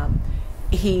 Mm-hmm.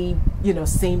 He,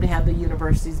 seemed to have the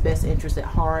university's best interest at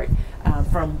heart,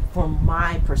 from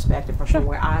my perspective, from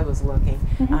where I was looking.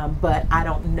 Mm-hmm. But I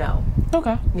don't know.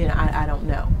 Okay. I don't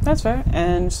know. That's fair.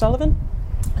 And Sullivan?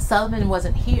 Sullivan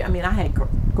wasn't here. I mean, I had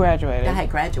graduated. I had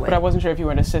graduated. But I wasn't sure if you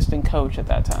were an assistant coach at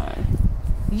that time.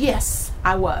 Yes,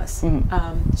 I was.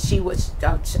 Mm-hmm. She was.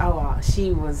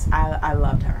 I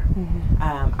loved her.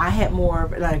 Mm-hmm. I had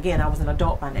more. Again, I was an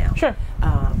adult by now. Sure.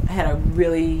 I had a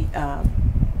really.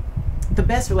 The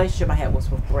best relationship I had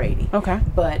was with Brady. Okay.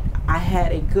 But I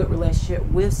had a good relationship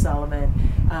with Sullivan.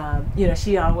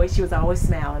 She was always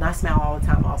smiling. I smile all the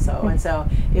time also. Mm-hmm. And so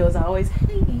it was always,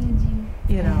 hey Angie,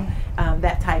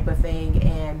 that type of thing.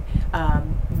 And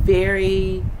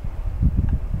very,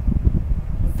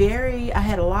 I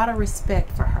had a lot of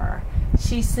respect for her.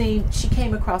 She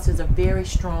came across as a very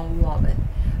strong woman.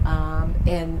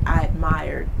 And I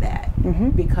admired that.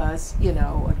 Mm-hmm. Because,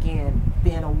 again,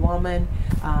 being a woman,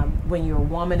 when you're a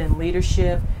woman in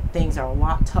leadership, things are a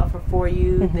lot tougher for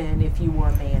you mm-hmm. than if you were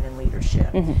a man in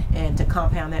leadership. Mm-hmm. And to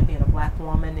compound that, being a black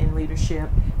woman in leadership,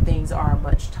 things are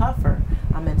much tougher.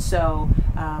 And so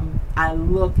I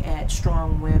look at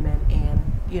strong women and,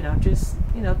 just,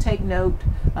 take note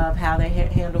of how they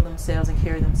handle themselves and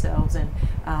carry themselves, and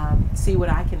see what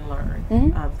I can learn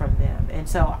mm-hmm. From them. And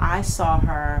so I saw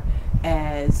her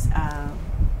as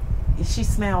she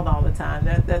smiled all the time.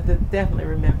 That definitely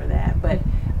remember that. But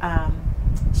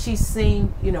she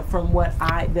seemed, from what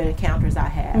the encounters I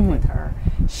had mm-hmm. with her,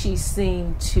 she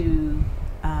seemed to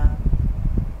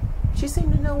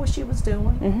know what she was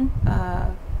doing.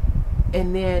 Mm-hmm.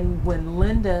 And then when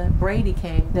Linda Brady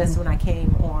came, that's when I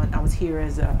came on. I was here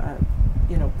as a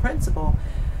principal.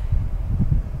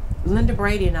 Linda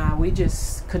Brady and I, we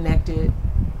just connected,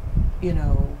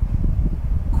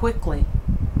 quickly,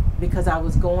 because I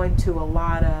was going to a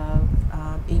lot of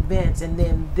events, and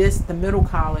then the middle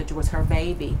college was her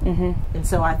baby. Mm-hmm. And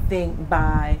so I think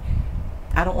I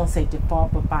don't want to say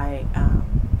default, but by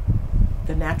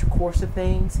the natural course of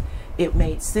things, it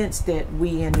made sense that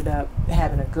we ended up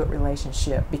having a good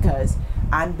relationship, because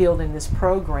I'm building this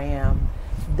program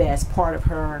that's part of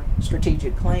her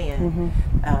strategic plan.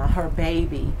 Mm-hmm. Her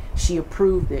baby, she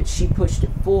approved it, she pushed it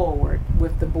forward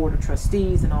with the board of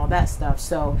trustees and all that stuff,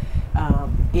 so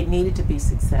it needed to be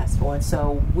successful. And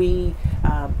so we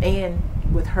and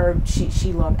with her,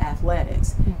 she loved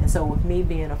athletics. Mm-hmm. And so with me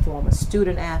being a former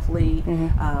student athlete,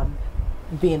 mm-hmm.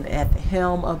 being at the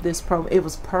helm of this program. It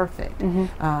was perfect.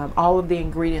 All of the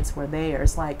ingredients were there.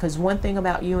 It's like, because one thing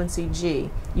about UNCG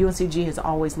has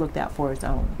always looked out for its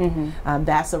own.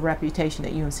 That's a reputation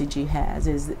that UNCG has,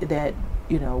 is that,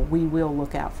 you know, we will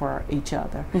look out for each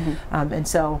other. And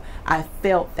so I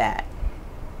felt that.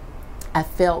 I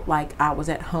felt like I was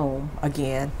at home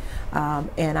again,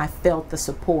 and I felt the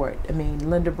support. I mean,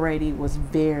 Linda Brady was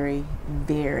very,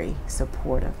 very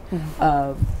supportive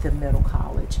of the middle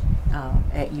college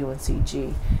at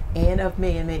UNCG, and of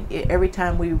me. I mean, every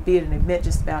time we would be at an event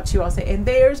just about, she would always say, "And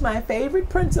there's my favorite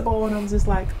principal," and I was just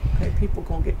like, "Okay, people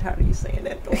gonna get tired of you saying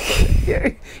that." Don't say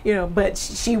that. You know, but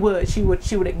she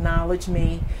would acknowledge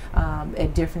me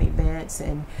at different events,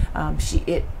 and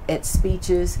at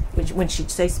speeches, when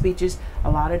she'd say speeches,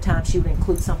 a lot of times she would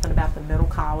include something about the middle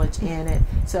college in it.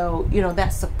 So, you know,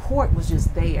 that support was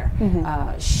just there.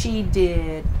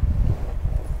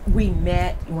 We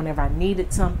met whenever I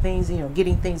needed some things, you know,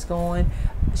 getting things going.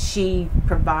 She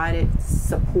provided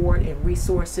support and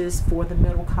resources for the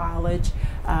middle college.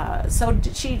 So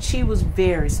she was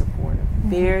very supportive,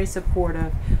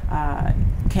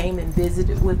 came and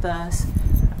visited with us.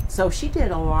 So she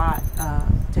did a lot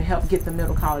to help get the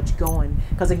middle college going,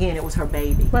 because again, it was her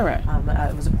baby. Right.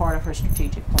 It was a part of her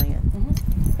strategic plan.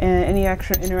 And any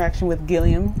interaction with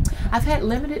Gilliam? I've had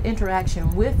limited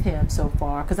interaction with him so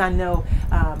far, because I know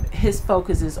his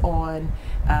focus is on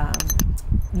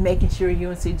making sure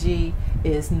UNCG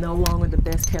is no longer the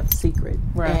best kept secret.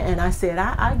 Right. And I said,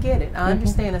 I get it. I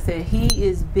understand. I said, he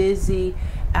is busy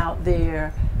out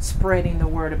there spreading the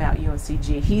word about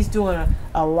UNCG. He's doing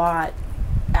a lot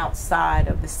outside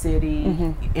of the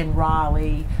city, in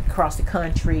Raleigh, across the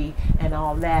country, and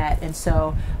all that. And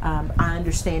so I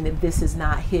understand that this is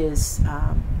not his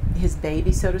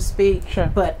baby, so to speak.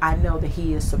 Sure. But I know that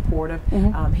he is supportive.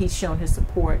 He's shown his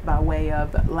support by way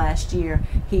of, last year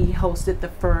he hosted the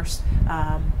first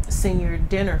senior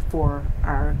dinner for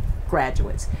our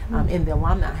graduates in the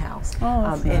alumni house.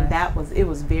 Nice. And it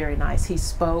was very nice. He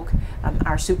spoke,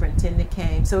 our superintendent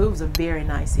came, so it was a very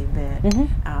nice event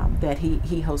that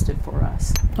he hosted for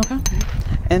us. Okay.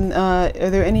 And are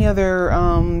there any other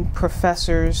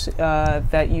professors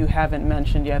that you haven't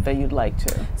mentioned yet that you'd like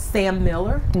to? Sam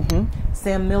Miller.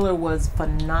 Sam Miller was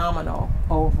phenomenal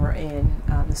over in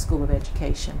the School of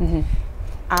Education.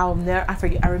 I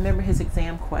remember his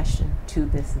exam question to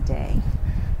this day.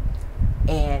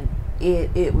 And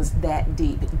it was that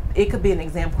deep. It could be an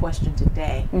exam question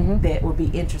today that would be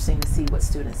interesting to see what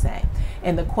students say.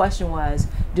 And the question was,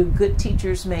 do good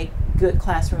teachers make good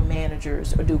classroom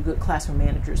managers, or do good classroom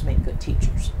managers make good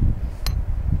teachers?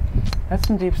 That's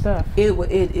some deep stuff. It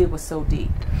was so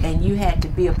deep, and you had to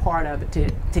be a part of it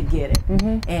to get it.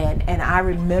 And I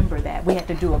remember that we had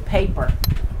to do a paper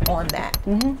on that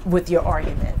with your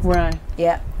argument. Right.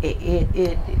 Yeah.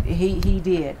 He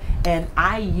did, and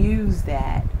I use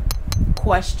that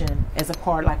question as a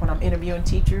part, like when I'm interviewing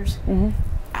teachers.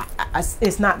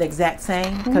 It's not the exact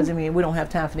same, because I mean, we don't have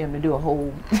time for them to do a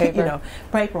whole paper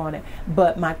on it.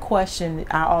 But my question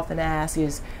I often ask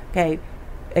is, okay,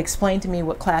 explain to me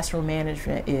what classroom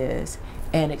management is,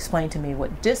 and explain to me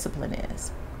what discipline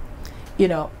is. You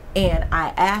know, and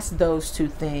I ask those two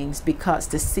things because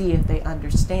to see if they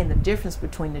understand the difference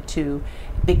between the two,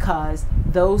 because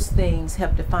those things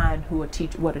help define what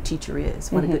a teacher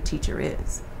is, what a good teacher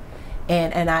is.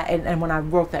 And when I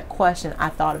wrote that question, I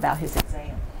thought about his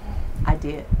exam. I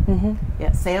did.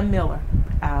 Yeah, Sam Miller.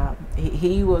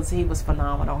 He was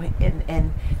phenomenal,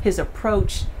 and his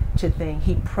approach to things,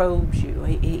 he probes you.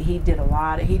 He did a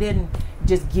lot. He didn't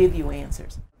just give you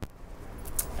answers.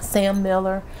 Sam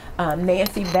Miller,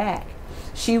 Nancy Back.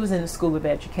 She was in the School of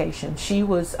Education. She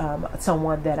was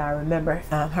someone that I remember.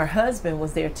 Her husband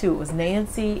was there too. It was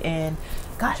Nancy and,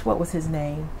 gosh, what was his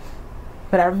name?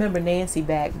 But I remember Nancy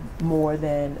Back more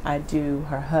than I do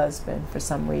her husband for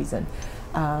some reason.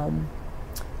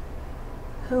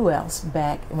 Who else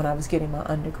back when I was getting my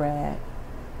undergrad?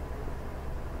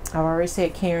 I've already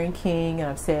said Karen King, and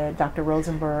I've said Dr.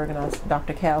 Rosenberg, and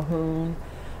Dr. Calhoun.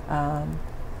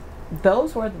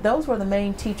 Those were the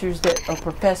main teachers or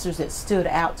professors that stood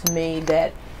out to me,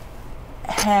 that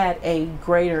had a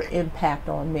greater impact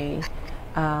on me,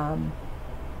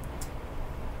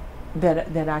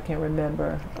 that I can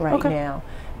remember right now.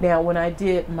 Now, when I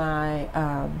did my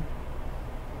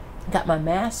got my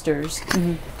master's,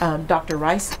 Dr.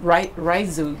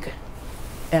 Reizug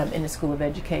in the School of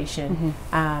Education,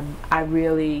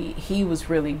 he was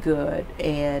really good,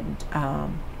 and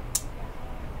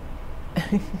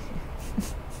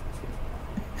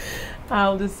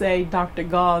I'll just say Dr.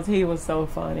 Gauze, he was so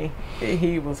funny.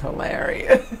 He was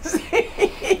hilarious.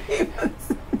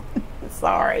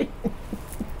 Sorry.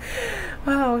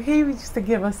 Oh, he used to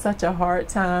give us such a hard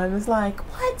time. It's like,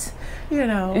 what? You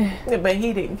know, but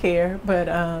he didn't care.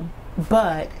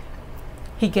 But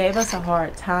he gave us a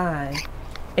hard time.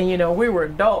 And, you know, we were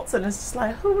adults, and it's just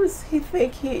like, who does he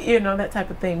think he, you know, that type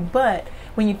of thing. But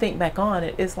when you think back on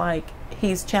it, it's like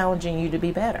he's challenging you to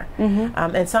be better.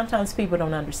 And sometimes people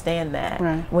don't understand that.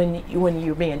 Right. When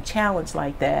you're being challenged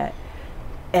like that,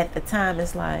 at the time,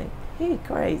 it's like, he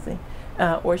crazy,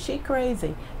 or she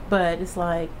crazy. But it's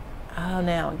like, oh,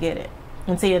 now I get it.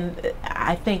 And see, and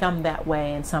I think I'm that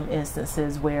way in some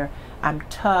instances where I'm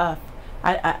tough.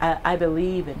 I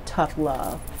believe in tough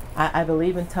love. I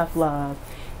believe in tough love,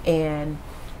 and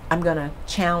I'm going to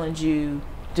challenge you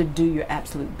to do your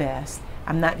absolute best.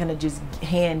 I'm not going to just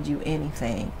hand you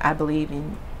anything. I believe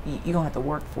in you're going to have to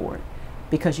work for it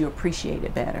because you appreciate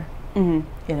it better. You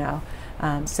know,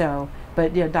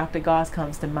 but you know, Dr. Goss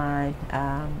comes to mind,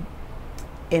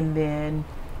 and then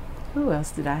who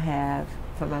else did I have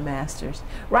for my master's?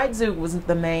 Wright Zook was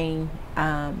the main.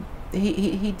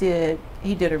 He did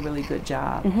a really good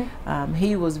job.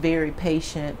 He was very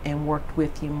patient and worked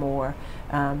with you more,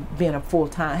 having a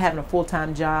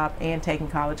full-time job and taking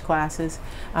college classes.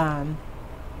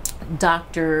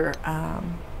 Dr.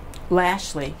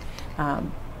 Lashley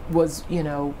was, you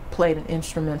know, played an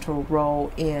instrumental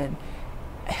role in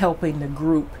helping the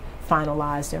group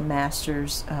finalize their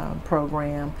master's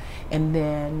program, and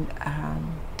then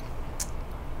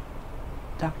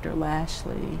Dr.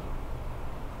 Lashley.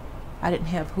 I didn't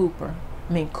have Cooper,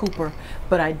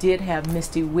 but I did have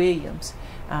Misty Williams,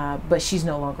 but she's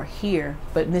no longer here.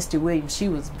 But Misty Williams, she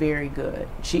was very good.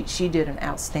 She did an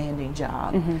outstanding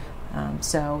job.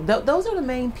 So those are the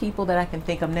main people that I can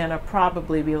think of now. And I'll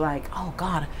probably be like, oh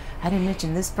God, I didn't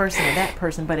mention this person or that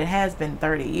person, but it has been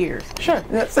 30 years. Sure.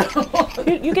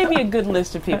 You gave me a good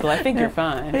list of people. I think you're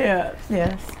fine. Yeah.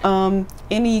 Yes.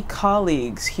 Any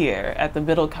colleagues here at the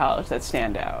Middle College that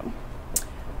stand out?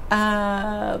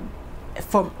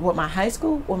 For what, my high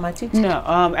school or my teacher?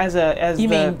 No, you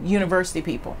mean university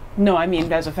people? No, I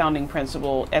mean as a founding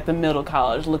principal at the Middle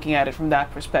College, looking at it from that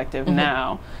perspective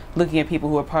now, looking at people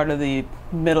who are part of the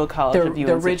Middle College of UNCG.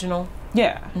 The original?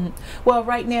 Yeah. Well,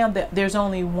 right now there's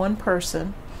only one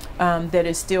person that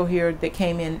is still here that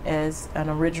came in as an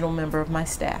original member of my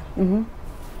staff, and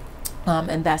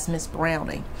that's Miss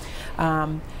Browning.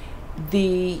 You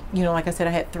know, like I said,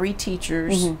 I had 3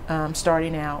 teachers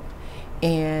starting out,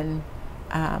 and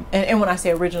when I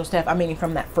say original staff, I mean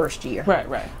from that first year.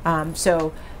 Right.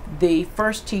 So the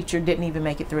first teacher didn't even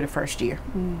make it through the first year.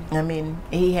 I mean,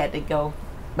 he had to go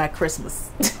by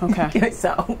Christmas. Okay.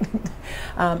 So,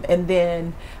 and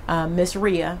then Miss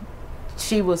Rhea,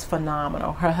 she was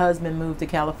phenomenal. Her husband moved to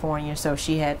California, so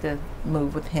she had to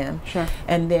move with him. Sure.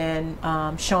 And then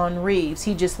Sean Reeves,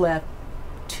 he just left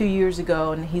 2 years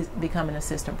ago, and he's become an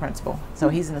assistant principal. So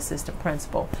he's an assistant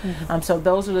principal. So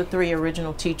those are the 3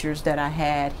 original teachers that I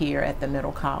had here at the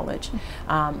Middle College.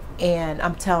 And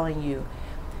I'm telling you,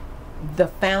 the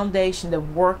foundation, the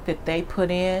work that they put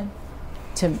in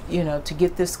to, you know, to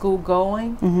get this school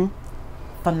going,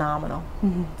 phenomenal.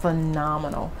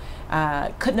 Phenomenal.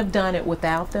 Couldn't have done it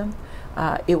without them.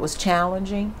 It was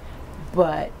challenging,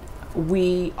 but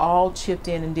we all chipped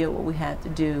in and did what we had to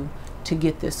do to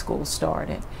get this school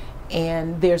started.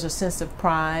 And there's a sense of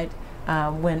pride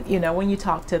when you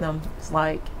talk to them. It's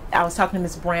like, I was talking to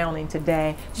Miss Browning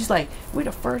today. She's like, we're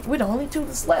the only 2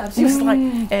 that's left. She was like,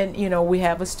 and you know, we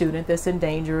have a student that's in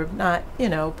danger of not, you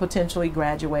know, potentially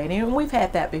graduating, and we've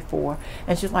had that before.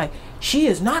 And she's like, she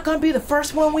is not going to be the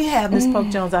first one we have, Miss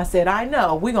Polk-Jones. I said, I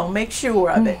know, we're going to make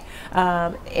sure of it.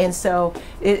 And so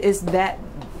it's that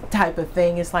type of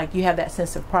thing. It's like you have that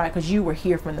sense of pride because you were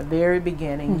here from the very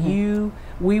beginning.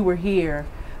 We were here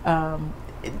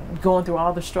going through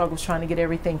all the struggles, trying to get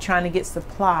everything, trying to get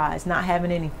supplies, not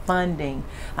having any funding,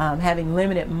 having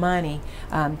limited money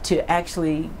to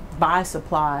actually buy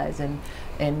supplies,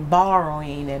 and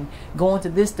borrowing and going to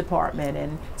this department.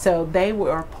 And so they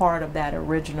were a part of that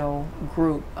original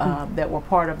group that were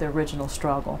part of the original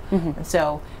struggle. And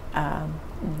so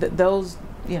those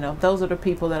are the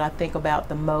people that I think about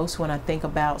the most when I think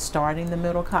about starting the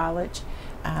Middle College.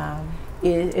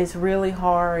 It's really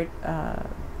hard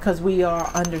because we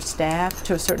are understaffed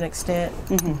to a certain extent,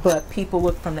 but people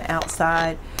look from the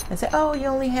outside and say, oh, you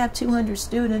only have 200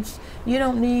 students, you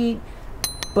don't need,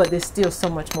 but there's still so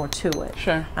much more to it.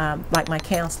 Sure. Like my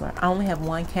counselor, I only have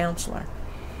 1 counselor,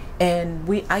 and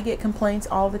I get complaints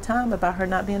all the time about her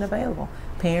not being available.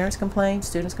 Parents complain,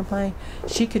 students complain.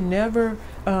 She can never,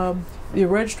 the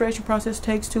registration process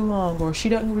takes too long, or she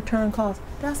doesn't return calls.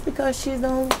 That's because she's the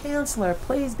only counselor.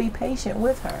 Please be patient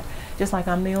with her. Just like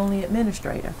I'm the only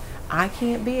administrator. I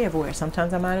can't be everywhere.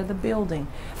 Sometimes I'm out of the building.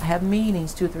 I have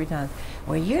meetings 2 or 3 times.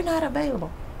 Well, you're not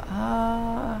available.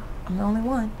 I'm the only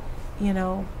one. You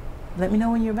know, let me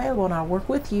know when you're available and I'll work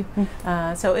with you.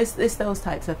 So it's those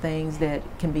types of things that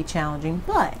can be challenging.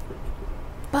 But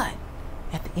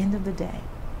at the end of the day,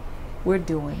 we're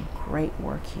doing great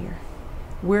work here.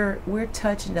 We're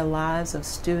touching the lives of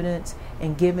students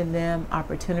and giving them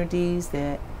opportunities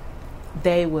that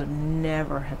they would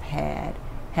never have had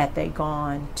they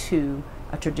gone to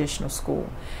a traditional school.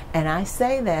 And I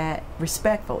say that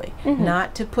respectfully,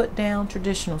 not to put down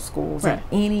traditional schools in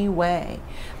any way,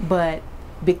 but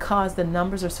because the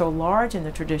numbers are so large in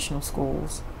the traditional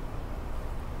schools,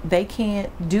 they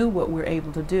can't do what we're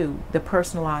able to do, the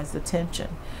personalized attention.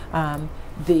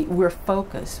 We're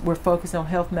focused on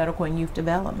health, medical, and youth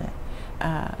development.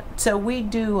 So we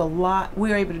do a lot,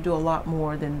 we're able to do a lot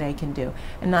more than they can do.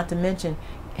 And not to mention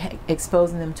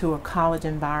exposing them to a college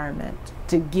environment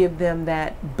to give them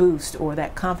that boost or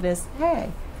that confidence. Hey,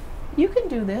 you can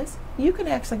do this. You can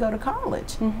actually go to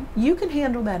college. You can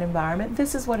handle that environment.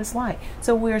 This is what it's like.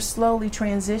 So we're slowly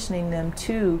transitioning them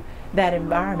to that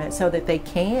environment so that they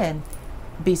can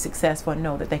be successful and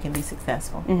know that they can be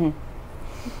successful.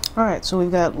 All right, so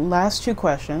we've got last 2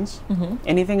 questions.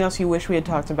 Anything else you wish we had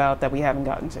talked about that we haven't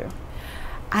gotten to?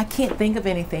 I can't think of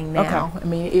anything now. I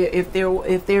mean, if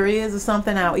there is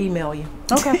something, I'll email you.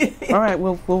 Okay. All right,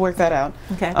 we'll work that out.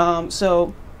 Okay.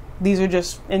 So these are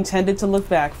just intended to look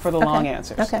back for the long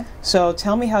answers. Okay. So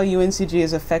tell me how UNCG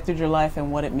has affected your life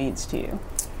and what it means to you.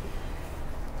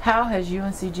 How has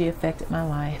UNCG affected my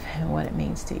life and what it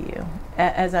means to you?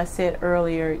 As I said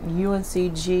earlier,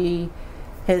 UNCG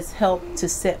has helped to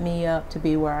set me up to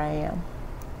be where I am,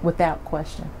 without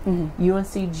question.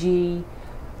 UNCG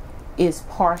is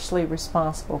partially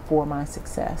responsible for my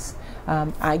success.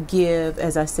 I give,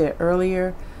 as I said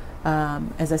earlier,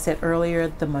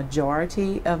 the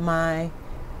majority of my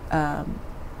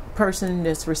person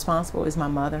that's responsible is my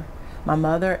mother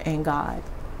and God.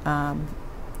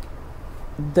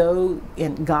 Though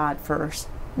in God first,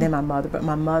 then my mother, but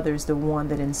my mother's the one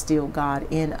that instilled God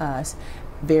in us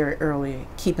very early,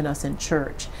 keeping us in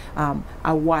church.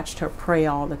 I watched her pray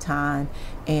all the time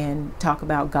and talk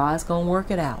about God's gonna work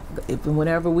it out.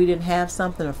 Whenever we didn't have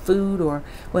something, or food or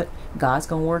what, God's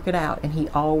gonna work it out, and He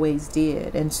always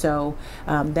did. And so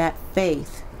that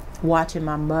faith, watching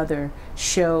my mother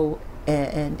show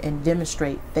and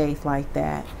demonstrate faith like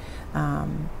that,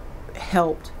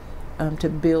 helped to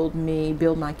build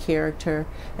my character,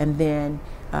 and then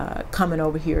coming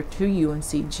over here to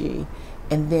UNCG,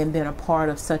 and then been a part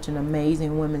of such an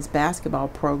amazing women's basketball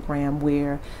program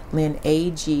where Lynn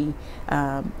Agee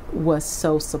was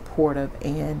so supportive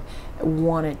and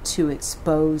wanted to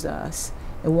expose us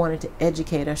and wanted to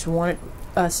educate us, wanted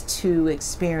us to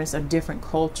experience a different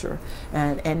culture.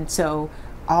 And so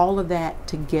all of that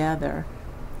together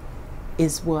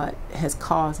is what has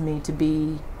caused me to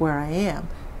be where I am.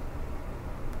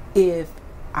 If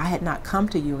I had not come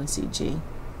to UNCG,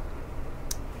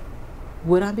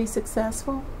 would I be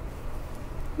successful?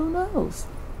 Who knows?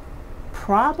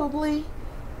 Probably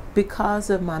because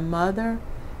of my mother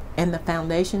and the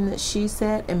foundation that she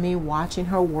set, and me watching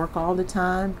her work all the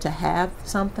time to have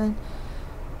something,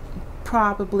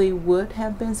 probably would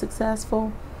have been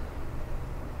successful,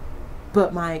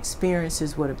 but my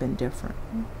experiences would have been different.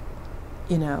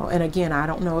 You know, and again, I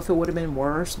don't know if it would have been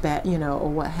worse, bad, you know, or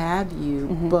what have you,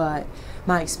 but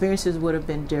my experiences would have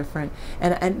been different.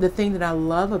 And the thing that I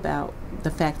love about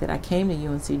the fact that I came to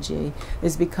UNCG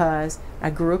is because I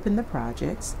grew up in the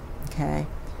projects, okay?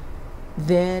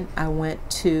 Then I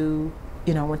went to,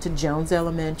 Jones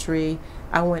Elementary.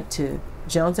 I went to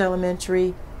Jones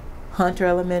Elementary, Hunter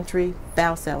Elementary,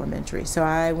 Faust Elementary. So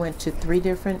I went to 3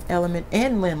 different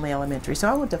and Lindley Elementary. So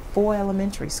I went to 4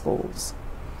 elementary schools.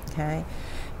 Okay,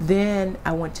 then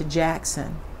I went to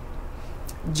Jackson.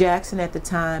 Jackson at the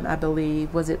time, I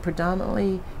believe, was it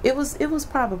predominantly? It was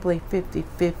probably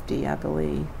 50-50, I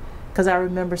believe, because I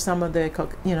remember some of the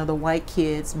the white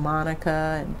kids,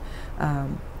 Monica,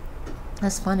 and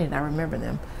that's funny that I remember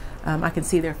them. I can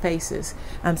see their faces.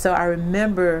 So I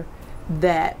remember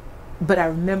that, but I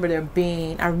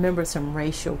remember some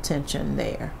racial tension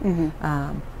there.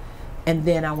 And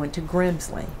then I went to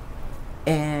Grimsley.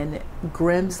 And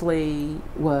Grimsley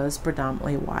was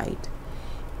predominantly white,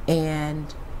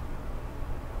 and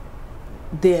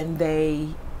then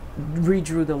they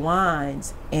redrew the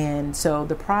lines, and so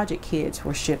the project kids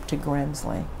were sent to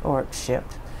Grimsley,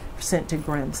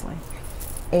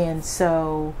 and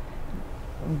so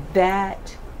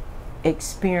that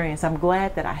experience, I'm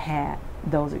glad that I had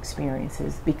those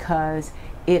experiences, because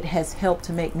it has helped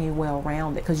to make me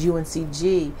well-rounded, because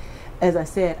UNCG as I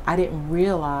said, I didn't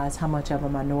realize how much of a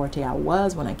minority I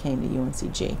was when I came to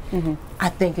UNCG. I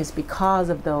think it's because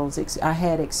of those, I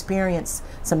had experienced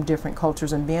some different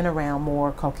cultures and been around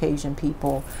more Caucasian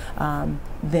people than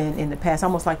in the past.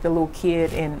 Almost like the little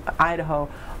kid in Idaho,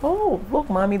 oh, look,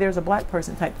 mommy, there's a black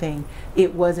person type thing.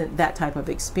 It wasn't that type of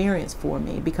experience for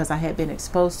me because I had been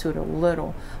exposed to it a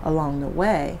little along the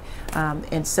way.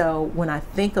 And so when I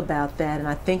think about that and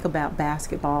I think about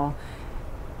basketball,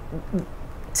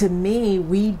 to me,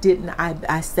 we didn't,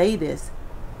 I say this,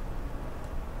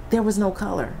 there was no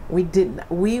color.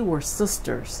 We were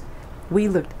sisters. We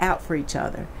looked out for each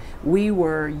other. We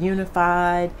were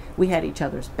unified. We had each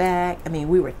other's back. I mean,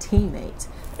 we were teammates.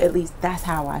 At least that's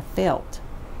how I felt.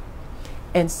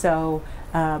 And so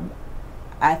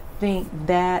I think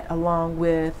that, along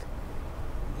with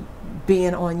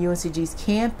being on UNCG's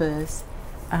campus,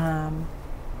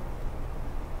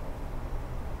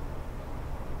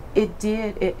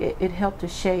 it helped to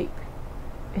shape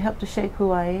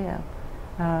who I am.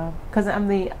 Because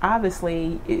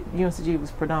obviously UNCG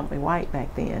was predominantly white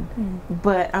back then,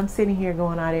 but I'm sitting here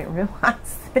going, I didn't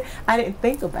realize, I didn't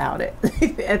think about it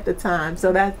at the time.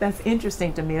 So that's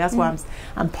interesting to me. That's why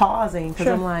I'm pausing, because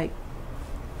I'm like,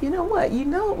 you know what? You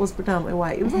know, it was predominantly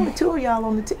white. It was only 2 of y'all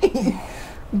on the team,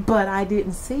 but I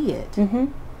didn't see it,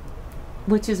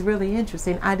 which is really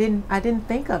interesting. I didn't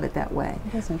think of it that way.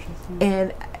 That's interesting.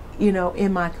 And you know,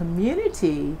 in my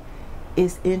community,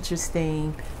 it's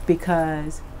interesting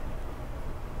because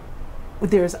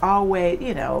there's always,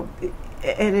 you know,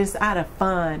 and it's out of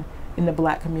fun in the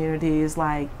black community. It's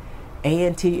like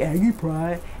A&T, Aggie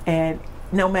Pride, and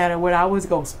no matter what, I always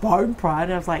go Spartan Pride,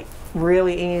 and I was like,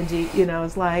 really, Angie? You know,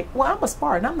 it's like, well, I'm a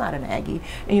Spartan, I'm not an Aggie.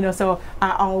 And, you know, so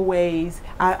I'm always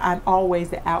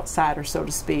the outsider, so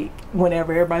to speak,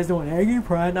 whenever everybody's doing Aggie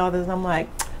Pride and all this. I'm like,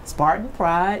 Spartan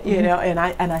Pride, you know, and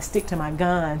I stick to my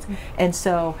guns. And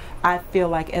so I feel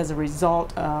like as a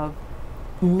result of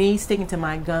me sticking to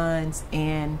my guns,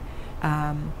 and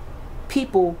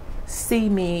people see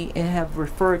me and have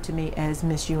referred to me as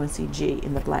Miss UNCG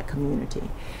in the black community.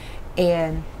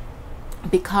 And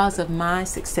because of my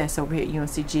success over here at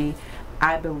UNCG,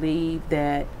 I believe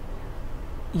that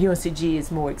UNCG is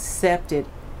more accepted,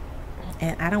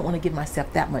 and I don't want to give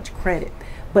myself that much credit,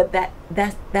 but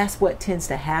that's what tends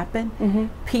to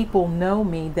happen. People know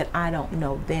me that I don't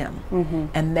know them,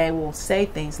 and they will say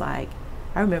things like,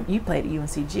 I remember you played at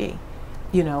UNCG.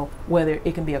 You know, whether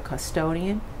it can be a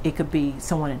custodian, it could be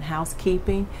someone in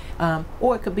housekeeping,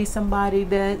 or it could be somebody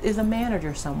that is a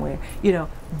manager somewhere, you know,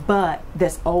 but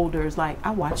that's older. It's like,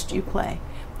 I watched you play,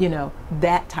 you know,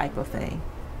 that type of thing.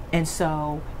 And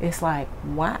so it's like,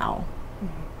 wow,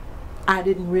 I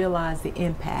didn't realize the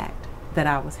impact that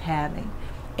I was having.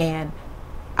 And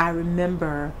I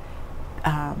remember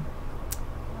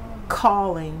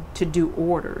calling to do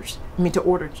orders, to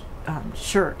order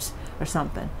shirts or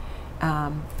something.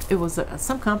 It was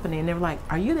some company, and they were like,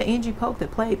 are you the Angie Polk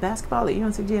that played basketball at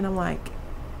UNCG? And I'm like,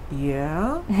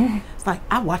 yeah. It's like,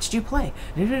 I watched you play.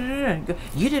 You did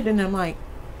it. And I'm like,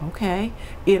 okay.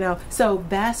 You know, so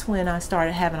that's when I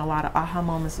started having a lot of aha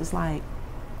moments. It's like,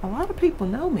 a lot of people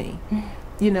know me,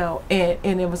 you know,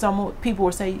 and it was almost, people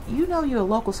were saying, you know, you're a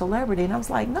local celebrity. And I was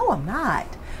like, no, I'm not.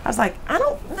 I was like, I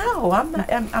don't know. I'm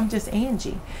not, I'm just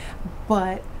Angie.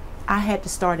 But I had to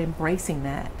start embracing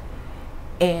that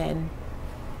and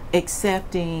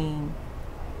accepting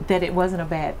that it wasn't a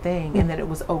bad thing, and that it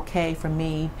was okay for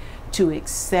me to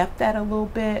accept that a little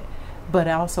bit, but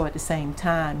also at the same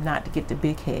time not to get the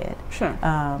big head. Sure.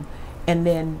 And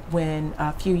then when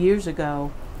a few years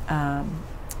ago,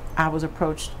 I was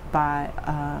approached by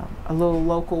a little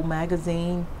local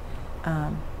magazine,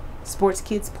 Sports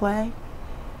Kids Play,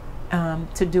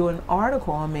 to do an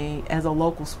article on me as a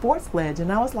local sports legend.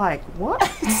 And I was like, what?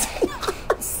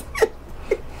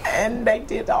 And they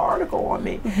did the article on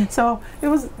me. So it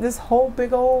was this whole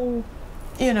big old,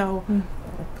 you know,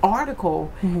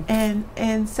 article.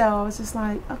 And so I was just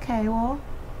like, okay, well,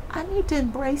 I need to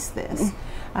embrace this.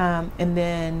 And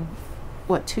then,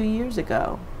 2 years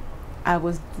ago, I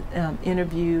was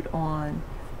interviewed on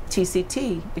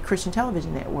TCT, the Christian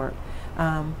Television Network,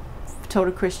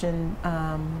 Total Christian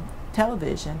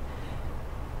Television,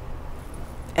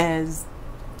 as,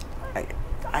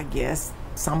 I guess,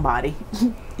 somebody,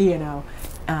 you know,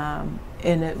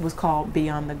 and it was called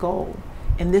Beyond the Goal.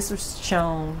 And this was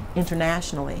shown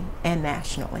internationally and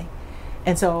nationally.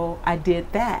 And so I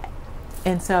did that.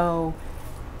 And so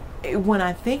when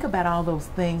I think about all those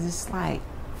things, it's like,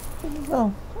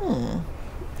 well,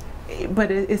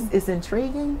 but it's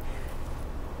intriguing,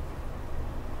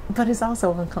 but it's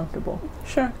also uncomfortable.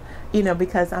 Sure. You know,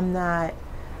 because I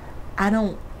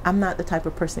don't I'm not the type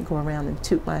of person to go around and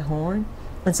toot my horn.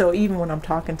 And so even when I'm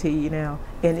talking to you now,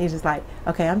 and it's just like,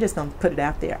 okay, I'm just going to put it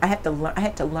out there. I had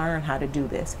to learn how to do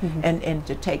this, and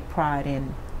to take pride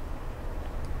in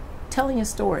telling a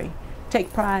story,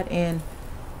 take pride in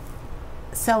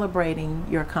celebrating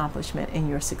your accomplishment and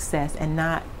your success, and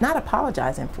not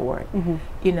apologizing for it.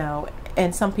 You know,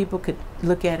 and some people could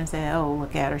look at it and say, oh,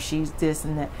 look at her, she's this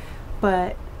and that.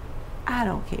 But I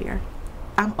don't care.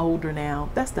 I'm older now.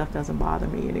 That stuff doesn't bother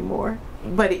me anymore.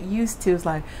 But it used to. It's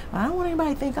like, I don't want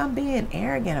anybody to think I'm being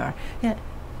arrogant or,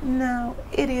 no,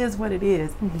 it is what it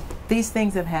is. These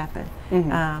things have happened.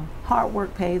 Hard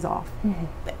work pays off.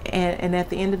 And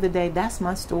at the end of the day, that's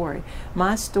my story.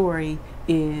 My story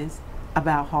is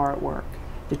about hard work,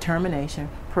 determination,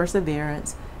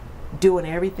 perseverance, doing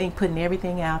everything, putting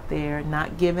everything out there,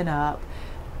 not giving up.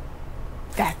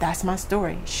 That's my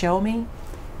story. Show me,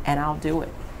 and I'll do it.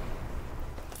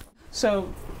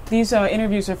 So these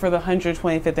interviews are for the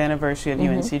 125th anniversary of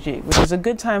UNCG, which is a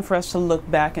good time for us to look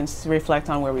back and reflect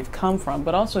on where we've come from,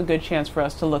 but also a good chance for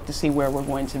us to look to see where we're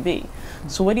going to be.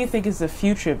 So what do you think is the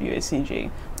future of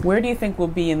UNCG? Where do you think we'll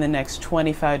be in the next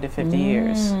 25 to 50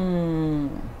 years?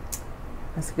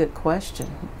 That's a good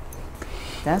question.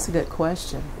 That's a good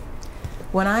question.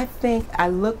 When I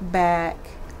look back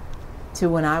to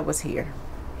when I was here,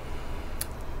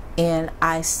 and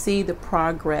I see the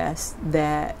progress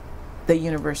that the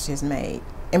university has made.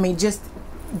 I mean, just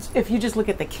if you just look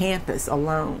at the campus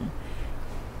alone,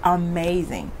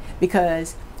 amazing.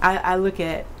 Because I look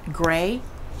at Gray.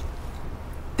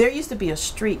 There used to be a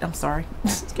street. I'm sorry.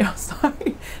 I'm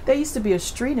sorry. There used to be a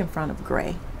street in front of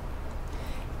Gray.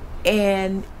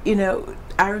 And, you know,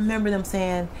 I remember them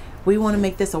saying, we want to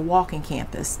make this a walking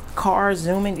campus. Cars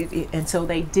zooming. And so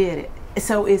they did it.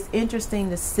 So it's interesting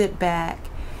to sit back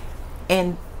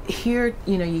and hear,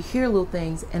 you know, you hear little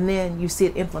things and then you see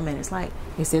it implemented. It's like,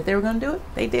 they said they were going to do it.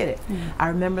 They did it. I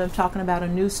remember them talking about a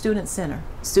new student center,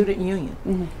 student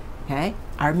union. Okay.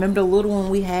 I remember the little one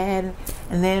we had,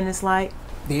 and then it's like,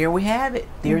 there we have it.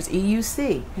 There's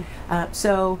EUC.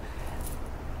 So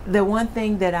the one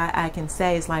thing that I can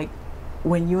say is, like,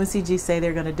 when UNCG say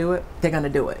they're going to do it, they're going to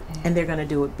do it, and they're going to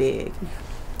do it big.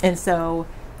 And so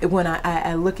when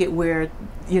I look at where,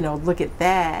 you know, look at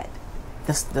that,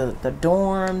 the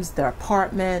dorms, the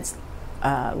apartments,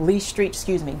 Lee Street,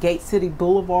 Gate City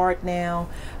Boulevard now.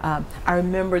 I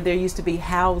remember there used to be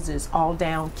houses all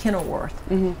down Kenilworth.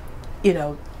 You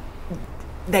know,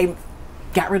 they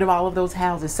got rid of all of those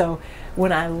houses. So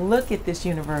when I look at this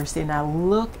university and I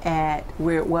look at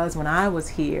where it was when I was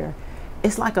here,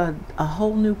 it's like a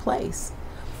whole new place.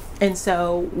 And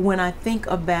so when I think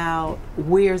about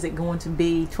where is it going to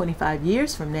be 25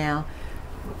 years from now,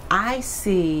 I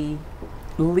see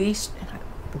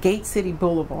Gate City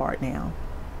Boulevard now.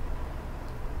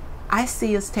 I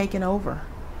see us taking over.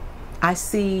 I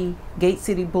see Gate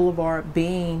City Boulevard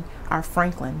being our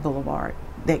Franklin Boulevard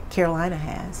that Carolina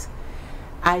has.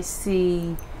 I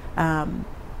see the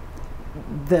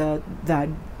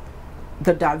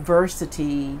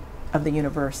diversity of the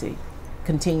university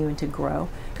continuing to grow,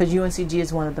 because UNCG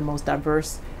is one of the most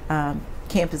diverse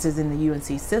campuses in the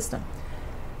UNC system.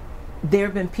 There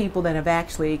have been people that have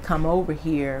actually come over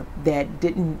here that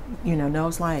didn't, you know,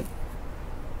 it's like,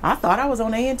 I thought I was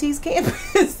on A&T's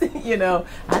campus. You know,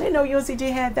 I didn't know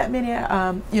UNCG had that many,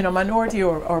 you know, minority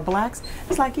or blacks.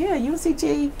 It's like, yeah,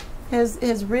 UNCG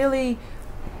has really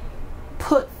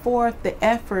put forth the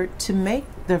effort to make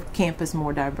the campus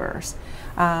more diverse.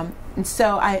 And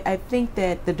so I think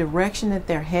that the direction that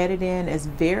they're headed in is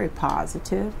very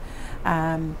positive.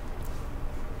 The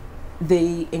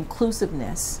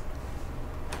inclusiveness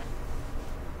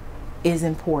is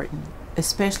important,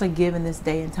 especially given this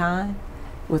day and time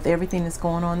with everything that's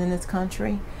going on in this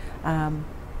country.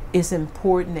 It's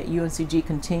important that UNCG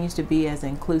continues to be as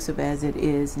inclusive as it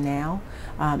is now,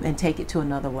 and take it to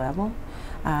another level.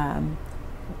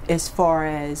 As far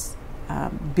as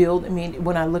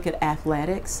when I look at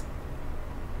athletics,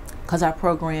 because our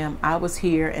program, I was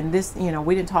here, and this, you know,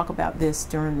 we didn't talk about this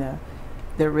during the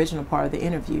original part of the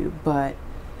interview, but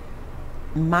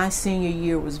my senior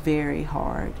year was very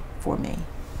hard for me.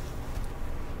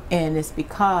 And it's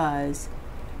because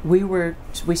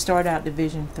we started out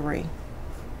Division III,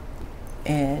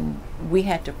 and we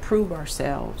had to prove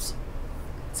ourselves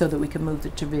so that we could move to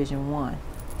Division I.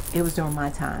 It was during my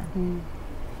time.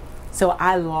 So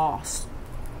I lost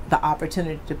the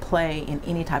opportunity to play in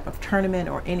any type of tournament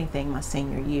or anything my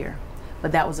senior year.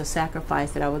 But that was a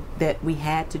sacrifice that we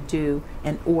had to do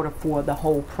in order for the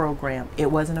whole program.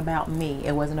 It wasn't about me.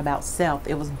 It wasn't about self.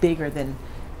 It was bigger than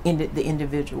the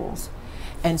individuals.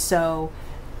 And so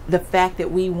the fact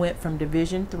that we went from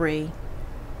Division III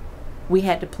we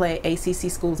had to play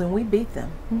ACC schools, and we beat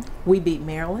them. We beat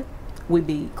Maryland. We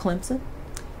beat Clemson.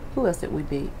 Who else did we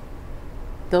beat?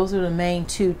 Those are the main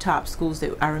two top schools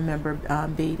that I remember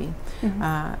beating.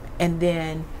 And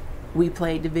then we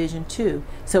played Division II.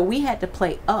 So we had to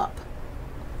play up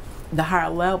the higher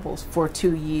levels for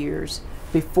 2 years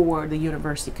before the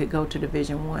university could go to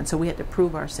Division I. So we had to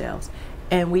prove ourselves,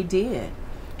 and we did.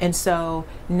 And so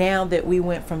now that we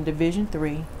went from Division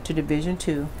III to Division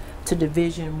II to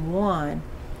Division I,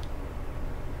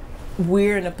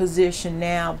 we're in a position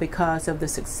now because of the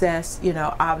success, you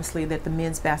know, obviously that the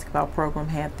men's basketball program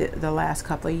had the last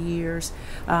couple of years,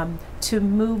 to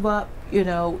move up, you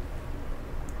know,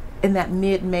 in that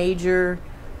mid-major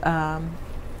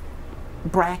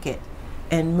bracket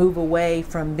and move away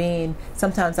from being,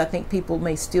 sometimes I think people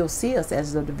may still see us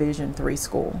as a Division III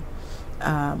school.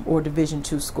 Or Division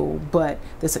II school, but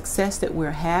the success that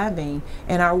we're having,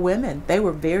 and our women, they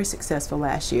were very successful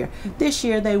last year. This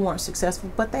year they weren't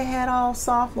successful, but they had all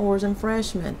sophomores and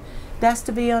freshmen. That's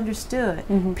to be understood.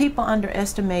 People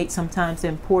underestimate sometimes the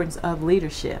importance of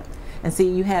leadership. And see,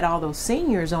 you had all those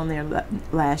seniors on there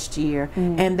last year,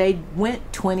 and they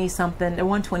went 20-something, they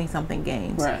won 20-something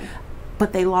games,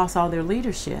 but they lost all their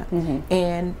leadership.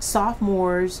 And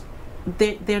sophomores,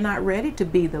 they're not ready to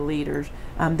be the leaders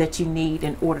that you need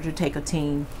in order to take a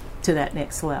team to that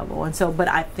next level. And so, but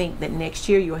I think that next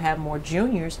year you'll have more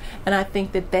juniors, and I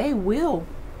think that they will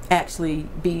actually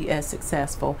be as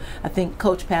successful. I think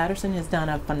Coach Patterson has done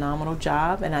a phenomenal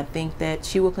job, and I think that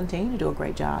she will continue to do a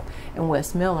great job. And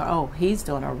Wes Miller, oh, he's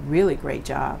doing a really great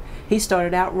job. He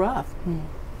started out rough,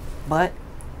 but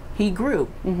he grew.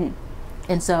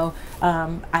 And so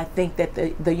I think that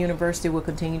the university will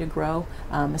continue to grow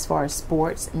as far as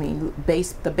sports. I mean,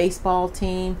 the baseball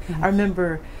team. I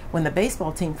remember when the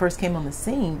baseball team first came on the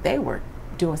scene, they were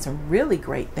doing some really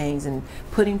great things and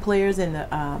putting players in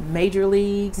the major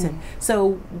leagues, and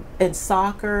so in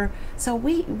soccer. So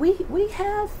we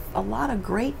have a lot of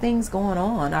great things going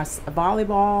on. Our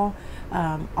volleyball,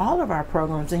 all of our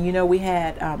programs, and you know, we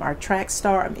had our track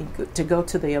star, I mean, to go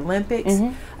to the Olympics.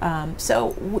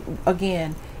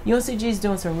 Again, UNCG is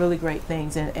doing some really great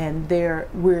things, and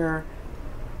we're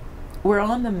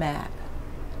on the map.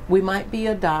 We might be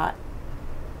a dot,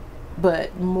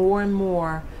 but more and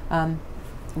more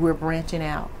we're branching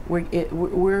out.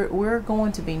 We're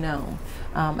going to be known,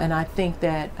 and I think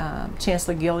that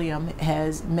Chancellor Gilliam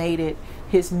has made it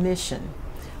his mission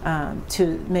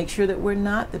to make sure that we're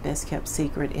not the best kept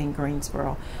secret in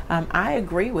Greensboro. I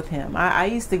agree with him. I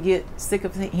used to get sick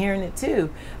of hearing it too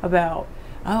about,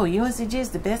 oh, UNCG is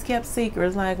the best kept secret.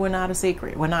 It's like, we're not a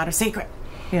secret. We're not a secret.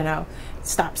 You know,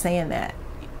 stop saying that.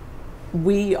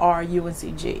 We are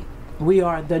UNCG. We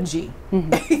are the G.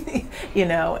 You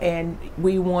know, and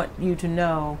we want you to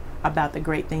know about the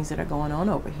great things that are going on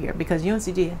over here, because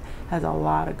UNCG has a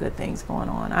lot of good things going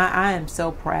on. I am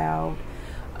so proud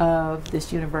of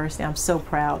this university. I'm so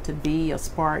proud to be a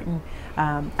Spartan.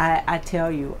 I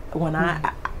tell you, when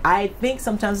I think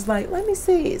sometimes it's like, let me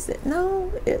see, is it,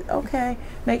 no, okay,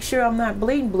 make sure I'm not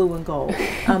bleeding blue and gold,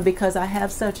 because I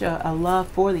have such a love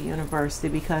for the university,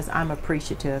 because I'm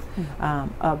appreciative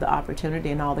of the opportunity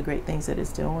and all the great things that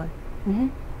it's doing.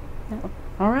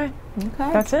 All right.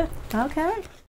 Okay. That's it. Okay.